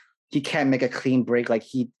knew he can't make a clean break like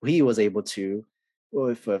he was able to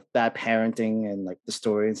with bad parenting and like the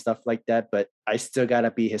story and stuff like that. But I still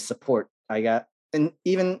gotta be his support. and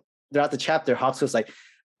even throughout the chapter, Hawks was like,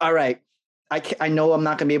 all right, I know I'm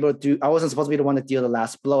not going to be able to do, I wasn't supposed to be the one to deal the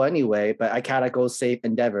last blow anyway, but I gotta go save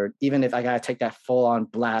Endeavor, even if I gotta take that full-on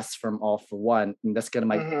blast from All for One, and that's gonna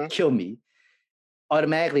might kill me.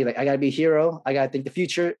 Automatically, like, I gotta be a hero. I gotta think the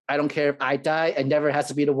future. I don't care if I die. Endeavor has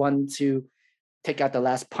to be the one to take out the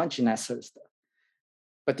last punch and that sort of stuff.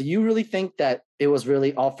 But do you really think that it was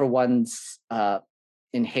really All for One's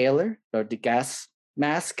inhaler or the gas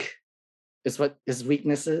mask is what his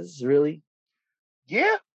weakness is, really?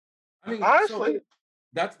 Yeah. I mean, honestly,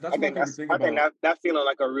 that's what I think about. That's feeling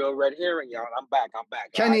like a real red herring, y'all. I'm back.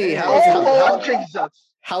 Kenny,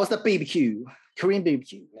 how's the BBQ? Korean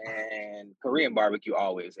BBQ? Man, Korean barbecue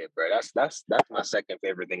always hit, bro. That's my second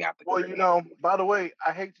favorite thing after Well, Korean. by the way,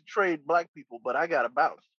 I hate to trade black people, but I got to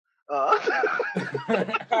bounce.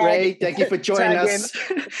 Ray, thank you for joining us.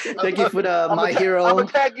 Thank you for the My Hero. I'm going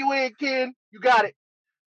to tag you in, Ken. You got it.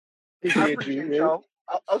 I appreciate y'all.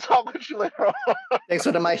 I'll talk with you later on. Thanks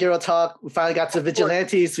for the My Hero talk. We finally got to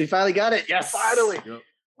Vigilantes. We finally got it. Yes. Finally. Yep.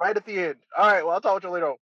 Right at the end. All right. Well, I'll talk with you later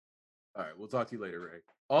on. All right. We'll talk to you later, Ray.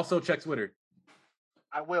 Also, check Twitter.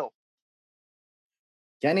 I will.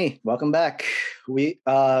 Kenny, welcome back. We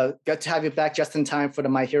got to have you back just in time for the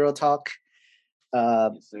My Hero talk.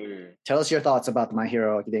 Yes, sir. Tell us your thoughts about the My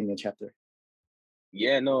Hero Academia chapter.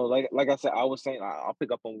 Yeah, no, like I said, I was saying, I'll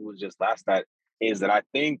pick up on what was just last that is that I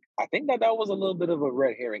think that was a little bit of a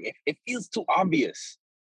red herring. It feels too obvious.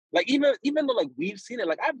 Like even though like we've seen it,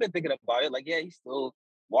 like I've been thinking about it, like, yeah, he's still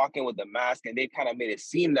walking with the mask and they kind of made it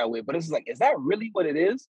seem that way. But it's like, is that really what it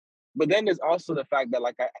is? But then there's also the fact that,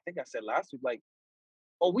 like I think I said last week, like,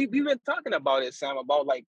 we've been talking about it, Sam, about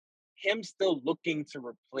like him still looking to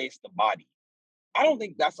replace the body. I don't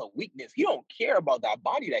think that's a weakness. He don't care about that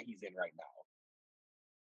body that he's in right now.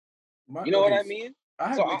 You know what I mean?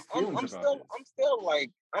 I'm still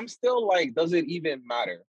like, does it even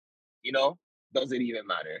matter? You know, does it even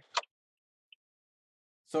matter?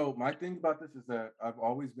 So my thing about this is that I've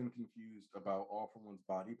always been confused about All for One's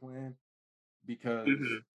body plan because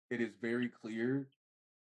it is very clear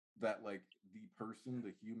that like the person,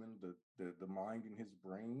 the human, the mind in his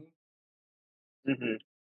brain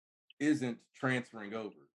isn't transferring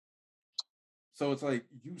over. So it's like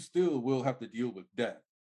you still will have to deal with death.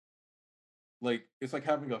 Like it's like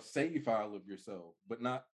having a save file of yourself, but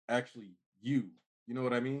not actually you. You know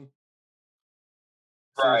what I mean?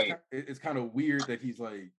 So right. It's kind of weird that he's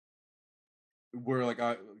like, where like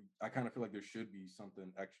I kind of feel like there should be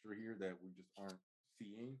something extra here that we just aren't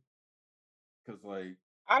seeing. Because like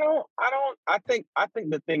I think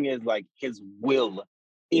the thing is like his will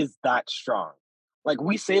is that strong. Like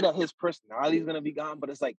we say that his personality is gonna be gone,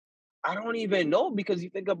 but it's like I don't even know because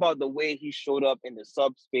you think about the way he showed up in the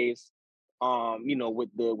subspace,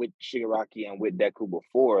 with Shigaraki and with Deku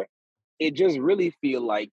before. It just really feel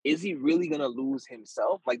like, is he really gonna lose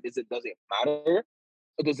himself? Like, does it matter?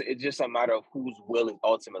 Or does it's just a matter of whose will is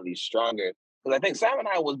ultimately stronger? Because I think Sam and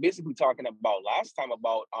I was basically talking about last time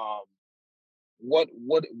about what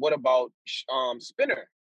about Spinner?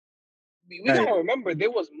 We gotta remember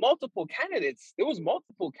there was multiple candidates. There was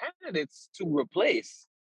multiple candidates to replace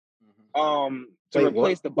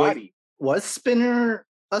the body. Was Spinner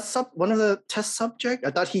one of the test subject?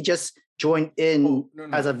 I thought he just joined in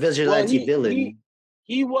as a vigilante villain.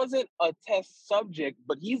 He wasn't a test subject,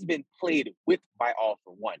 but he's been played with by All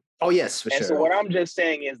for One. Oh yes, for sure. And so what I'm just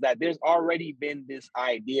saying is that there's already been this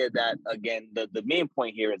idea that, again, the main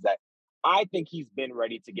point here is that I think he's been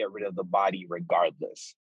ready to get rid of the body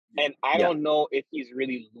regardless. And I don't know if he's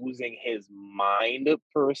really losing his mind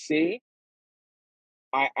per se.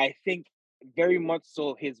 I think very much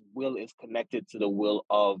so his will is connected to the will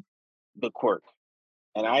of the quirk.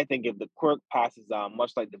 And I think if the quirk passes on,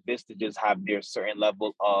 much like the Vistages have their certain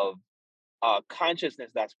level of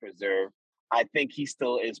consciousness that's preserved, I think he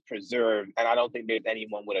still is preserved. And I don't think there's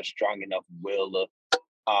anyone with a strong enough will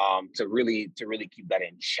to really keep that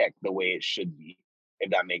in check the way it should be,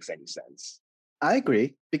 if that makes any sense. I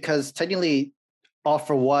agree, because technically All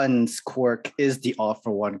for One's quirk is the All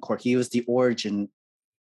for One quirk. He was the origin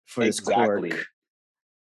for his quirk.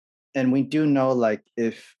 And we do know, like,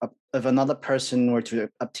 if another person were to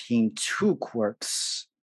obtain 2 quirks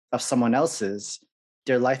of someone else's,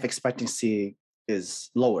 their life expectancy is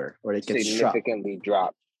lower, or it gets significantly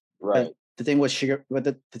dropped. Right. And the thing with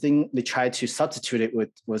the thing they tried to substitute it with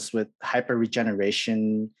was with hyper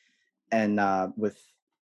regeneration, and with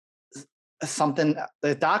something.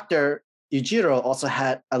 The doctor Yujiro also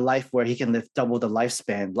had a life where he can live double the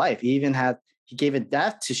lifespan life. He gave it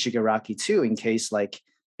that to Shigaraki too, in case like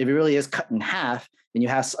if it really is cut in half, when you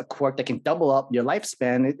have a quirk that can double up your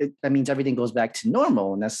lifespan, that means everything goes back to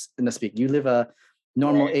normal. And that's in the speak. You live a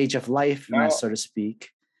normal age of life, and that so to speak.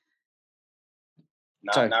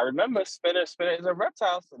 Now remember, Spinner is a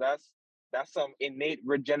reptile, so that's some innate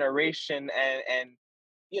regeneration and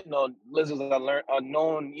lizards are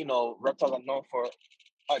known, reptiles are known for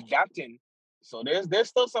adapting. So there's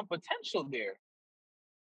still some potential there.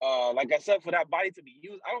 Like I said, for that body to be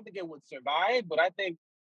used, I don't think it would survive, but I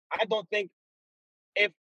don't think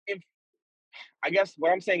if I guess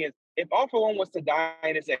what I'm saying is if All For One was to die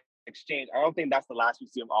in this exchange, I don't think that's the last we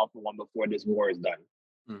see of All For One before this war is done.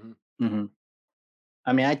 Mm-hmm. Mm-hmm.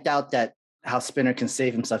 I mean, I doubt that how Spinner can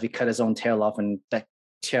save himself. He cut his own tail off, and that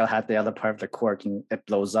tail had the other part of the quirk, and it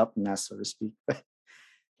blows up, and that so to speak.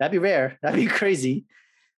 That'd be rare. That'd be crazy.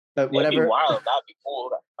 But whatever. That'd be wild. That'd be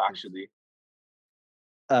cool, actually.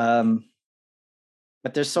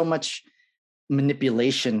 But there's so much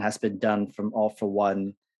manipulation has been done from All For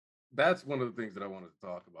One. That's one of the things that I wanted to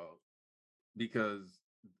talk about, because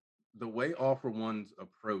the way All For One's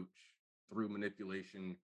approach through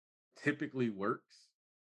manipulation typically works,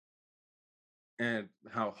 and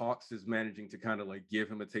how Hawks is managing to kind of like give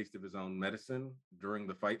him a taste of his own medicine during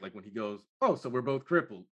the fight, like when he goes, "Oh, so we're both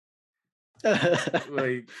crippled."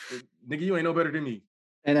 Like, nigga, you ain't no better than me.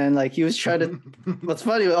 And then like he was trying to what's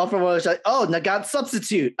funny, All For One was like, "Oh, Nagat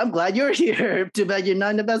substitute. I'm glad you're here. Too bad you're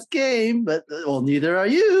not in the best game, but well, neither are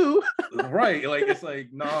you." Right. Like it's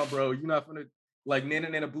like, nah, bro, you're not gonna like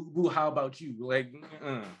nana boo boo, how about you? Like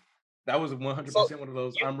that was 100% one of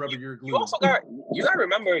those I'm rubber, you're glue. You gotta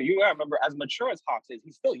remember as mature as Hawks is,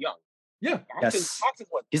 he's still young. Yeah. Hawks is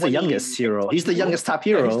what, he's 20, the youngest hero. 22? He's the youngest top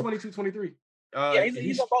hero. Yeah, he's 22, 23.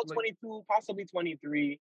 He's about 22, possibly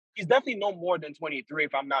 23. He's definitely no more than 23,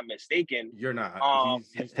 if I'm not mistaken. You're not.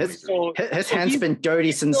 His hand's been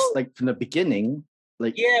dirty since like from the beginning.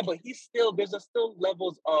 Like but there's still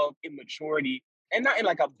levels of immaturity, and not in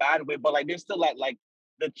like a bad way, but like there's still like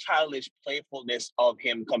the childish playfulness of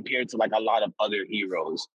him compared to like a lot of other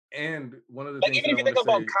heroes. And one of the things, even if you think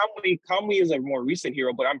about Kamui is a more recent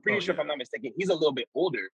hero, but I'm pretty sure if I'm not mistaken, he's a little bit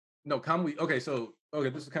older. No, Kamui. Okay,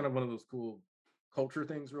 this is kind of one of those cool culture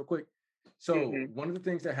things, real quick. So one of the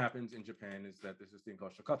things that happens in Japan is that there's this thing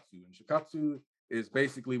called shikatsu, and shikatsu is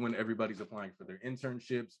basically when everybody's applying for their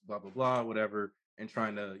internships, blah blah blah, whatever, and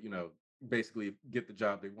trying to basically get the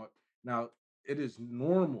job they want. Now it is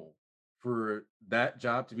normal for that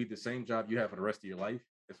job to be the same job you have for the rest of your life,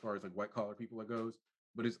 as far as like white collar people goes.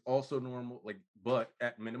 But it's also normal, but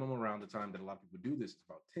at minimum around the time that a lot of people do this, it's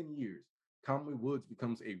about 10 years. Kamui Woods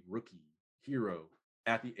becomes a rookie hero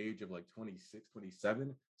at the age of like 26,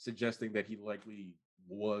 27, suggesting that he likely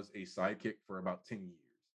was a sidekick for about 10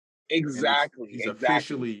 years. Exactly. He's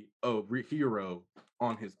officially a hero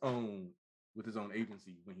on his own, with his own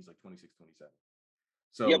agency, when he's like 26, 27.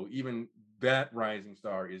 So even that rising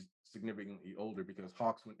star is significantly older, because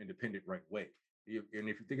Hawks went independent right away. And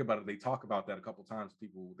if you think about it, they talk about that a couple times.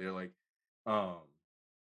 People, they're like,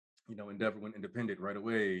 Endeavor went independent right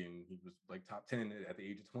away, and he was like top 10 at the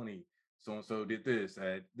age of 20. So-and-so did this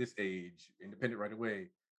at this age, independent right away.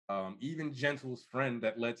 Even Gentle's friend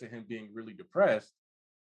that led to him being really depressed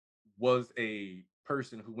was a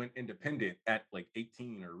person who went independent at like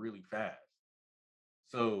 18 or really fast.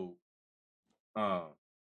 So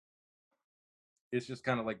it's just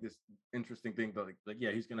kind of like this interesting thing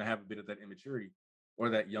that he's going to have a bit of that immaturity or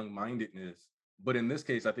that young-mindedness. But in this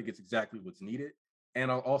case, I think it's exactly what's needed.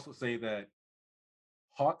 And I'll also say that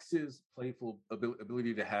Hawks's playful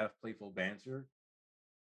ability to have playful banter,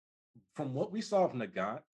 from what we saw of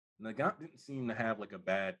Nagat didn't seem to have like a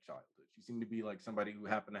bad childhood. She seemed to be like somebody who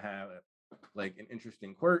happened to have like an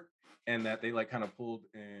interesting quirk, and that they like kind of pulled,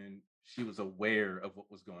 and she was aware of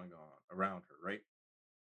what was going on around her, right?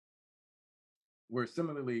 Where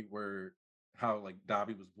similarly, how like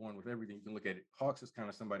Dabi was born with everything, you can look at it, Hawks is kind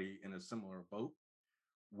of somebody in a similar boat,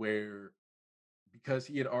 where because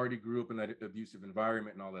he had already grew up in that abusive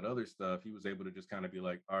environment and all that other stuff, he was able to just kind of be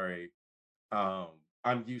like, all right,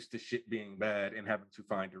 I'm used to shit being bad and having to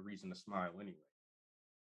find a reason to smile anyway.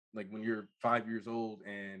 Like when you're 5 years old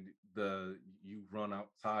and you run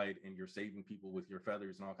outside and you're saving people with your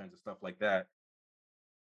feathers and all kinds of stuff like that,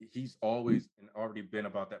 he's always and already been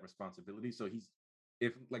about that responsibility. So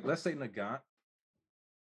if let's say Nagat,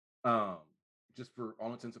 just for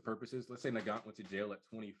all intents and purposes, let's say Nagat went to jail at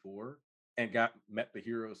 24 and met the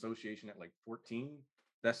Hero Association at like 14,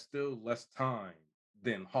 that's still less time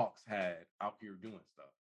than Hawks had out here doing stuff,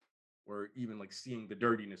 or even like seeing the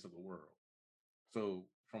dirtiness of the world. So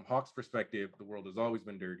from Hawks' perspective, the world has always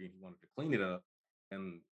been dirty and he wanted to clean it up,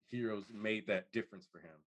 and Heroes made that difference for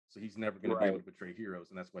him. So he's never going to be able to betray Heroes,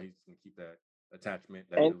 and that's why he's going to keep that attachment,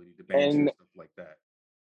 that and ability to banter and and stuff like that.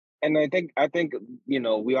 and I think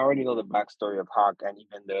we already know the backstory of Hawk and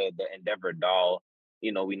even the Endeavor doll.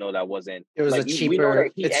 We know that wasn't It was like a we know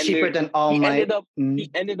that cheaper. It's cheaper than All he ended Might. up he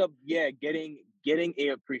ended up getting a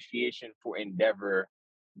appreciation for Endeavor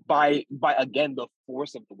by again the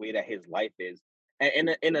force of the way that his life is.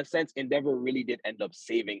 And in a sense, Endeavor really did end up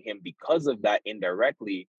saving him because of that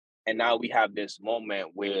indirectly. And now we have this moment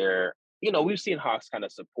where we've seen Hawks kind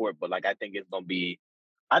of support, but like I think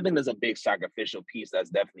there's a big sacrificial piece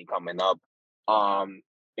that's definitely coming up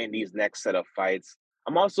in these next set of fights.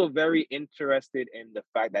 I'm also very interested in the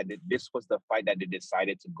fact that this was the fight that they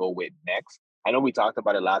decided to go with next. I know we talked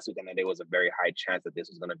about it last week, and that there was a very high chance that this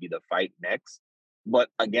was going to be the fight next. But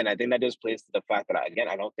again, I think that just plays to the fact that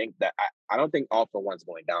I don't think All for One's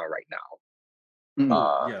going down right now.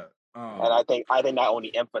 Yeah. And I think that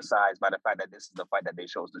only emphasized by the fact that this is the fight that they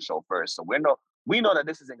chose to show first. So we know that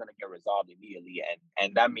this isn't going to get resolved immediately,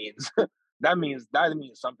 and that means that means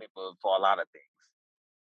something for a lot of things.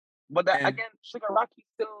 But that And again, Shigaraki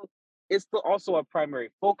is still also a primary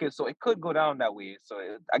focus, so it could go down that way. So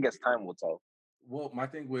I guess time will tell. well, my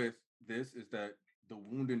thing with this is that the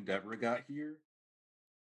wound Endeavor got here.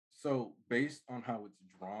 So based on how it's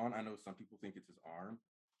drawn, I know some people think it's his arm.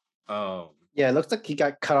 Yeah, it looks like he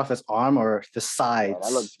got cut off his arm or the Yeah,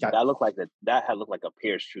 sides. that looked like that had looked like a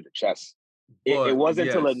pierce through the chest. It But wasn't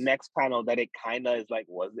until the yes, next panel that it kind of is like,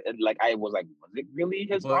 was it really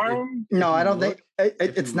his but arm? if No, I you don't think look,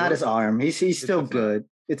 it's not his arm. He's still it's not. good.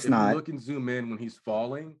 It's If you not. look and zoom in when he's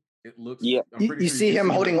falling, it looks. Yeah, I'm pretty You sure you see can him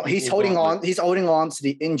see holding. like He's equal holding on. gauntlets. He's holding on to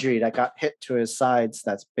the injury that got hit to his sides.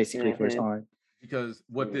 That's basically for his Mhm. arm. Because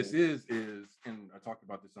what this is, and I talked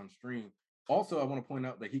about this on stream. Also, I want to point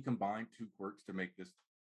out that he combined two quirks to make this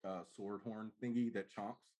sword horn thingy that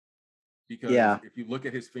chomps. Because Yeah. if you look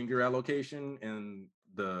at his finger allocation and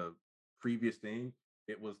the previous thing,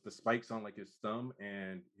 it was the spikes on like his thumb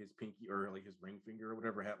and his pinky or like his ring finger or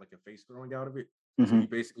whatever had like a face growing out of it. So he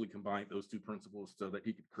basically combined those two principles so that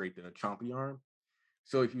he could create the chompy arm.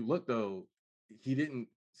 So if you look though, he didn't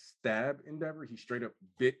stab Endeavor, he straight up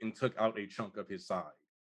bit and took out a chunk of his side.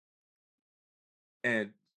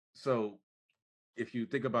 And so if you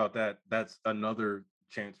think about that, that's another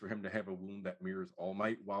chance for him to have a wound that mirrors All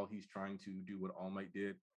Might while he's trying to do what All Might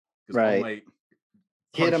did. Because All Right. Might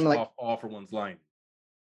Hit him punched like off All for One's lining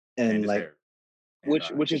and and his like hair. And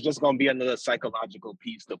which is just going to be another psychological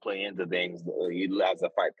piece to play into things as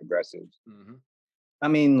the fight progresses. I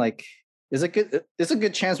mean, like there's a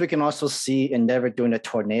good chance we can also see Endeavor doing a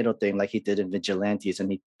tornado thing like he did in Vigilantes,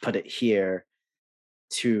 and he put it here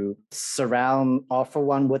to surround All for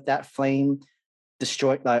One with that flame,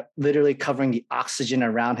 destroy, like literally covering the oxygen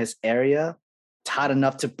around his area, hot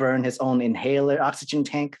enough to burn his own inhaler, oxygen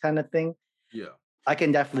tank kind of thing. Yeah, I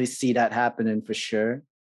can definitely see that happening for sure.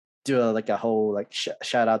 Do a whole like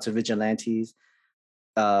shout out to Vigilantes.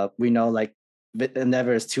 We know like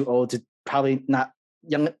Endeavor is too old to probably not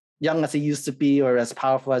young as he used to be or as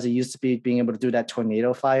powerful as he used to be, being able to do that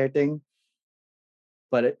tornado fire thing.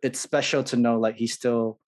 But it's special to know like he's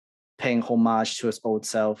still paying homage to his old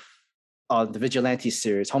self on the Vigilante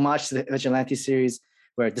series. Homage to the Vigilante series,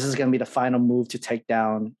 where this is going to be the final move to take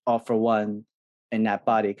down All for One in that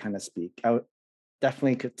body, kind of speak. I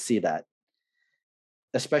definitely could see that,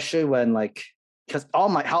 especially when like because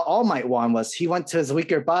how All Might won was he went to his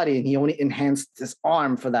weaker body and he only enhanced his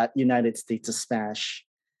arm for that United States of Smash.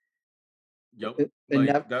 Yep. And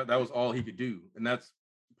Like that was all he could do. And that's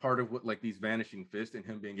part of what like these vanishing fists and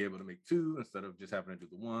him being able to make two instead of just having to do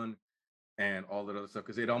the one and all that other stuff.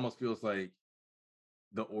 Because it almost feels like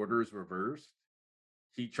the order is reversed.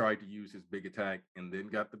 He tried to use his big attack and then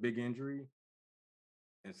got the big injury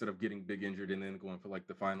instead of getting big injured and then going for like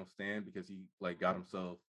the final stand because he like got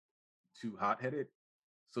himself too hot-headed.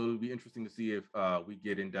 So it'll be interesting to see if we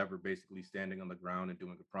get Endeavor basically standing on the ground and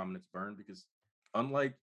doing a prominence burn, because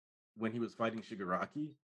unlike when he was fighting Shigaraki,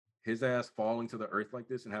 his ass falling to the earth like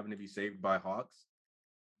this and having to be saved by Hawks,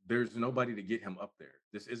 there's nobody to get him up there.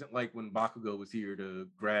 This isn't like when Bakugo was here to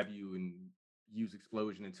grab you and use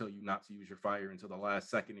explosion and tell you not to use your fire until the last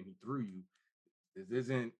second and he threw you. This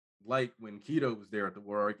isn't like when Kido was there at the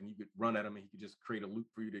War Arc and you could run at him and he could just create a loop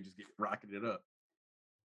for you to just get rocketed up.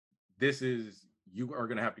 This is, you are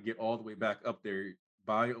going to have to get all the way back up there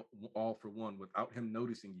by All for One without him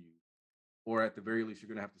noticing you. Or at the very least, you're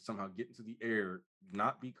going to have to somehow get into the air,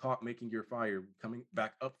 not be caught making your fire, coming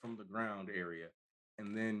back up from the ground area,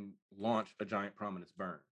 and then launch a giant prominence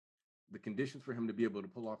burn. The conditions for him to be able to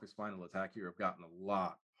pull off his final attack here have gotten a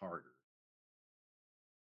lot harder.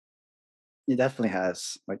 He definitely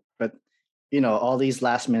has. Like, but all these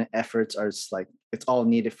last minute efforts are just like it's all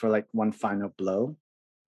needed for like one final blow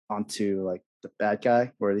onto like the bad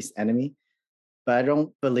guy or at least enemy. But I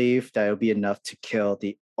don't believe that it'll be enough to kill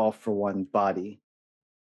the all for one body.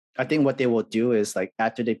 I think what they will do is like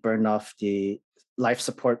after they burn off the life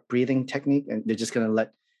support breathing technique, and they're just gonna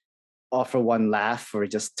let all for one laugh or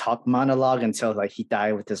just talk monologue until like he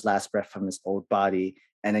died with his last breath from his old body,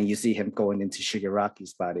 and then you see him going into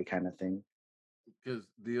Shigaraki's body, kind of thing. Because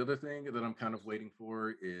the other thing that I'm kind of waiting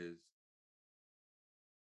for is,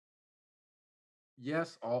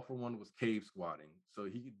 yes, All for One was cave squatting, so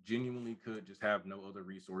he genuinely could just have no other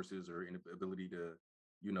resources or ability to,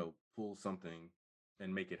 pull something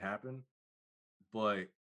and make it happen. But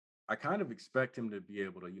I kind of expect him to be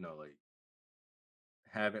able to, like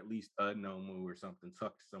have at least a Nomu or something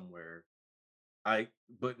tucked somewhere.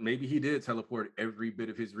 But maybe he did teleport every bit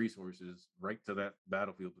of his resources right to that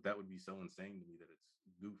battlefield, but that would be so insane to me that it's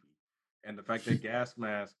goofy. And the fact that Gas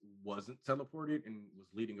Mask wasn't teleported and was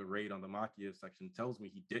leading a raid on the Makia section tells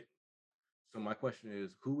me he didn't. So my question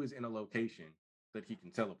is, who is in a location that he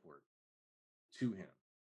can teleport to him?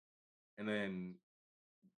 And then,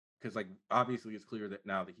 because like obviously it's clear that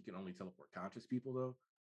now that he can only teleport conscious people though,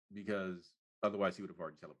 because otherwise he would have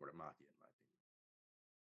already teleported Makia in my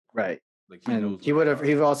opinion. Right. Like he And knows he would have.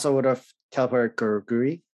 He also would have teleported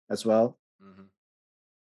Kuroguri as well. Mhm.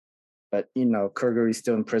 But Kuroguri's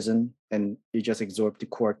still in prison, and you just absorb the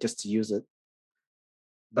quirk just to use it.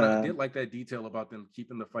 But I did like that detail about them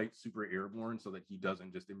keeping the fight super airborne so that he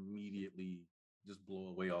doesn't just immediately just blow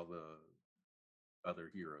away all the other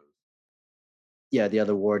heroes. Yeah, the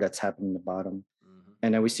other war that's happening in the bottom. Mhm.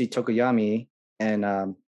 And then we see Tokoyami, and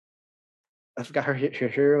I forgot her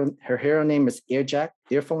hero name is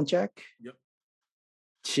Earphone Jack. Yep.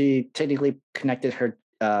 She technically connected her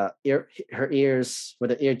ears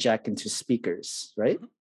with an ear jack into speakers, right? Mhm.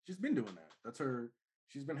 She's been doing that. That's her.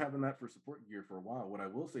 She's been having that for support gear for a while. What I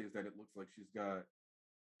will say is that it looks like she's got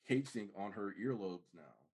casing on her earlobes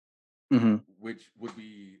now, Mm-hmm. which would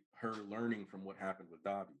be her learning from what happened with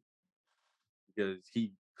Dobby, because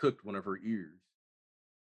he cooked one of her ears.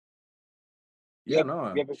 Yeah, Yep,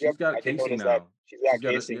 no, yep, she's yep. got I did casing notice that now. she's got She's got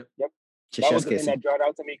a casing. yep. Yep, She that has was the thing casing. that drawed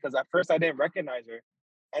out to me because at first I didn't recognize her,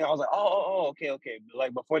 and I was like, okay.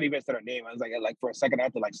 Like before they even said her name, I was like for a second I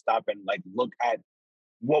had to like stop and like look at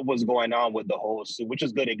what was going on with the whole suit, which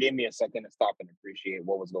is good. It gave me a second to stop and appreciate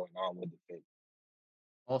what was going on with the fit.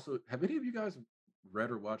 Also, have any of you guys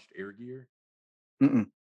read or watched Air Gear? Mm-mm.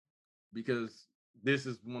 Because this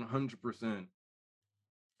is 100%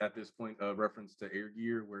 at this point a reference to Air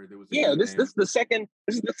Gear, where there was a Yeah, dude this named. is the second.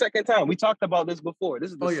 This is the second time we talked about this before.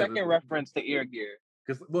 This is the second reference to Air Gear.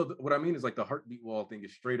 Because what I mean is like the heartbeat wall thing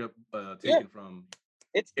is straight up taken from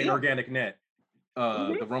It's Inorganic Net,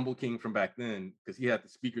 Mhm. the Rumble King from back then, because he had the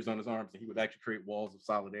speakers on his arms and he would actually create walls of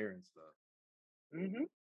solid air and stuff. Mhm.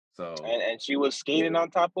 So And she was skating on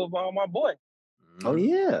top of my boy. Oh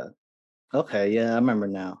yeah. Okay, yeah, I remember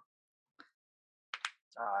now.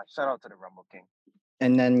 Shout out to the Rumble King.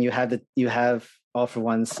 And then you have All for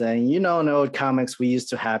One saying, in old comics we used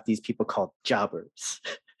to have these people called jobbers.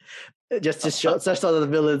 Just to show such so that the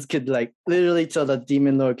villains could like literally tell the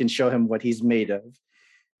demon lord can show him what he's made of.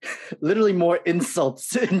 Literally more insults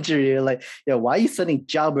to injury. Like, why are you sending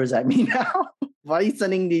jobbers at me now? Why are you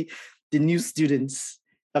sending the new students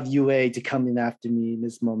of UA to come in after me in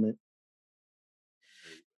this moment?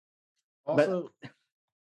 Also,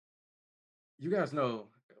 you guys know.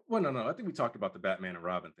 Well, no. I think we talked about the Batman and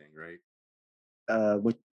Robin thing, right?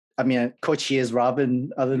 Coach he is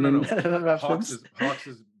Robin. Other than Hawks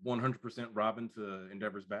is 100% Robin to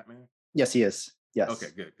Endeavor's Batman. Yes, he is. Yes. Okay,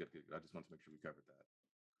 good. I just want to make sure we covered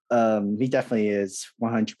that. He definitely is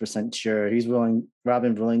 100% sure.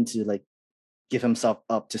 Robin willing to like give himself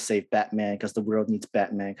up to save Batman because the world needs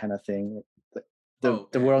Batman, kind of thing. The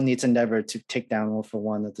world needs Endeavor to take down All for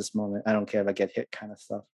One at this moment. I don't care if I get hit, kind of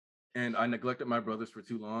stuff. And I neglected my brothers for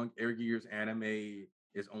too long. Air Gear's anime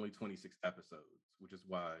is only 26 episodes, which is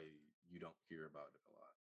why you don't hear about it a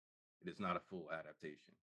lot. It is not a full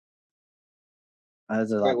adaptation.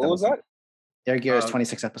 Wait, what was that? Air Gear is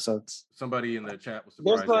 26 episodes. Somebody in the chat was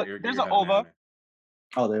surprised that Air Gear had an anime.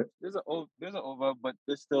 Oh, there's an OVA, but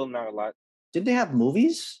there's still not a lot. Did they have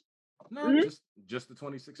movies? No, just the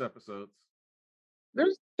 26 episodes.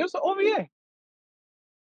 There's an OVA.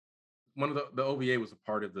 One of the OVA was a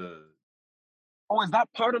part of the. Oh, is that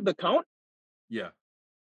part of the count? Yeah.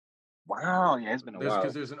 Wow, yeah, it's been a while.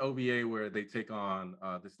 Because there's an OVA where they take on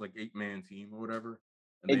this like 8-man team or whatever,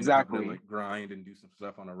 and exactly. they like grind and do some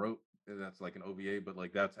stuff on a rope. And that's like an OVA, but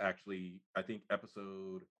like that's actually I think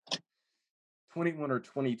episode 21 or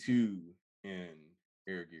 22 in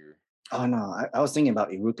Air Gear. Oh no, I was thinking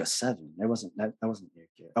about Iruka 7. That wasn't Air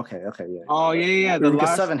Gear. Okay, yeah. Oh yeah.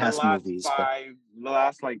 Iruka 7 has movies, but The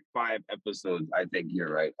last like 5 episodes, I think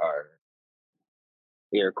you're right, are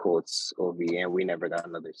air quotes OV, and we never got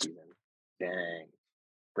another season. Dang.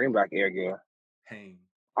 Bring back Air Gear. Pain.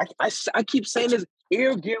 I keep saying this.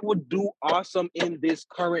 Air Gear would do awesome in this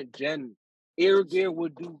current gen. Air Gear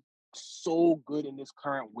would do so good in this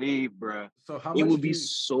current wave, bruh. So how it much would be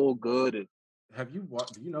so good. Have you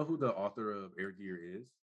watched? Do you know who the author of Air Gear is?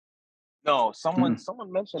 No, someone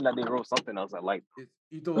mentioned that they wrote something else I like. It's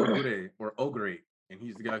Ito Ogure or Ogure, and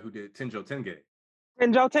he's the guy who did Tenjo Tenge.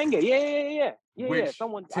 Tenjo Tenge, yeah. Which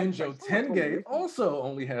Someone Tenjo Tenge also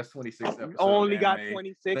only has 26 episodes. Only got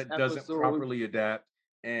 26 that doesn't properly adapt,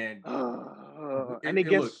 and it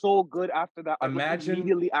gets so good after that. Imagine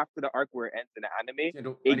immediately after the arc where it ends in the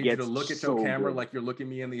anime. I need you to look at your camera like you're looking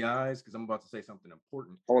me in the eyes because I'm about to say something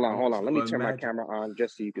important. Hold on. Let me turn my camera on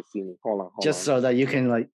just so you can see me. Hold on. Just so that you can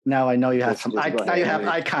like. Now I know you have some. Now you have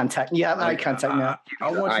eye contact. You have eye contact now.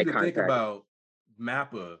 I want you to think about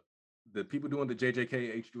Mappa, the people doing the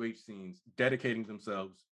JJK H2H scenes, dedicating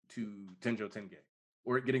themselves to Tenjo Tenge,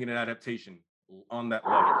 or getting an adaptation on that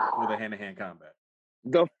level for the hand-to-hand combat.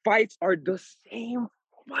 The fights are the same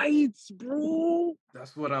fights, bro.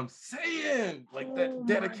 That's what I'm saying. Like that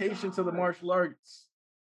dedication to the martial arts.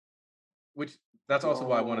 Which that's also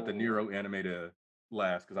why I wanted the Nero anime to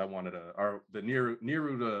last, because I wanted the Nero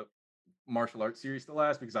the martial arts series to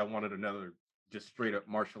last, because I wanted another just straight up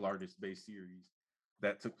martial artist based series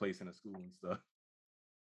that took place in a school and stuff.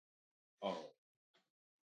 Oh,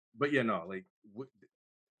 but yeah, no, like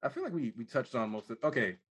I feel like we touched on most of.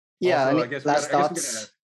 Okay, yeah. Also, I guess we gotta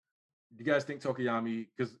ask, do you guys think Tokoyami?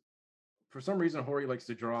 Because for some reason, Hori likes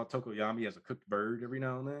to draw Tokoyami as a cooked bird every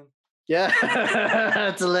now and then. Yeah,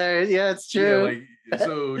 that's hilarious. Yeah, it's true. Yeah,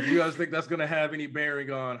 so do you guys think that's going to have any bearing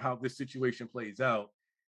on how this situation plays out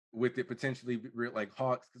with it potentially like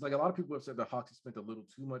Hawks? Because like a lot of people have said that Hawks has spent a little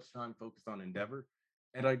too much time focused on Endeavor,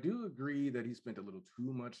 and I do agree that he spent a little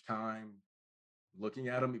too much time looking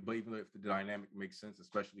at him. But even if the dynamic makes sense,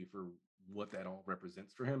 especially for what that all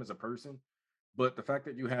represents for him as a person, but the fact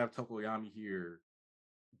that you have Tokoyami here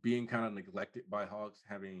being kind of neglected by Hawks,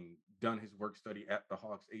 having done his work study at the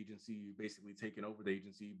Hawks agency, basically taking over the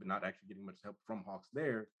agency, but not actually getting much help from Hawks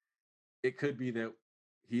there, it could be that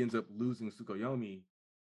he ends up losing Tsukuyomi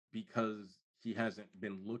because he hasn't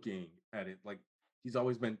been looking at it. Like he's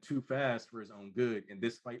always been too fast for his own good, and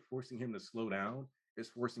this fight forcing him to slow down is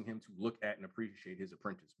forcing him to look at and appreciate his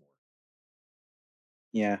apprentice more.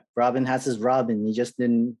 Yeah, Robin has his Robin.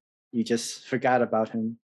 You just forgot about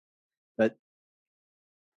him. But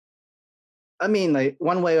I mean, like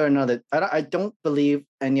one way or another, I don't believe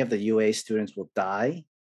any of the UA students will die.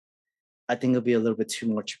 I think it'll be a little bit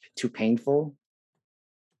too painful.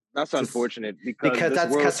 That's unfortunate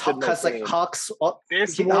because like Hawks.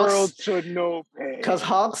 This world should know pain. Because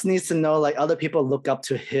Hawks needs to know like other people look up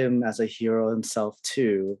to him as a hero himself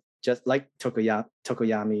too, just like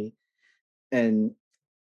Tokoyami, and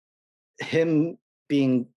him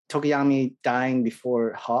being Tokoyami dying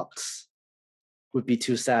before Hawks would be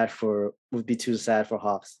too sad for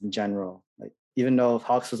Hawks in general. Like even though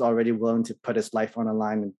Hawks was already willing to put his life on the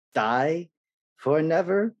line and die for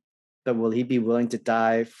Endeavor, but will he be willing to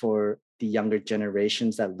die for the younger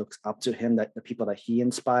generations that looks up to him, that the people that he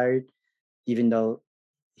inspired, even though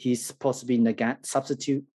he's supposed to be Nagant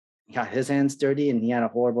substitute, he got his hands dirty and he had a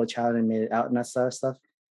horrible childhood and made it out and that sort of stuff.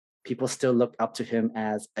 People still look up to him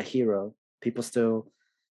as a hero. People still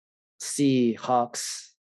see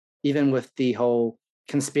Hawks, even with the whole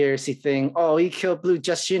conspiracy thing. Oh, he killed Blue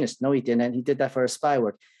just Eunice. No, he didn't. He did that for spy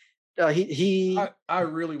work. He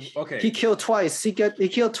killed twice. He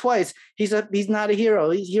killed twice. He's not a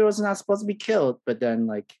hero. Heroes are not supposed to be killed. But then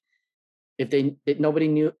like, if nobody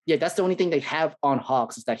knew, yeah, that's the only thing they have on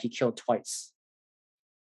Hawks is that he killed twice.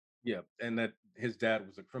 Yeah, and that his dad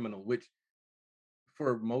was a criminal, which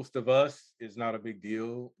for most of us is not a big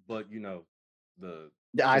deal. But you know, the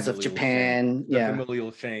eyes of Japan, the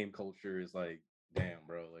familial shame culture is like, damn,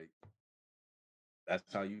 bro, like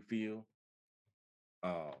that's how you feel.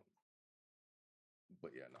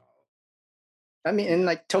 But yeah, no. I mean, and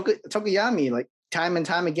like Tokoyami, like time and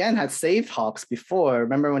time again, had saved Hawks before.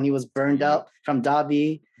 Remember when he was burned out from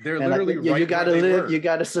Dabi? They're literally like, you gotta live, you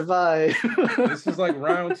gotta survive. This is like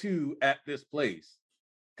round 2 at this place.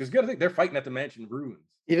 Because you gotta think they're fighting at the mansion ruins.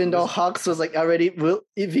 Even though Hawks was like already,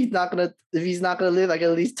 if he's not gonna live, I can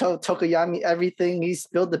at least tell Tokoyami everything. He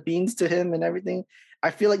spilled the beans to him and everything. I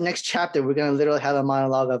feel like next chapter we're gonna literally have a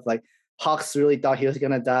monologue of like Hawks really thought he was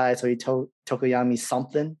gonna die, so he told Tokoyami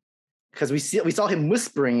something, because we saw him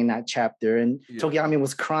whispering in that chapter, and Tokiyami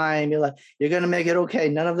was crying. You're like, you're gonna make it okay.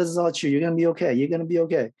 None of this is all true. You're gonna be okay. You're gonna be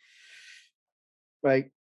okay.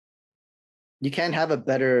 Like, you can't have a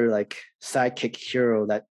better like sidekick hero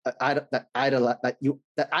that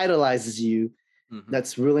idolizes you,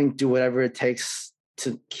 that's willing to do whatever it takes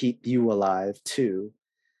to keep you alive too.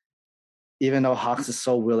 Even though Hawks is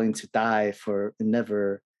so willing to die for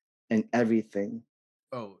Endeavor and everything.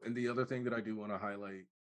 Oh, and the other thing that I do want to highlight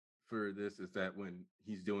for this is that when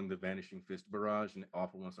he's doing the Vanishing Fist barrage and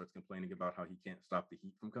Awful One starts complaining about how he can't stop the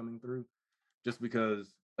heat from coming through, just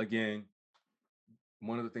because, again,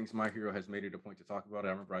 one of the things My Hero has made it a point to talk about, I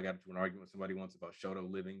remember I got into an argument with somebody once about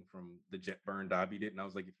Shoto living from the jet burn Dabi did, and I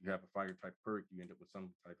was like, if you have a fire type perk, you end up with some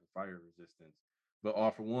type of fire resistance. But All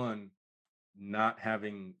For One, not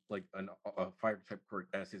having like a fire type quirk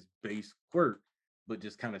as his base quirk, but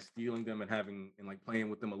just kind of stealing them and having and like playing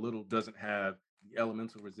with them a little, doesn't have the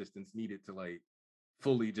elemental resistance needed to like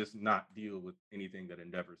fully just not deal with anything that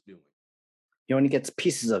Endeavor's doing. He only gets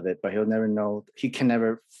pieces of it, but he'll never know. He can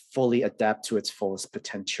never fully adapt to its fullest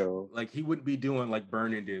potential. Like he wouldn't be doing like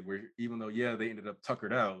Burnin did, where even though they ended up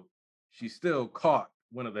tuckered out, she still caught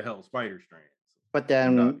one of the Hell Spider strands. But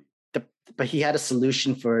then, but he had a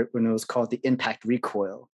solution for it when it was called the Impact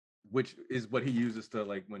Recoil, which is what he uses to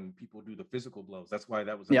like when people do the physical blows. That's why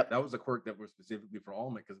that was a quirk that was specifically for All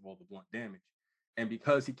Might because of all the blunt damage. And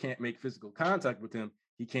because he can't make physical contact with him,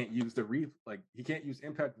 he can't use he can't use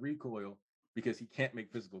Impact Recoil because he can't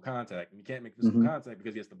make physical contact. And he can't make physical contact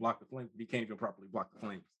because he has to block the flames, but he can't even properly block the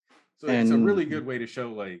flames. So it's a really good way to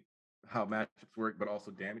show like how matchups work, but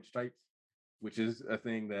also damage types, which is a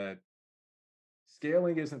thing that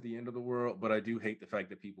scaling isn't the end of the world, but I do hate the fact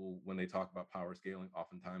that people, when they talk about power scaling,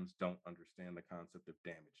 oftentimes don't understand the concept of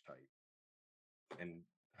damage type and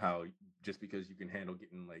how just because you can handle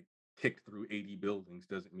getting like kicked through 80 buildings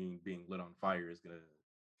doesn't mean being lit on fire is gonna,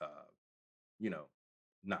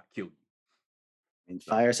 not kill you. And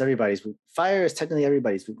fire is technically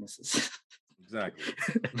everybody's weaknesses. Exactly.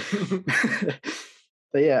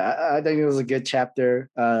 But yeah, I think it was a good chapter.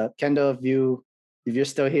 Kendo, if you're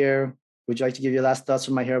still here, would you like to give your last thoughts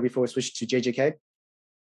on My Hero before we switch to JJK?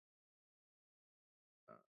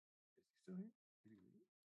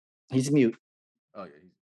 He's mute. Oh yeah,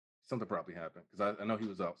 something probably happened because I know he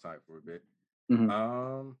was outside for a bit.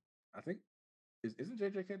 I think isn't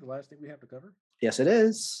JJK the last thing we have to cover? Yes, it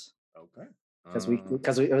is. Okay.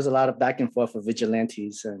 Because there was a lot of back and forth of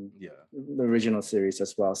Vigilantes and the original series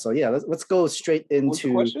as well. So yeah, let's go straight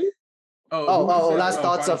into. What's the question? Last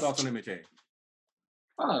thoughts on MHA.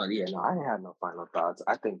 Oh yeah, no, I had no final thoughts.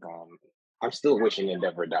 I think I'm still wishing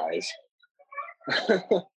Endeavor dies.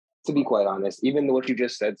 To be quite honest, even what you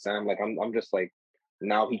just said, Sam, like I'm just like,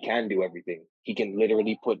 now he can do everything. He can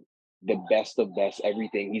literally put the best of best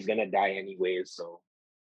everything. He's gonna die anyways. So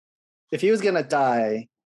if he was gonna die,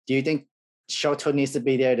 do you think Shoto needs to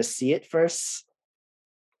be there to see it first?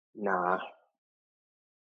 Nah.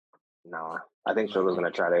 I think Shoto's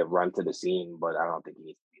gonna try to run to the scene, but I don't think he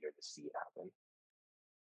needs to be there to see it happen.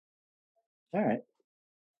 All right.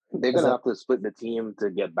 They're gonna have to split the team to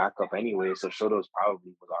get back up anyway, so Shoto's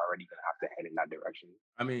probably was already gonna have to head in that direction.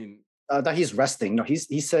 I mean, that he's resting. No, he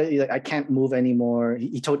said like, I can't move anymore.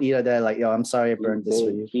 He told Ida that like, yo, I'm sorry I burned this for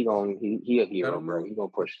you. He a hero, bro. He gonna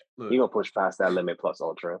push past that limit plus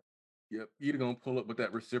ultra. Yep, Ida gonna pull up with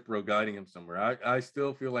that Recipro guiding him somewhere. I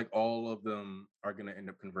still feel like all of them are gonna end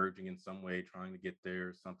up converging in some way, trying to get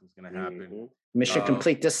there. Something's gonna happen. Mission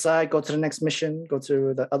complete this side. Go to the next mission. Go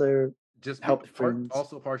to the other. Just help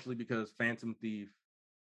also partially because Phantom Thief,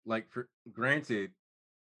 like granted,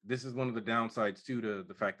 this is one of the downsides too to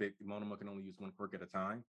the fact that Monoma can only use one quirk at a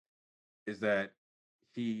time, is that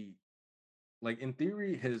he, like in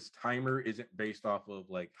theory, his timer isn't based off of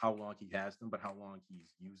like how long he has them, but how long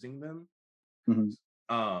he's using them.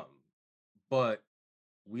 But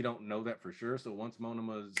we don't know that for sure. So once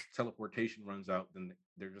Monoma's teleportation runs out, then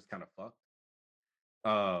they're just kind of fucked.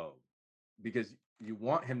 Because you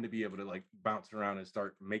want him to be able to like bounce around and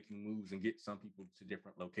start making moves and get some people to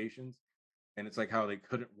different locations. And it's like how they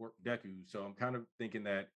couldn't work Deku. So I'm kind of thinking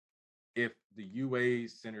that if the UA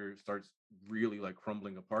center starts really like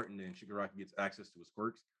crumbling apart and then Shigaraki gets access to his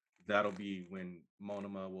quirks, that'll be when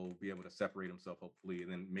Monoma will be able to separate himself, hopefully,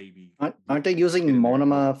 and then maybe aren't they using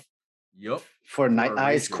Monoma for Night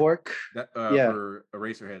Eye's quirk? For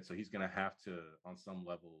Eraserhead. So he's gonna have to, on some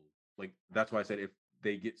level, like that's why I said if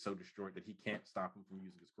they get so destroyed that he can't stop him from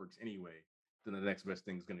using his quirks anyway, then the next best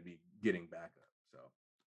thing is going to be getting back up.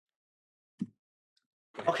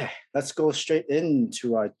 So, okay, let's go straight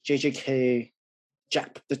into our JJK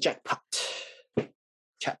the jackpot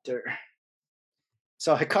chapter.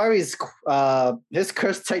 So Hikari's his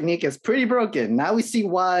curse technique is pretty broken. Now we see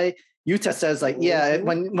why Yuta says like, yeah,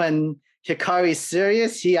 when Hikari's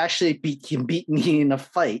serious, he actually can beat me in a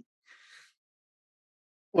fight.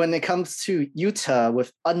 When it comes to Yuta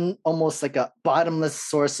with almost like a bottomless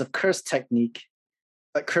source of curse technique,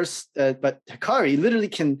 but Hikari literally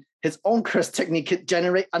can his own curse technique can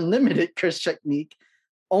generate unlimited curse technique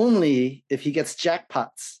only if he gets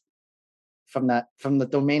jackpots from the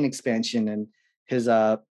domain expansion and his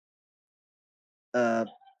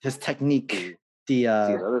technique, See, the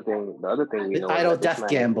other thing, the idle death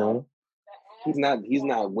gamble. He's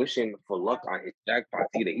not wishing for luck on his jackpots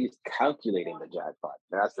either. He's calculating the jackpot.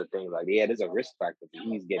 That's the thing. Like, yeah, there's a risk factor.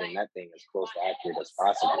 He's getting that thing as close to accurate as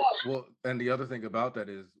possible. Well, and the other thing about that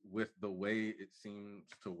is with the way it seems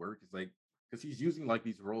to work is like because he's using like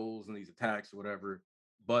these rolls and these attacks or whatever,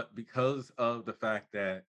 but because of the fact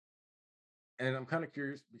that, and I'm kind of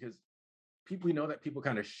curious because we know that people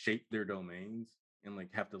kind of shape their domains and like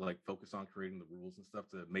have to like focus on creating the rules and stuff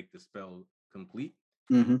to make the spell complete.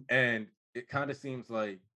 Mm-hmm. And it kind of seems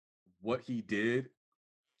like what he did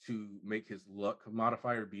to make his luck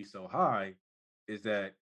modifier be so high is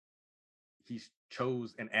that he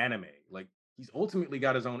chose an anime. Like he's ultimately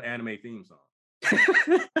got his own anime theme song.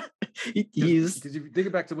 Because if you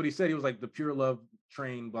think back to what he said, he was like the pure love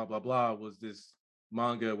train, blah blah blah, was this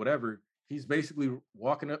manga, whatever. He's basically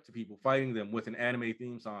walking up to people, fighting them with an anime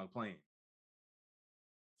theme song playing.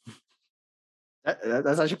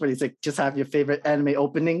 That's actually pretty sick. Just have your favorite anime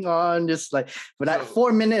opening on, just like for that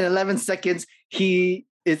 4 minutes and 11 seconds, he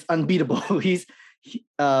is unbeatable. He's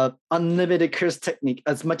unlimited curse technique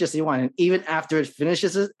as much as you want, and even after it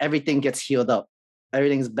finishes, everything gets healed up.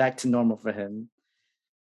 Everything's back to normal for him.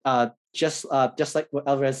 Just like what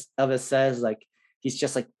Elvis says, like he's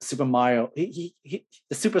just like Super Mario. He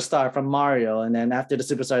the superstar from Mario, and then after the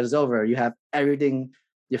superstar is over, you have everything.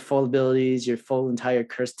 Your full abilities, your full entire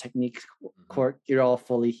curse technique quirk, you're all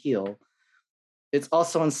fully healed. It's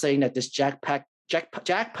also insane that this jackpot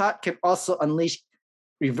can also unleash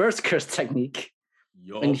reverse curse technique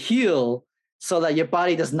and heal so that your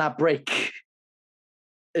body does not break.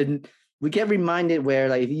 And we get reminded where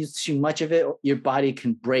like if you use too much of it, your body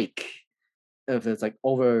can break if it's like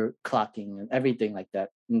overclocking and everything like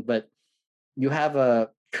that. But you have a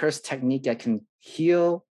curse technique that can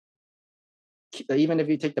heal. Even if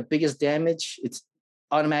you take the biggest damage, it's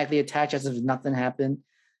automatically attached as if nothing happened.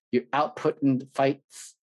 Your output in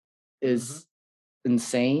fights is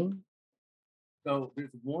insane. So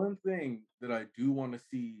there's one thing that I do want to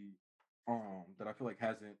see that I feel like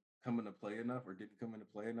hasn't come into play enough or didn't come into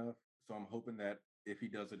play enough. So I'm hoping that if he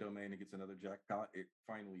does a domain and gets another jackpot, it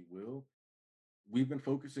finally will. We've been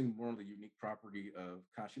focusing more on the unique property of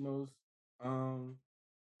Kashimo's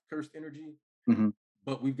cursed energy,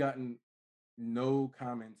 but we've gotten no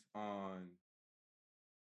comments on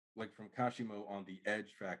like from Kashimo on the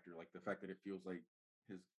edge factor, like the fact that it feels like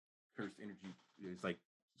his cursed energy is like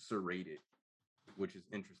serrated, which is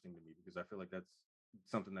interesting to me because I feel like that's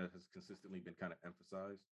something that has consistently been kind of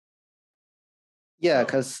emphasized. Yeah,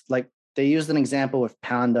 because like they used an example with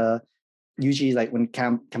Panda. Usually, like when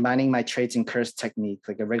combining my traits and curse technique,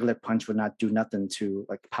 like a regular punch would not do nothing to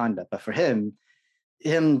like Panda, but for him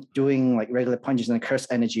doing like regular punches and curse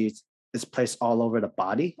energy is placed all over the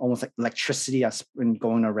body, almost like electricity has been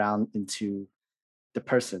going around into the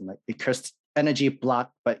person. Like the cursed energy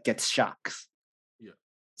blocked but gets shocks. Yeah.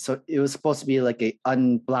 So it was supposed to be like a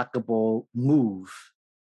unblockable move,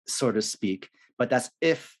 so to speak. But that's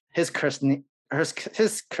if his curse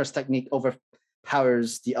technique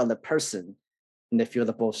overpowers the other person and they feel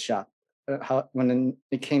the both shock. When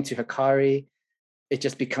it came to Hikari, it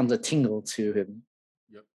just becomes a tingle to him.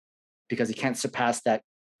 Yep. Because he can't surpass that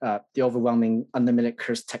the overwhelming unlimited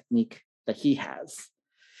curse technique that he has.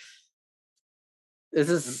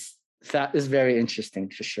 That is very interesting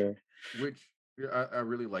for sure. Which I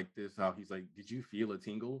really like this, how he's like, did you feel a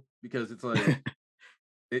tingle? Because it's like,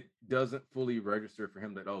 it doesn't fully register for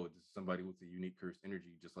him that, oh, this is somebody with a unique cursed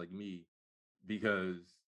energy, just like me, because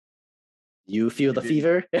you feel the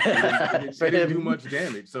fever. It didn't do much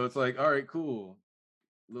damage. So it's like, all right, cool.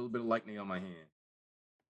 A little bit of lightning on my hand.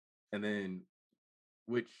 And then,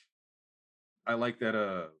 which I like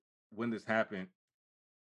that when this happened,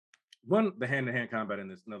 one, the hand-to-hand combat in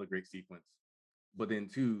this, another great sequence. But then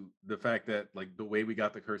two, the fact that like the way we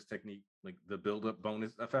got the curse technique, like the build-up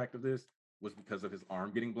bonus effect of this was because of his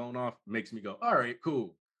arm getting blown off, makes me go, all right,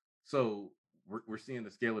 cool. So we're seeing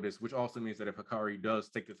the scale of this, which also means that if Hikari does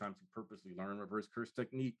take the time to purposely learn reverse curse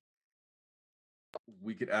technique,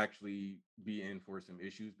 we could actually be in for some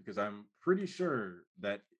issues, because I'm pretty sure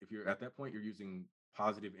that if you're at that point, you're using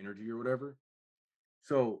positive energy or whatever.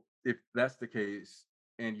 So if that's the case,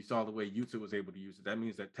 and you saw the way Yuta was able to use it, that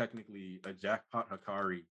means that technically a jackpot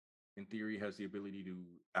Hikari, in theory, has the ability to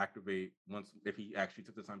activate once if he actually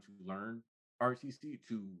took the time to learn RTC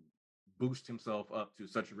to boost himself up to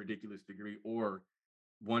such a ridiculous degree, or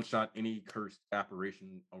one shot any cursed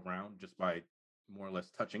apparition around just by more or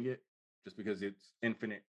less touching it, just because it's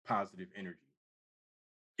infinite positive energy.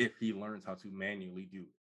 If he learns how to manually do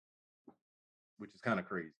it, which is kind of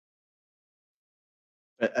crazy.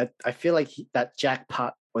 But I feel like that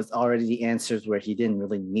jackpot was already the answers where he didn't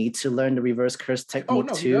really need to learn the reverse curse technique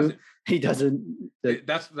no, too. He doesn't.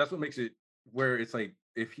 That's what makes it where it's like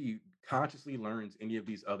if he consciously learns any of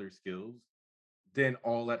these other skills, then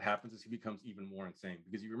all that happens is he becomes even more insane.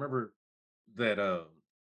 Because you remember that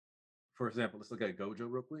for example, let's look at Gojo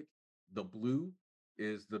real quick. The blue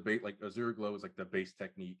is the base, like Azure Glow is like the base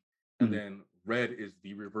technique. And then red is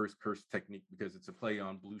the reverse curse technique because it's a play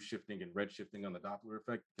on blue shifting and red shifting on the Doppler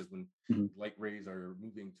effect. Because when light rays are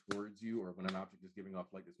moving towards you, or when an object is giving off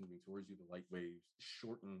light that's moving towards you, the light waves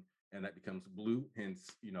shorten and that becomes blue. Hence,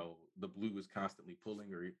 the blue is constantly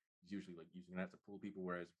pulling, or it's usually like using that to pull people.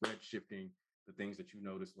 Whereas red shifting, the things that you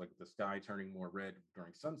notice, like the sky turning more red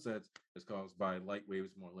during sunsets, is caused by light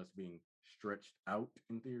waves more or less being stretched out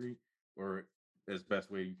in theory, or as best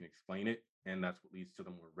way you can explain it, and that's what leads to the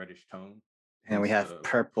more reddish tone. Hence, and we have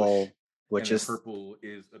purple, which is purple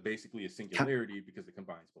is basically a singularity because it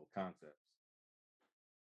combines both concepts.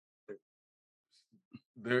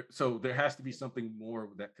 So there has to be something more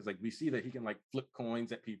with that, because like we see that he can like flip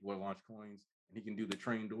coins at people or launch coins, and he can do the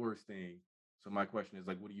train doors thing. So my question is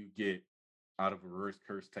like, what do you get out of a reverse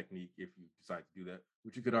curse technique if you decide to do that?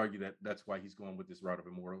 Which you could argue that that's why he's going with this route of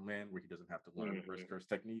Immortal Man, where he doesn't have to learn a reverse curse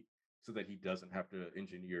technique, so that he doesn't have to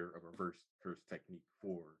engineer a reverse curse technique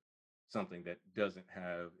for something that doesn't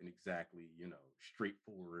have an exactly,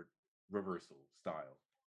 straightforward reversal style.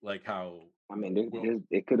 Like how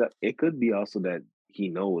it could be also that he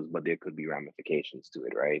knows, but there could be ramifications to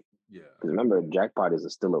it, right? Yeah. Because remember, jackpot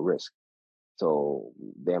is still a risk, so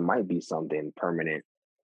there might be something permanent,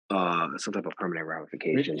 some type of permanent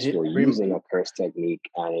ramifications for using a curse technique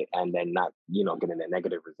and then not, getting a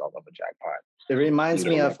negative result of a jackpot. It reminds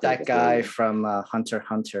me of that guy from Hunter x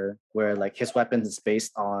Hunter, where like his weapon is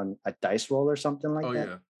based on a dice roll or something like that.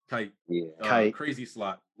 Oh yeah, kite. Yeah, kite. Crazy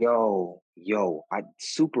slot. Yo, I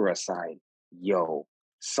super aside. Yo,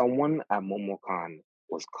 someone at MomoCon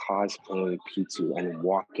was cosplaying P2 and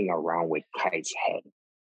walking around with Kite's head.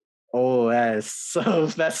 Oh, that is so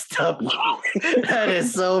messed up. That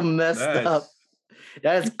is so messed up.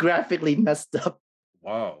 That is graphically messed up.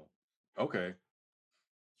 Wow. Okay.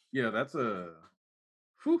 Yeah, that's a.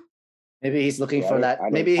 Whew. Maybe he's looking for that.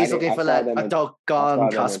 Maybe he's looking for that adult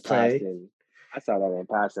gone cosplay. I saw that in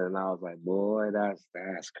passing, and I was like, "Boy,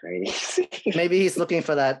 that's crazy." Maybe he's looking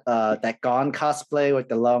for that that gone cosplay with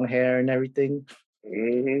the long hair and everything.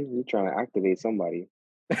 You're trying to activate somebody.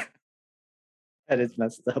 That is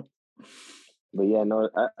messed up. But yeah, no,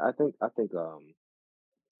 I think like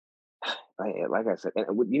I said,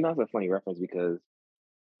 and it's a funny reference because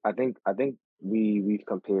I think we've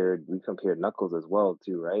compared Knuckles as well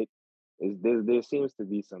too, right? There seems to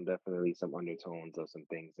be definitely some undertones of some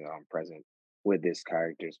things that are present with this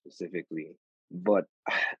character specifically, but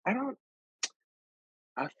I don't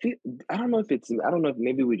know if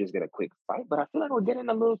maybe we just get a quick fight, but I feel like we're getting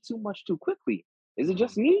a little too much too quickly. Is it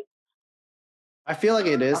just me? I feel like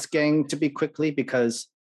it is getting to be quickly because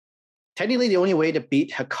technically the only way to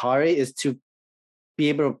beat Hikari is to be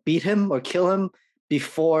able to beat him or kill him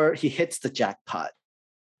before he hits the jackpot.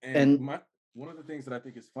 And one of the things that I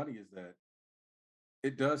think is funny is that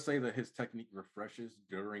it does say that his technique refreshes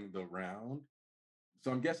during the round. So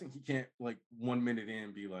I'm guessing he can't like 1 minute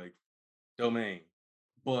in be like domain.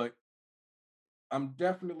 But I'm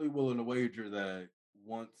definitely willing to wager that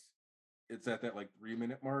once it's at that like 3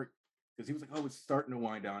 minute mark, because he was like, oh, it's starting to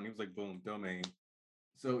wind down. He was like, boom, domain.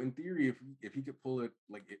 So in theory, if he could pull it,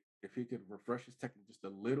 like if he could refresh his technique just a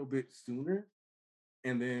little bit sooner,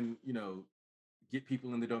 and then get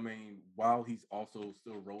people in the domain while he's also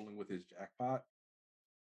still rolling with his jackpot.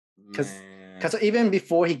 Because even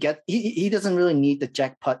before he doesn't really need the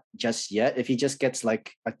jackpot just yet. If he just gets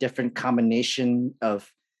like a different combination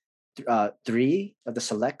of 3 of the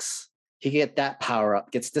selects, he get that power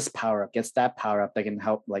up, gets this power up, gets that power up that can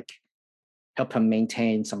help him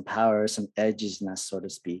maintain some power, some edges, so to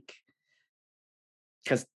speak.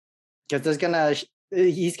 Because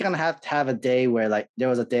he's gonna have to have a day where like there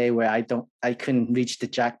was a day where I couldn't reach the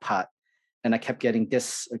jackpot, and I kept getting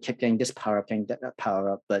this power up, getting that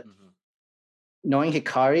power up. But knowing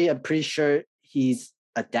Hikari, I'm pretty sure he's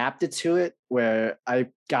adapted to it, where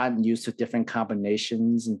I've gotten used to different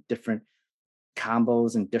combinations and different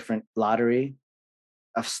combos and different lottery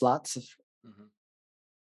of slots. Mhm.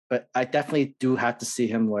 But I definitely do have to see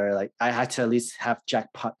him where like I had to at least have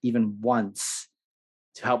jackpot even once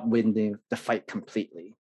to help win the fight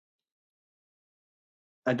completely.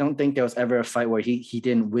 I don't think there was ever a fight where he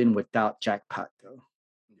didn't win without jackpot though.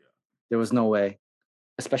 Yeah. There was no way,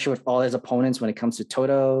 especially with all his opponents when it comes to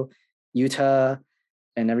Toto, Yuta,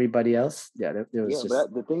 and everybody else. Yeah, there was Yeah, just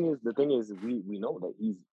but the thing is, we know that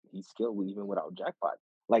he's skilled even without jackpot.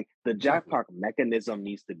 Like the Exactly. jackpot mechanism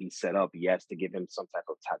needs to be set up, yes, to give him some type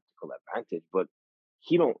of tactical advantage, but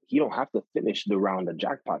he don't have to finish the round of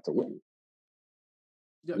jackpot to win.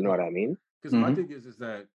 Yeah, You know no, what I mean? because my Mhm. thing is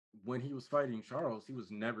that when he was fighting Charles, he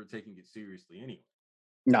was never taking it seriously anyway.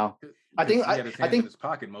 no. I Because think he had his I hands in think his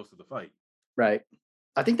pocket most of the fight. right.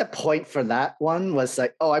 I think the point for that one was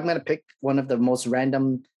like, oh, I'm gonna pick one of the most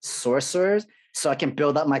random sorcerers so I can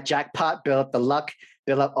build up my jackpot, build up the luck,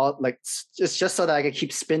 build up all like just so that I can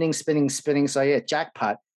keep spinning, spinning, spinning. So I get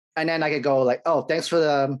jackpot, and then I could go like, oh, thanks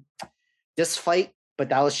for this fight, but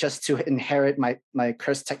that was just to inherit my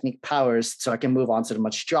curse technique powers so I can move on to the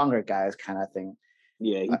much stronger guys, kind of thing.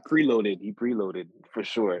 Yeah, Uh, he preloaded for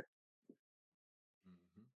sure.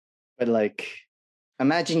 Mhm. But like,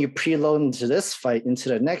 imagine you preload into this fight, into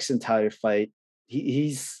the next entire fight.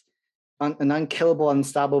 He's an unkillable,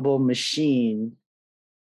 unstoppable machine.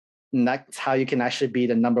 And that's how you can actually be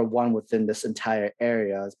the number one within this entire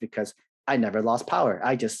area, is because I never lost power.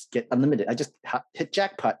 I just get unlimited. I just hit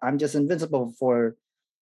jackpot. I'm just invincible for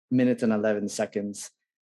minutes and 11 seconds.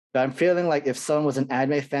 But I'm feeling like if someone was an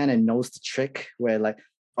anime fan and knows the trick, where like,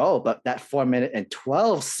 oh, but that 4 minute and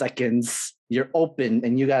 12 seconds, you're open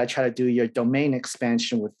and you got to try to do your domain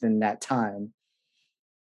expansion within that time.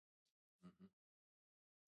 Mhm.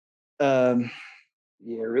 Um,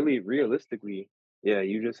 Yeah, really, realistically, yeah,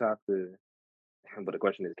 you just have to. But the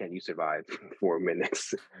question is, can you survive 4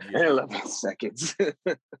 minutes and Yeah. 11 seconds?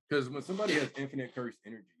 Because when somebody has infinite curse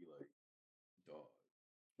energy, like,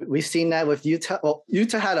 dog. we've seen that with Utah. Well,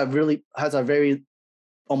 Utah has a very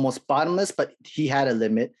almost bottomless, but he had a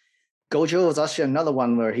limit. Gojo was actually another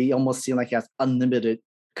one where he almost seemed like he has unlimited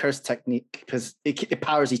curse technique because it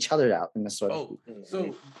powers each other out in a sort of. Oh,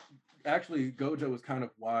 so actually, Gojo was kind of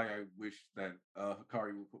why I wish that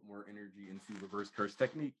Hikari would put more energy into reverse curse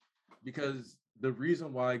technique, because the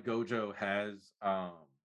reason why Gojo has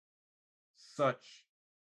such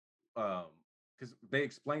because they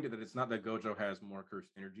explained it that it's not that Gojo has more curse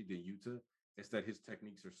energy than Yuta, it's that his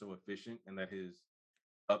techniques are so efficient and that his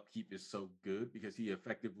upkeep is so good because he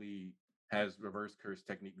effectively has reverse curse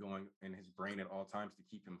technique going in his brain at all times to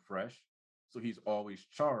keep him fresh. So he's always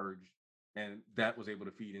charged, and that was able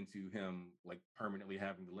to feed into him like permanently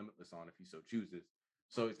having the limitless on if he so chooses.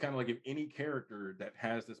 So it's kind of like if any character that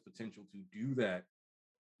has this potential to do that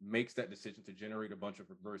makes that decision to generate a bunch of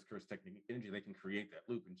reverse curse technique energy, they can create that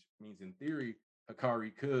loop. And means in theory,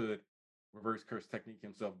 Hikari could reverse curse technique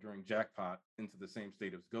himself during jackpot into the same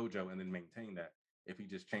state as Gojo and then maintain that if he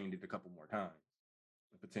just chained it a couple more times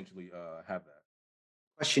and potentially have that.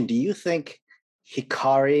 Question: do you think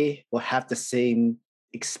Hikari will have the same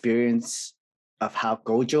experience of how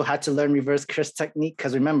Gojo had to learn reverse curse technique?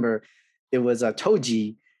 Because remember, it was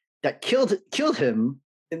Toji that killed him,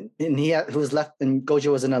 and who was left, and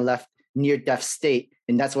Gojo was in a left near death state,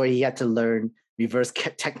 and that's where he had to learn reverse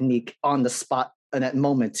technique on the spot in that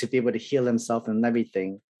moment to be able to heal himself and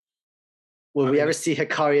everything. Will we ever see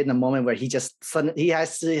Hikari in the moment where he just suddenly he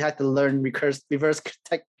had to learn reverse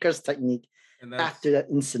curse technique And that's after that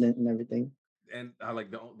incident and everything? and I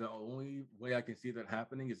like the only way I can see that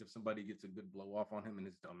happening is if somebody gets a good blow off on him in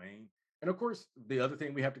his domain. And of course, the other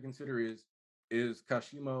thing we have to consider is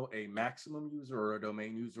Kashimo a maximum user or a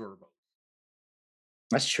domain user or both?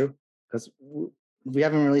 That's true, because we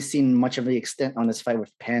haven't really seen much of the extent on this fight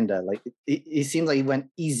with Panda. Like it seems like he went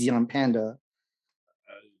easy on Panda.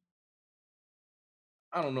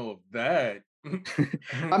 I don't know if that.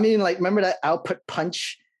 I mean, like remember that output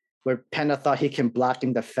punch where Panda thought he can block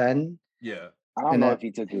and defend? Yeah. I don't And know that, if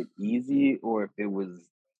he took it easy or if it was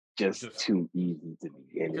just too easy to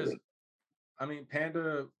begin because with. I mean,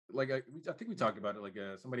 Panda, like I think we talked about it. Like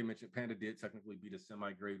somebody mentioned, Panda did technically beat a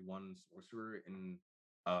semi-grade 1 sorcerer in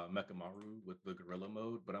Mechamaru with the gorilla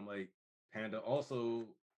mode, but I'm like, Panda also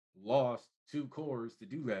lost 2 cores to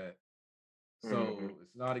do that, so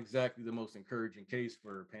it's not exactly the most encouraging case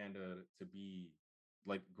for Panda to be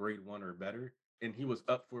like grade 1 or better. And he was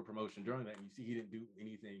up for promotion during that, and you see he didn't do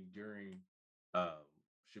anything during um,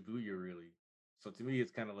 Shibuya really. So to me,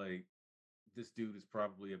 it's kind of like this dude is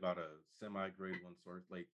probably about a semi grade 1 source.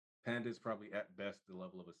 Like Panda is probably at best the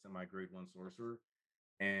level of a semi-grade 1 sorcerer,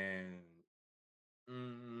 and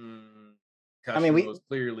I mean, Kashimo is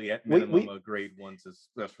clearly at minimum a grade 1 to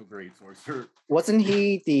special grade sorcerer. Wasn't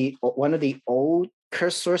he one of the old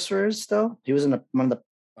cursed sorcerers though? He was one of the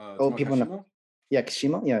old people Kashimo? in the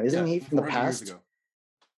Kashimo. Yeah, isn't he from the past? Years ago.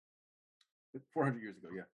 400 years ago,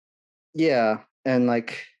 yeah. Yeah, and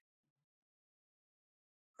like,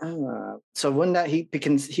 so wouldn't that he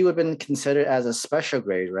would have been considered as a special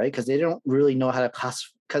grade, right? Because they don't really know how to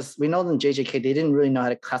class. Because we know in JJK they didn't really know how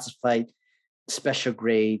to classify special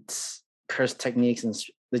grades, curse techniques, and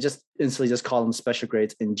they just instantly just call them special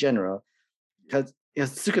grades in general. Because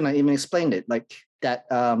Sukuna even explained it, like that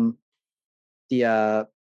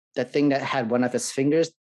that thing that had one of his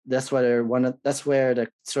fingers. That's where the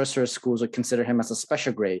sorcerer schools would consider him as a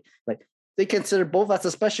special grade. Like they consider both as a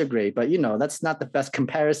special grade, but that's not the best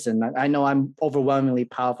comparison. I know I'm overwhelmingly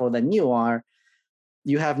powerful than you are.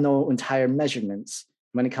 You have no entire measurements.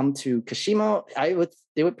 When it comes to Kashimo,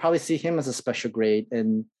 they would probably see him as a special grade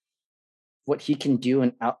and what he can do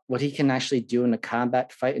and what he can actually do in a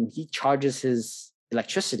combat fight. And he charges his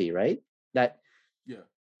electricity, right? That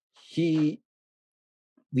we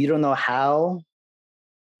don't know how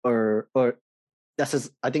or I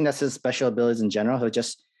think that's his special abilities in general. He'll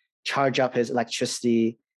just charge up his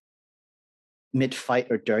electricity mid-fight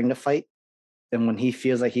or during the fight. And when he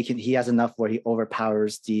feels like he has enough where he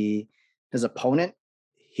overpowers his opponent,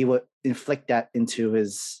 he would inflict that in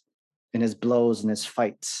his blows and his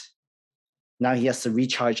fights. Now he has to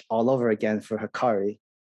recharge all over again for Hikari,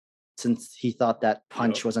 since he thought that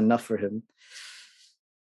punch was enough for him.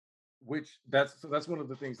 That's one of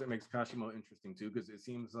the things that makes Kashimo interesting too, because it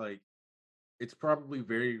seems like it's probably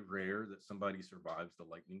very rare that somebody survives the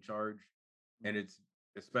lightning charge, and it's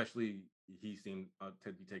especially he seemed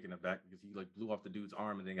to be taken aback because he like blew off the dude's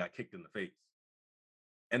arm and then got kicked in the face,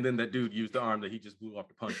 and then that dude used the arm that he just blew off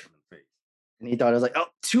to punch him in the face, and he thought it was like, oh,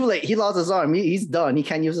 too late, he lost his arm, he's done, he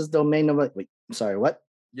can't use his domain. I'm like, wait, I'm sorry, what?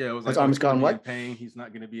 Yeah, it was his like arm's gone. What? In pain, he's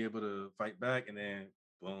not going to be able to fight back, and then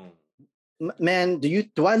boom. Man,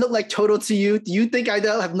 do I look like Toto to you? Do you think I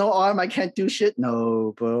have no arm? I can't do shit?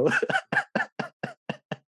 No, bro.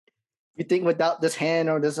 You think without this hand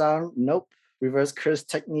or this arm? Nope. Reverse curse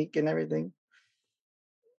technique and everything.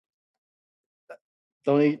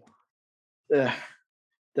 The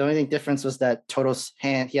only difference was that Toto's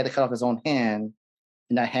hand, he had to cut off his own hand,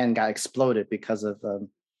 and that hand got exploded because of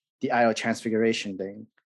the idol transfiguration thing.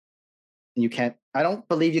 And I don't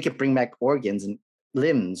believe you can bring back organs and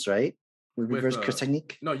limbs, right? Reverse curse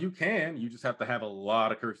technique? No, you can. You just have to have a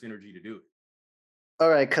lot of curse energy to do it. All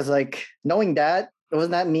right, because like knowing that,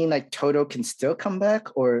 doesn't that mean like Toto can still come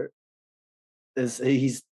back, or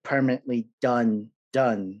he's permanently done?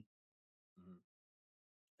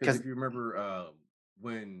 Because if you remember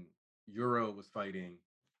when Yuro was fighting,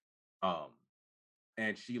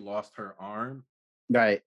 and she lost her arm,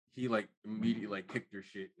 right? He like immediately like kicked her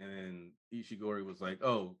shit, and then Ishigori was like,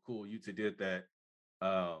 "Oh, cool, Yuta did that.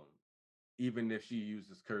 Even if she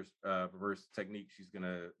uses curse reverse technique, she's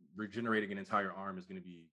gonna regenerating an entire arm is gonna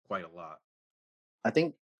be quite a lot." I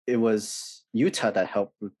think it was Yuta that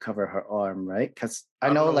helped recover her arm, right? Because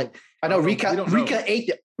I know Rika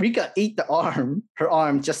ate the arm, her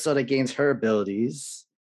arm, just so that gains her abilities,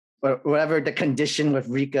 or whatever the condition with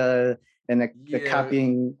Rika and the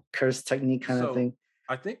copying curse technique kind of thing.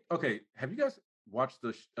 I think, okay, have you guys watched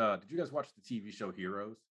did you guys watch the TV show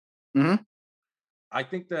Heroes? Mm-hmm. I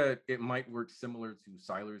think that it might work similar to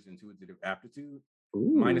Sylar's intuitive aptitude,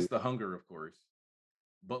 Ooh. Minus the hunger, of course,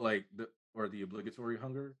 but like the obligatory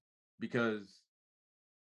hunger, because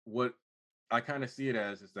what I kind of see it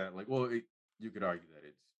as is that, like, well, you could argue that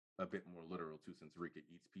it's a bit more literal too, since Rika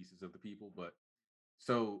eats pieces of the people, but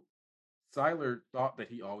so Sylar thought that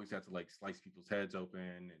he always had to like slice people's heads open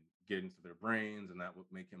and get into their brains, and that would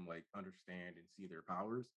make him like understand and see their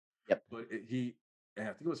powers. Yep. But I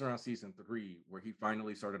think it was around season 3 where he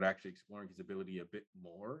finally started actually exploring his ability a bit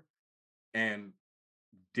more, and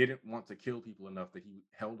didn't want to kill people enough that he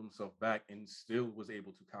held himself back and still was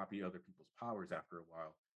able to copy other people's powers after a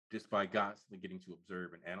while, just by constantly getting to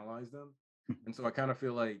observe and analyze them. And so I kind of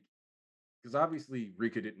feel like, because obviously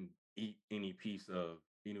Rika didn't eat any piece of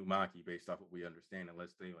Inumaki based off what we understand,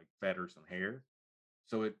 unless they like fed her some hair.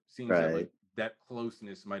 So it seems that like that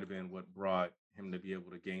closeness might have been what brought him to be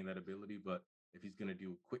able to gain that ability. But if he's going to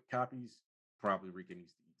do quick copies, probably Rika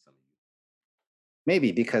needs to eat some of you.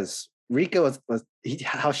 Maybe because Rika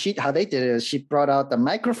how they did it is she brought out the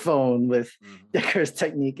microphone with the curse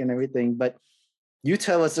technique and everything, but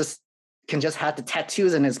Yuta can just have the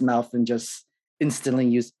tattoos in his mouth and just instantly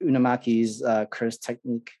use Unumaki's curse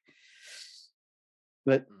technique.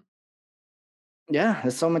 But Yeah,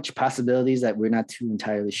 there's so much possibilities that we're not too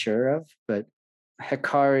entirely sure of. But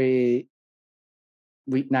Hikari,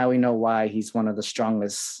 we know why he's one of the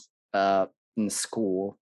strongest in the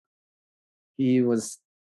school. He was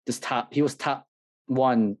he was top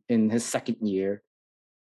one in his second year.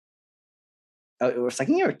 Or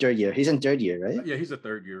second year or third year? He's in third year, right? Yeah, he's a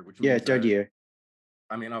third year, which yeah, means third year.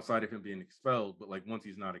 I mean, outside of him being expelled, but like once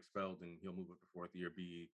he's not expelled, then he'll move up to fourth year,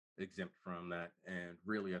 be exempt from that. And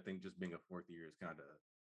really, I think just being a fourth year is kind of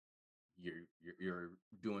you're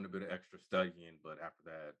doing a bit of extra studying, but after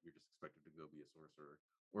that, you're just expected to go be a sorcerer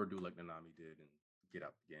or do like Nanami did and get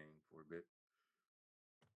out the game for a bit.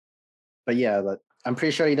 But yeah, but I'm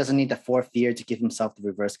pretty sure he doesn't need the fourth year to give himself the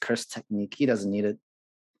reverse curse technique. He doesn't need it.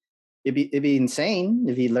 It'd be insane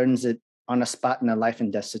if he learns it on a spot in a life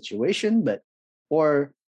and death situation,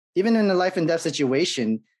 or even in a life and death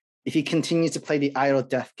situation, if he continues to play the idle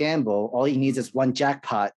death gamble, all he needs is one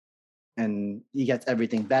jackpot and he gets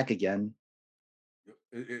everything back again.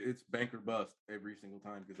 It's bank or bust every single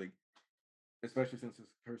time because, like, especially since his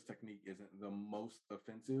curse technique isn't the most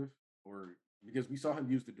offensive, or because we saw him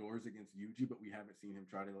use the doors against Yuji, but we haven't seen him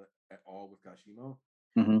try to at all with Kashimo.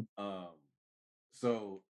 Mm-hmm.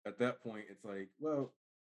 So at that point, it's like, well,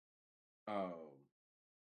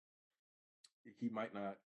 he might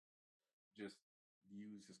not just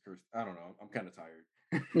use his curse. I don't know. I'm kind of tired.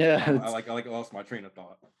 Yeah, I lost my train of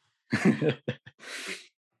thought.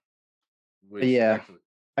 Yeah, actually,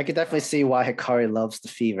 I could definitely see why Hikari loves the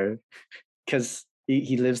fever, because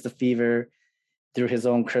he lives the fever through his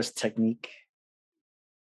own curse technique.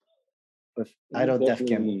 With idle death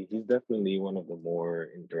gamble. He's definitely one of the more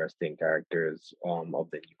interesting characters of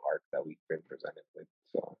the new arc that we've been presented with.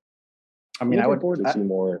 So I mean, I would forward to see some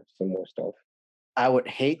more stuff. I would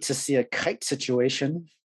hate to see a Kite situation.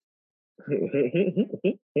 I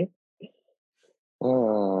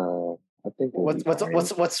think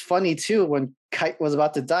what's funny too, when Kite was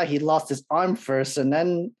about to die, he lost his arm first, and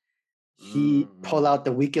then he pulled out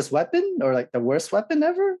the weakest weapon, or like the worst weapon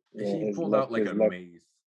ever. Yeah, he pulled out like a maze.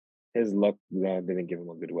 His luck didn't give him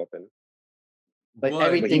a good weapon. But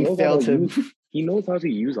everything failed him. He knows how to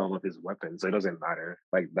use all of his weapons, so it doesn't matter.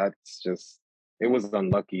 Like, that's just, it was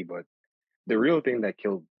unlucky, but the real thing that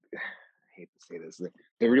killed, I hate to say this,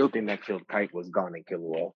 the real thing that killed Kite was Gon and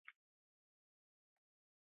Killua.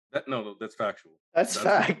 No, that's factual. That's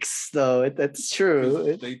facts, though. That's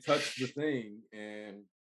true. They touched the thing, and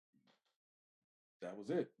that was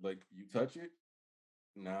it. Like, you touch it,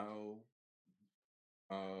 now,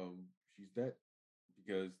 she's dead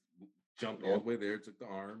because jumped all the way there, took the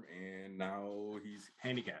arm, and now he's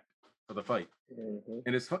handicapped for the fight.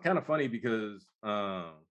 And it's kind of funny because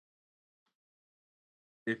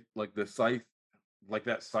if like the scythe, like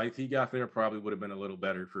that scythe he got there, probably would have been a little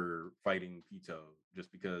better for fighting Pito,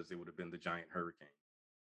 just because it would have been the giant hurricane.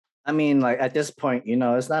 I mean, like at this point,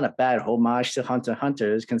 it's not a bad homage to Hunter x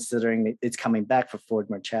Hunter, considering it's coming back for four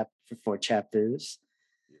chapters.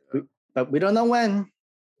 Yeah. But we don't know when.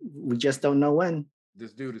 We just don't know when.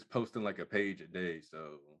 This dude is posting like a page a day, so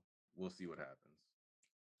we'll see what happens.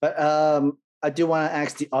 But I do want to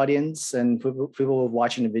ask the audience and people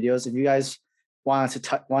watching the videos, if you guys want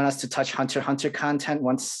us to touch Hunter x Hunter content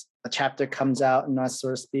once a chapter comes out, and not so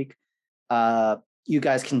to speak, you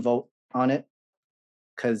guys can vote on it,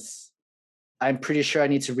 because I'm pretty sure I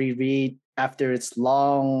need to reread after its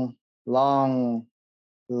long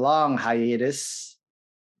hiatus,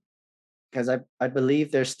 because I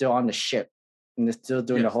believe they're still on the ship and they're still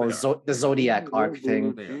doing the whole the Zodiac arc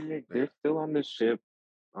thing. They're still on the ship.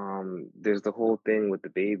 There's the whole thing with the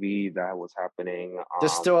baby that was happening.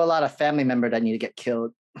 There's still a lot of family members that need to get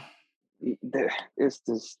killed. There's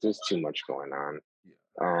too much going on.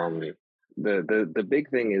 The big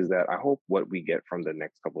thing is that I hope what we get from the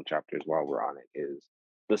next couple chapters while we're on it is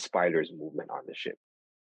the spiders' movement on the ship.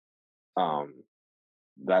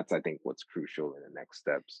 That's, I think, what's crucial in the next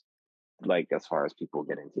steps, like as far as people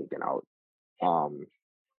getting taken out.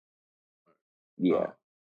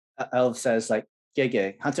 Elf says, like,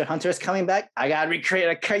 yeah, Hunter x Hunter is coming back. I gotta recreate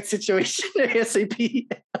a Kite situation ASAP.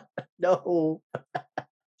 No.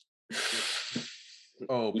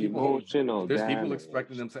 Oh, there's people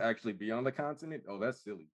expecting them to actually be on the continent. Oh, that's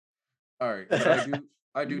silly. All right, but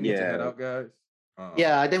I do need to head out, guys.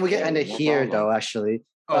 I think we can end it here, though. Actually,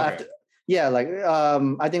 okay.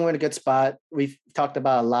 I think we're in a good spot. We've talked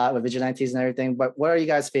about a lot with Vigilantes and everything, but what are you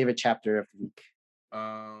guys' favorite chapter of the week?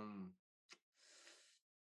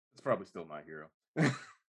 It's probably still My Hero.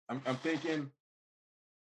 I'm thinking,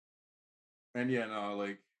 and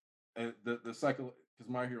the cycle, because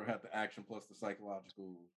My Hero had the action plus the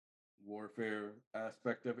psychological warfare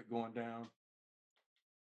aspect of it going down.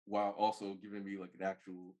 while also giving me like an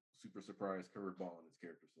actual super surprise curveball in his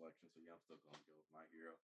character selection. So yeah, I'm still going to go with My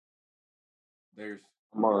Hero.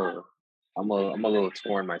 I'm a little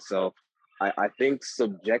torn myself. I think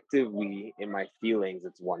subjectively in my feelings,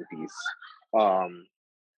 it's One Piece. Um,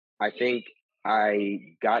 I think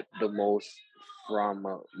I got the most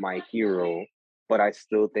from My Hero, but I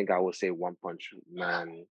still think I would say One Punch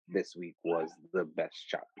Man this week was the best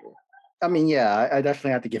chapter. I mean, yeah, I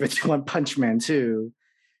definitely have to give it to One Punch Man too,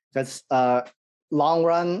 because long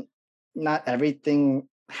run, not everything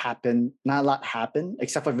happened, not a lot happened,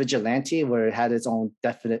 except for Vigilante, where it had its own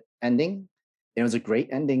definite ending. It was a great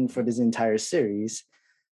ending for this entire series,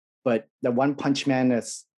 but the One Punch Man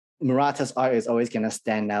is Murata's art is always gonna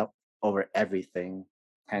stand out over everything,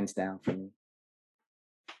 hands down for me.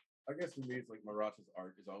 I guess for me, it's like Murata's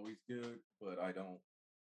art is always good, but I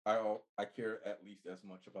care at least as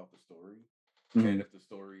much about the story. And if the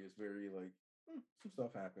story is very like some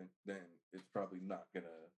stuff happened, then it's probably not gonna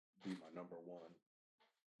be my number one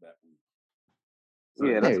that week. So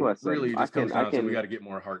Yeah, that's what I said. Really, it just comes down to we got to get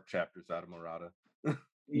more heart chapters out of Murata.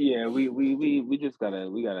 Yeah, we just gotta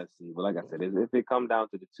see. But like I said, if it come down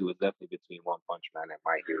to the two, it's definitely between One Punch Man and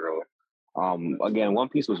My Hero. Again, One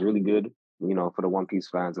Piece was really good. You know, for the One Piece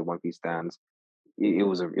fans and One Piece stands, it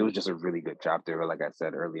was just a really good chapter. Like I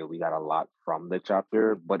said earlier, we got a lot from the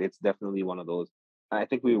chapter, but it's definitely one of those. I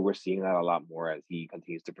think we're seeing that a lot more as he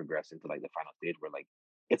continues to progress into like the final stage, where like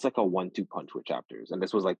it's like a 1-2 punch with chapters, and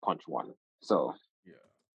this was like punch one. So yeah.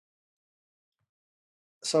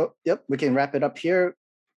 So yep, we can wrap it up here.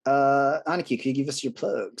 Aniki, can you give us your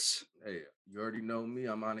plugs? Hey, you already know me.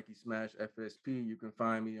 I'm Aniki Smash FSP. You can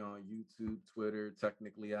find me on YouTube, Twitter,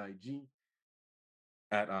 technically IG,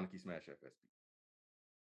 at Aniki Smash FSP.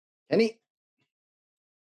 Kenny?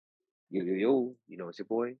 Yo, you know it's your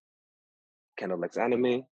boy, Kendall Lex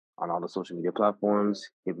Anime on all the social media platforms.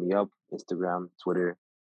 Hit me up, Instagram, Twitter,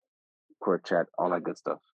 court chat, all that good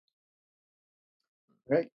stuff.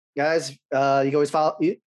 All right, guys, you can always follow.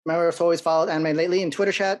 Remember to always follow Anime Lately in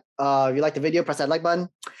Twitter chat. If you like the video, press that like button.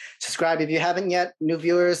 Subscribe if you haven't yet. New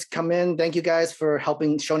viewers come in. Thank you guys for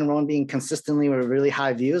helping Shonen Ronin being consistently with really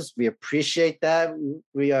high views. We appreciate that.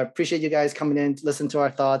 We appreciate you guys coming in to listen to our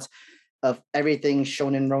thoughts of everything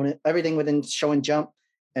Shonen Ronin, everything within Shonen Jump,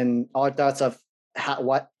 and our thoughts of how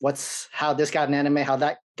this got an anime, how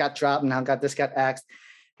that got dropped, and how this got axed,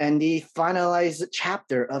 and the finalized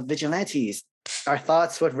chapter of Vigilantes. Our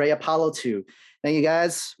thoughts with Ray Apollo 2. Thank you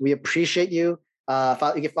guys. We appreciate you. You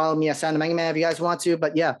can follow me at Sound of Manga Man if you guys want to.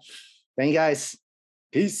 But yeah, thank you guys.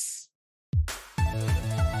 Peace.